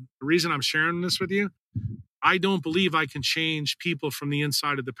that, and the reason I'm sharing this with you, I don't believe I can change people from the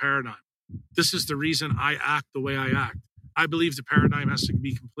inside of the paradigm. This is the reason I act the way I act. I believe the paradigm has to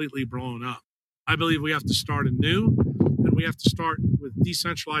be completely blown up. I believe we have to start anew, and we have to start with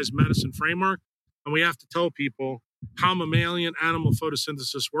decentralized medicine framework, and we have to tell people how mammalian animal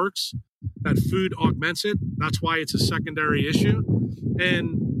photosynthesis works, that food augments it. That's why it's a secondary issue.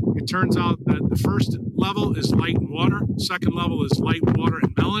 And it turns out that the first level is light and water. Second level is light, water,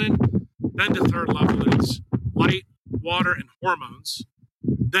 and melanin. Then the third level is light, water, and hormones.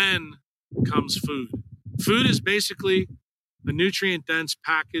 Then comes food. Food is basically a nutrient-dense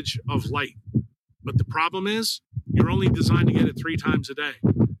package of light. But the problem is you're only designed to get it 3 times a day.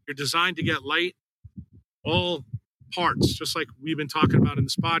 You're designed to get light, all parts, just like we've been talking about in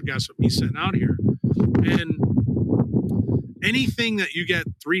this podcast with me sitting out here. And anything that you get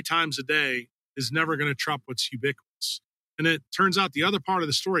 3 times a day is never going to trump what's ubiquitous. And it turns out the other part of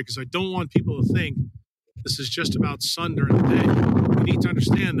the story, because I don't want people to think this is just about sun during the day. You need to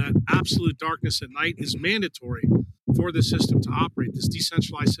understand that absolute darkness at night is mandatory for the system to operate, this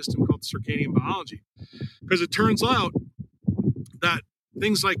decentralized system called circadian biology. Because it turns out that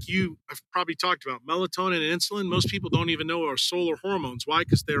things like you have probably talked about, melatonin and insulin, most people don't even know are solar hormones. Why?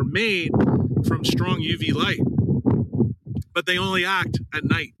 Because they're made from strong UV light, but they only act at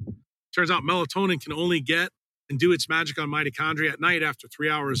night. Turns out melatonin can only get and do its magic on mitochondria at night after 3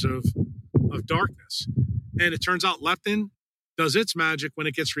 hours of darkness. And it turns out leptin does its magic when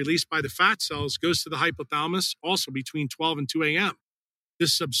it gets released by the fat cells, goes to the hypothalamus also between 12 and 2 a.m.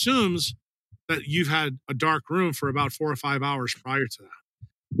 This subsumes that you've had a dark room for about 4 or 5 hours prior to that.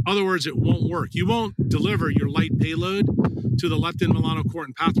 In other words, it won't work. You won't deliver your light payload to the leptin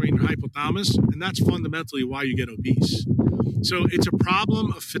melanocortin pathway in your hypothalamus, and that's fundamentally why you get obese. So it's a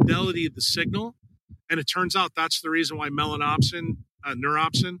problem of fidelity of the signal, and it turns out that's the reason why melanopsin,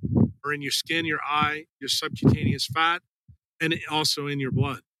 neuropsin are in your skin, your eye, your subcutaneous fat, and also in your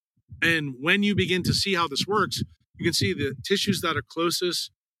blood. And when you begin to see how this works, you can see the tissues that are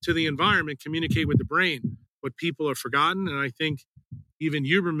closest to the environment communicate with the brain. What people have forgotten, and I think even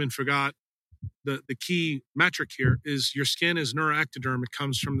Huberman forgot, the key metric here is your skin is neuroectoderm. It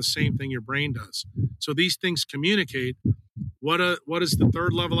comes from the same thing your brain does. So these things communicate. What is the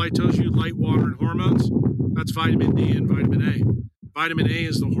third level I told you? Light, water, and hormones. That's vitamin D and vitamin A. Vitamin A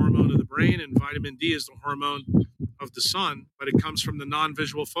is the hormone of the brain, and vitamin D is the hormone of the sun, but it comes from the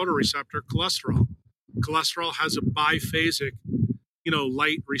non-visual photoreceptor, cholesterol. Cholesterol has a biphasic,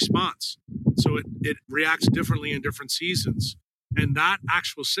 light response. So it reacts differently in different seasons. And that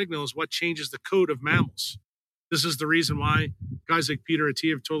actual signal is what changes the code of mammals. This is the reason why guys like Peter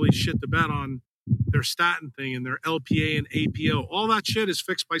Attia have totally shit the bed on their statin thing and their LPA and APO. All that shit is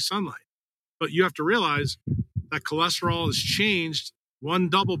fixed by sunlight. But you have to realize that cholesterol is changed. One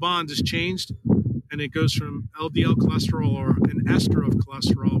double bond is changed, and it goes from LDL cholesterol or an ester of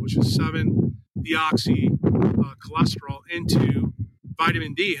cholesterol, which is 7-deoxy cholesterol, into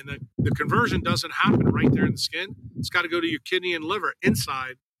vitamin D. And the conversion doesn't happen right there in the skin. It's got to go to your kidney and liver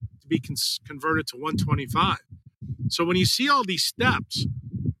inside to be converted to 125. So when you see all these steps,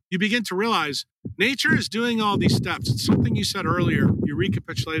 you begin to realize nature is doing all these steps. It's something you said earlier. You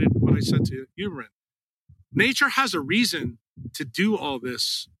recapitulated what I said to Huberman. Nature has a reason to do all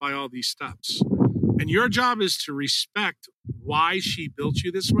this by all these steps. And your job is to respect why she built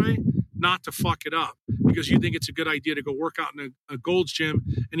you this way, not to fuck it up because you think it's a good idea to go work out in a Gold's Gym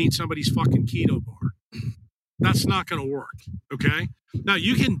and eat somebody's fucking keto bar. That's not going to work, okay? Now,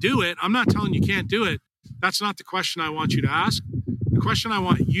 you can do it. I'm not telling you can't do it. That's not the question I want you to ask. The question I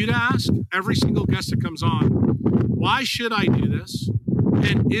want you to ask every single guest that comes on, why should I do this?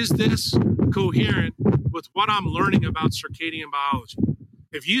 And is this coherent with what I'm learning about circadian biology?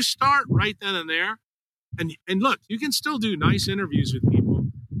 If you start right then and there, and look, you can still do nice interviews with people,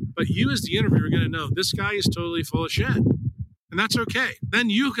 but you as the interviewer are going to know this guy is totally full of shit. And that's okay. Then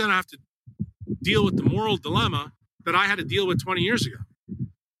you're going to have to deal with the moral dilemma that I had to deal with 20 years ago.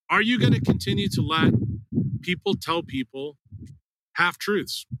 Are you going to continue to let people tell people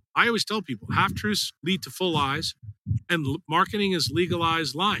half-truths? I always tell people half-truths lead to full lies, and marketing is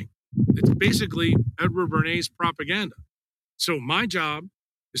legalized lying. It's basically Edward Bernays propaganda. So my job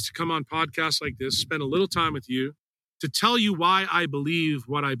is to come on podcasts like this, spend a little time with you to tell you why I believe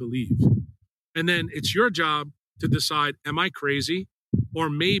what I believe. And then it's your job to decide, am I crazy? Or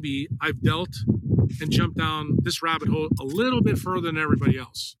maybe I've dealt and jumped down this rabbit hole a little bit further than everybody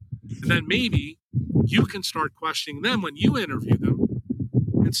else. And then maybe you can start questioning them when you interview them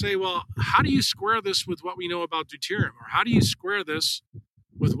and say, well, how do you square this with what we know about deuterium? Or how do you square this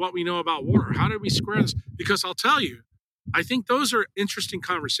with what we know about water? How do we square this? Because I'll tell you, I think those are interesting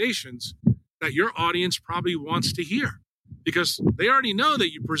conversations that your audience probably wants to hear because they already know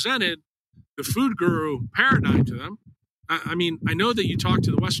that you presented the food guru paradigm to them. I mean, I know that you talk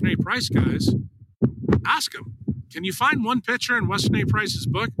to the Western A. Price guys. Ask them, can you find one picture in Western A. Price's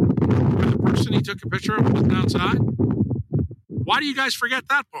book where the person he took a picture of wasn't outside? Why do you guys forget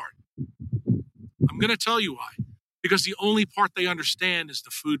that part? I'm going to tell you why. Because the only part they understand is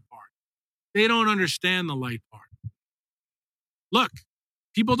the food part. They don't understand the light part. Look,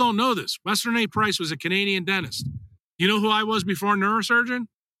 people don't know this. Western A. Price was a Canadian dentist. You know who I was before neurosurgeon?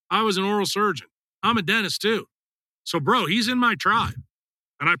 I was an oral surgeon. I'm a dentist too. So, bro, he's in my tribe.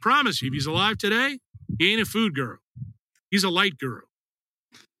 And I promise you, if he's alive today, he ain't a food guru. He's a light guru.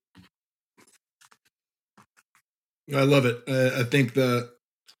 I love it. I think that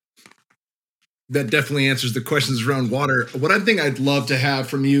definitely answers the questions around water. What I think I'd love to have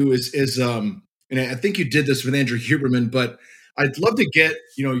from you is and I think you did this with Andrew Huberman, but I'd love to get,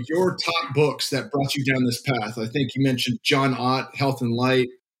 your top books that brought you down this path. I think you mentioned John Ott, Health and Light,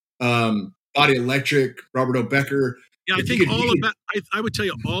 Body Electric, Robert O. Becker. Yeah, I think I would tell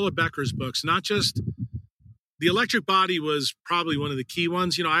you all of Becker's books, not just The Electric Body was probably one of the key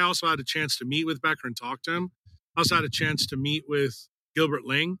ones. I also had a chance to meet with Becker and talk to him. I also had a chance to meet with Gilbert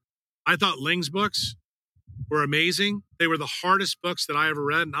Ling. I thought Ling's books were amazing. They were the hardest books that I ever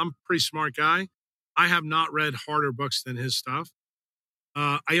read, and I'm a pretty smart guy. I have not read harder books than his stuff.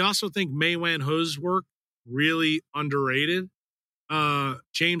 I also think Mei Wan Ho's work, really underrated.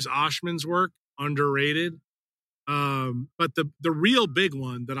 James Oshman's work, underrated. But the real big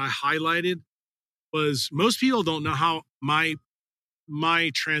one that I highlighted was, most people don't know how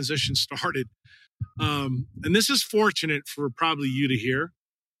my transition started. And this is fortunate for probably you to hear.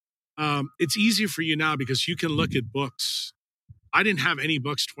 It's easier for you now because you can look at books. I didn't have any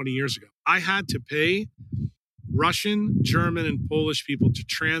books 20 years ago. I had to pay Russian, German, and Polish people to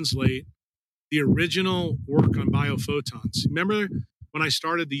translate the original work on biophotons. Remember when I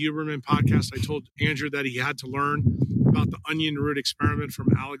started the Huberman podcast, I told Andrew that he had to learn about the onion root experiment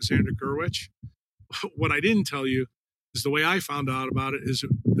from Alexander Gurwitch. What I didn't tell you is the way I found out about it is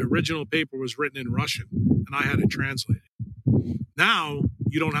the original paper was written in Russian, and I had it translated. Now,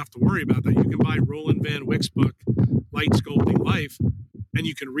 you don't have to worry about that. You can buy Roland Van Wyck's book, Light Sculpting Life, and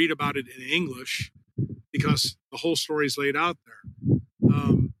you can read about it in English because the whole story is laid out there.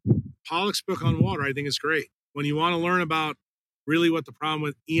 Pollock's book on water, I think, is great. When you want to learn about really what the problem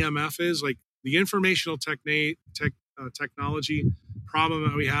with EMF is, like the informational technology problem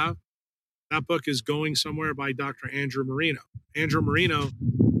that we have, that book is Going Somewhere by Dr. Andrew Marino. Andrew Marino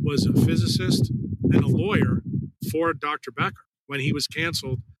was a physicist and a lawyer for Dr. Becker when he was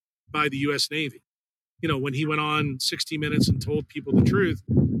canceled by the U.S. Navy. When he went on 60 Minutes and told people the truth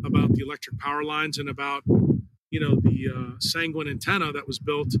about the electric power lines and about, the sanguine antenna that was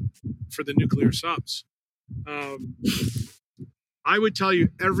built for the nuclear subs. I would tell you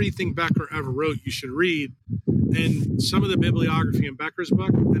everything Becker ever wrote, you should read. And some of the bibliography in Becker's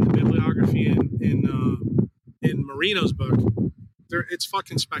book and the bibliography in Marino's book, it's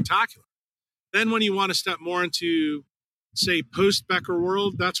fucking spectacular. Then when you want to step more into, say, post-Becker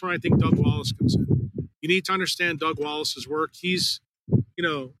world, that's where I think Doug Wallace comes in. You need to understand Doug Wallace's work. He's,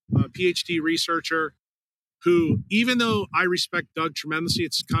 a PhD researcher who, even though I respect Doug tremendously,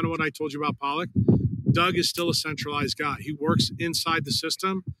 it's kind of what I told you about Pollock. Doug is still a centralized guy. He works inside the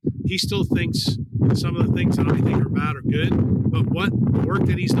system. He still thinks some of the things that I think are bad are good, but the work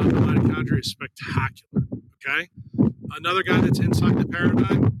that he's done in mitochondria is spectacular, okay? Another guy that's inside the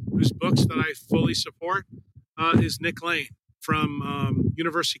paradigm, whose books that I fully support, is Nick Lane from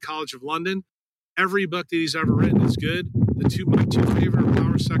University College of London. Every book that he's ever written is good. My two favorite are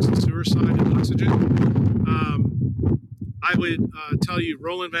Power, Sex, and Suicide and Oxygen. I would tell you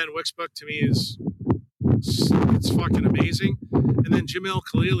Roland Van Wyck's book to me is it's fucking amazing. And then Jamil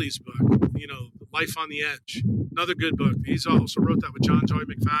Khalili's book, Life on the Edge, another good book. He's also wrote that with John Joy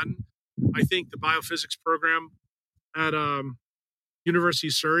McFadden. I think the biophysics program at University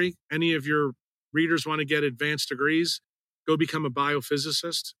of Surrey, any of your readers want to get advanced degrees, go become a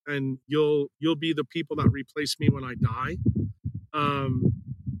biophysicist, and you'll be the people that replace me when I die.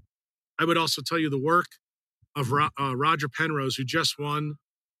 I would also tell you the work of Roger Penrose, who just won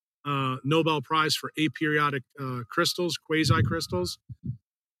Nobel Prize for aperiodic crystals, quasi-crystals.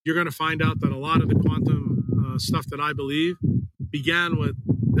 You're going to find out that a lot of the quantum stuff that I believe began with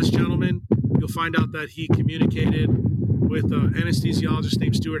this gentleman. You'll find out that he communicated with an anesthesiologist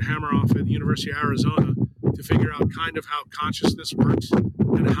named Stuart Hammeroff at the University of Arizona to figure out kind of how consciousness works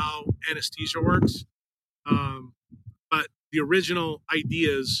and how anesthesia works. But the original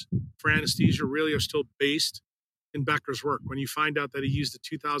ideas for anesthesia really are still based in Becker's work. When you find out that he used a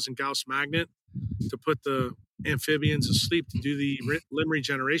 2000 Gauss magnet to put the amphibians asleep to do the limb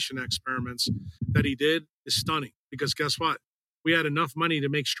regeneration experiments that he did is stunning. because guess what? We had enough money to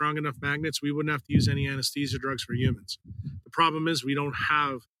make strong enough magnets. We wouldn't have to use any anesthesia drugs for humans. The problem is we don't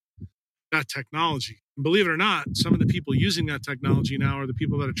have that technology. And believe it or not, some of the people using that technology now are the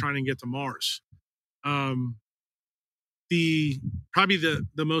people that are trying to get to Mars. Probably the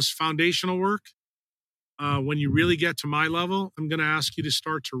most foundational work, when you really get to my level, I'm going to ask you to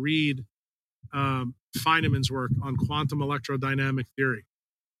start to read Feynman's work on quantum electrodynamic theory.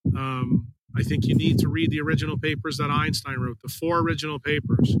 I think you need to read the original papers that Einstein wrote, the 4 original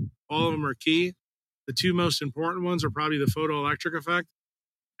papers. All of them are key. The 2 most important ones are probably the photoelectric effect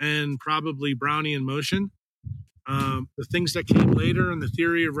and probably Brownian motion. The things that came later and the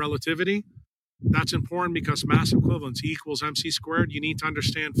theory of relativity, that's important because mass equivalence, E equals mc squared, you need to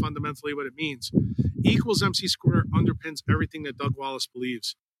understand fundamentally what it means. E equals mc squared underpins everything that Doug Wallace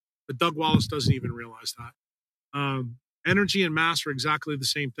believes, but Doug Wallace doesn't even realize that. Energy and mass are exactly the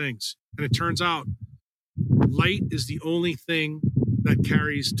same things. And it turns out light is the only thing that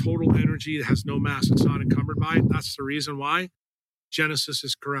carries total energy that has no mass. It's not encumbered by it. That's the reason why Genesis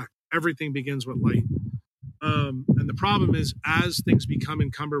is correct. Everything begins with light. And the problem is, as things become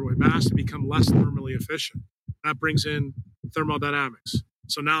encumbered with mass, they become less thermally efficient. That brings in thermodynamics.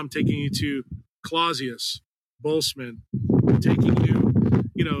 So now I'm taking you to Clausius, Boltzmann, taking you,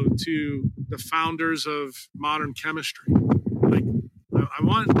 to the founders of modern chemistry. Like,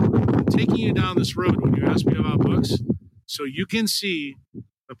 I'm taking you down this road when you ask me about books, so you can see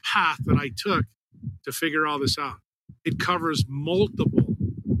the path that I took to figure all this out. It covers multiple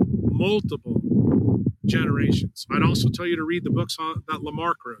generations. I'd also tell you to read the books that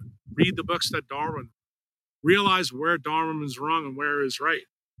Lamarck wrote. Read the books that Darwin. Realize where Darwin is wrong and where is right.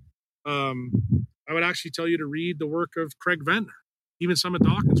 I would actually tell you to read the work of Craig Ventnor, even some of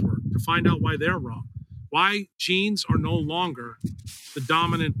Dawkins' work, to find out why they're wrong. Why genes are no longer the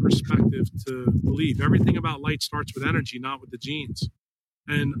dominant perspective to believe. Everything about light starts with energy, not with the genes.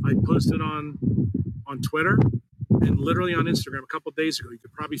 And I posted on Twitter and literally on Instagram a couple of days ago. You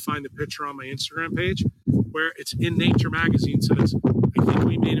could probably find the picture on my Instagram page where it's in Nature magazine says, I think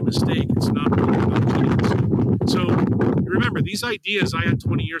we made a mistake. It's not really about genes. So you remember, these ideas I had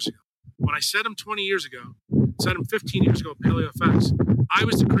 20 years ago. When I said them 20 years ago, said them 15 years ago at PaleoFX, I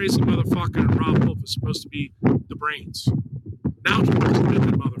was the crazy motherfucker and Rob Wolf was supposed to be the brains. Now you're the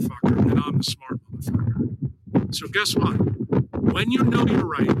stupid motherfucker and I'm the smart motherfucker. So guess what? When you know you're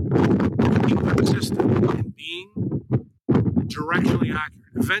right, being consistent and being directionally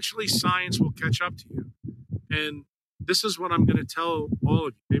accurate, eventually science will catch up to you. And this is what I'm going to tell all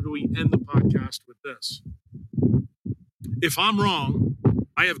of you. Maybe we end the podcast with this. If I'm wrong,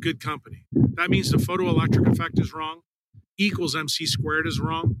 I have good company. That means the photoelectric effect is wrong. E equals mc squared is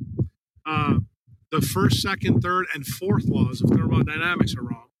wrong. The first, second, third, and fourth laws of thermodynamics are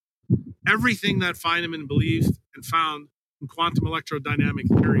wrong. Everything that Feynman believed and found in quantum electrodynamic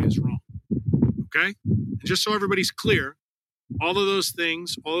theory is wrong. Okay? And just so everybody's clear, all of those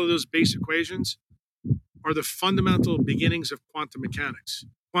things, all of those base equations are the fundamental beginnings of quantum mechanics.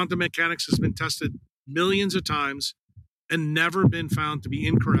 Quantum mechanics has been tested millions of times and never been found to be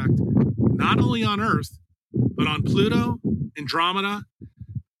incorrect, not only on Earth, but on Pluto, Andromeda,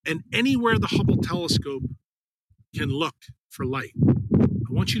 and anywhere the Hubble telescope can look for light.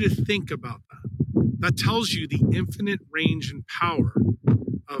 I want you to think about that. That tells you the infinite range and power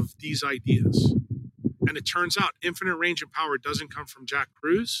of these ideas. And it turns out infinite range and power doesn't come from Jack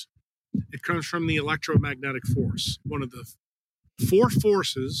Kruse. It comes from the electromagnetic force, one of the 4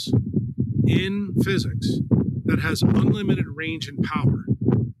 forces in physics that has unlimited range and power.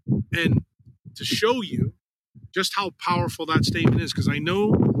 And to show you just how powerful that statement is, because I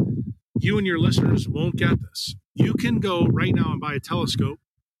know you and your listeners won't get this. You can go right now and buy a telescope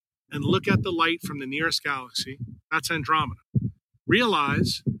and look at the light from the nearest galaxy. That's Andromeda.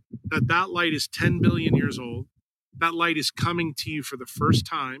 Realize that that light is 10 billion years old. That light is coming to you for the first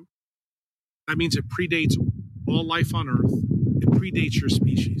time. That means it predates all life on Earth. It predates your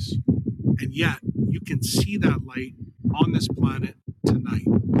species. And yet, you can see that light on this planet tonight.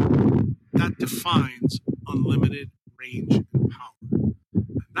 That defines unlimited range and power.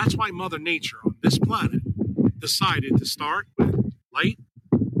 And that's why Mother Nature on this planet decided to start with light,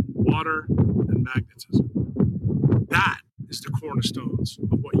 water, and magnetism. That is the cornerstones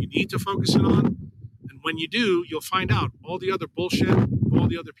of what you need to focus in on. And when you do, you'll find out all the other bullshit, all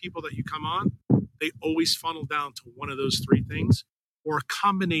the other people that you come on, they always funnel down to one of those 3 things or a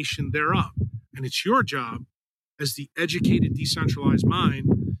combination thereof. And it's your job as the educated, decentralized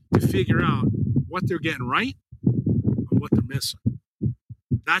mind to figure out what they're getting right and what they're missing.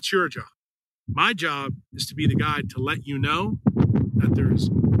 That's your job. My job is to be the guide to let you know that there's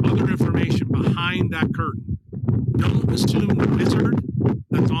other information behind that curtain. don't assume the wizard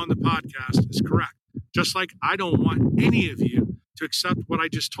that's on the podcast is correct. Just like I don't want any of you to accept what I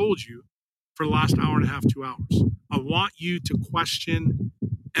just told you for the last hour and a half, 2 hours. I want you to question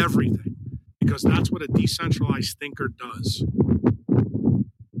everything because that's what a decentralized thinker does.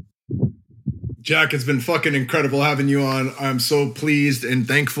 Jack, it's been fucking incredible having you on. I'm so pleased and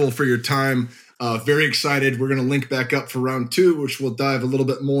thankful for your time. Very excited. We're going to link back up for round 2, which will dive a little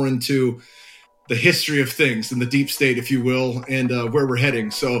bit more into the history of things and the deep state, if you will, and where we're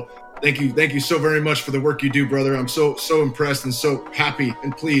heading. So thank you so very much for the work you do, brother. I'm so impressed and so happy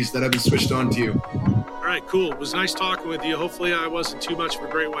and pleased that I've been switched on to you. All right, cool. It was nice talking with you. Hopefully I wasn't too much of a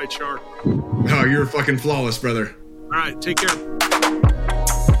great white shark. Oh, you're fucking flawless, brother. All right, take care.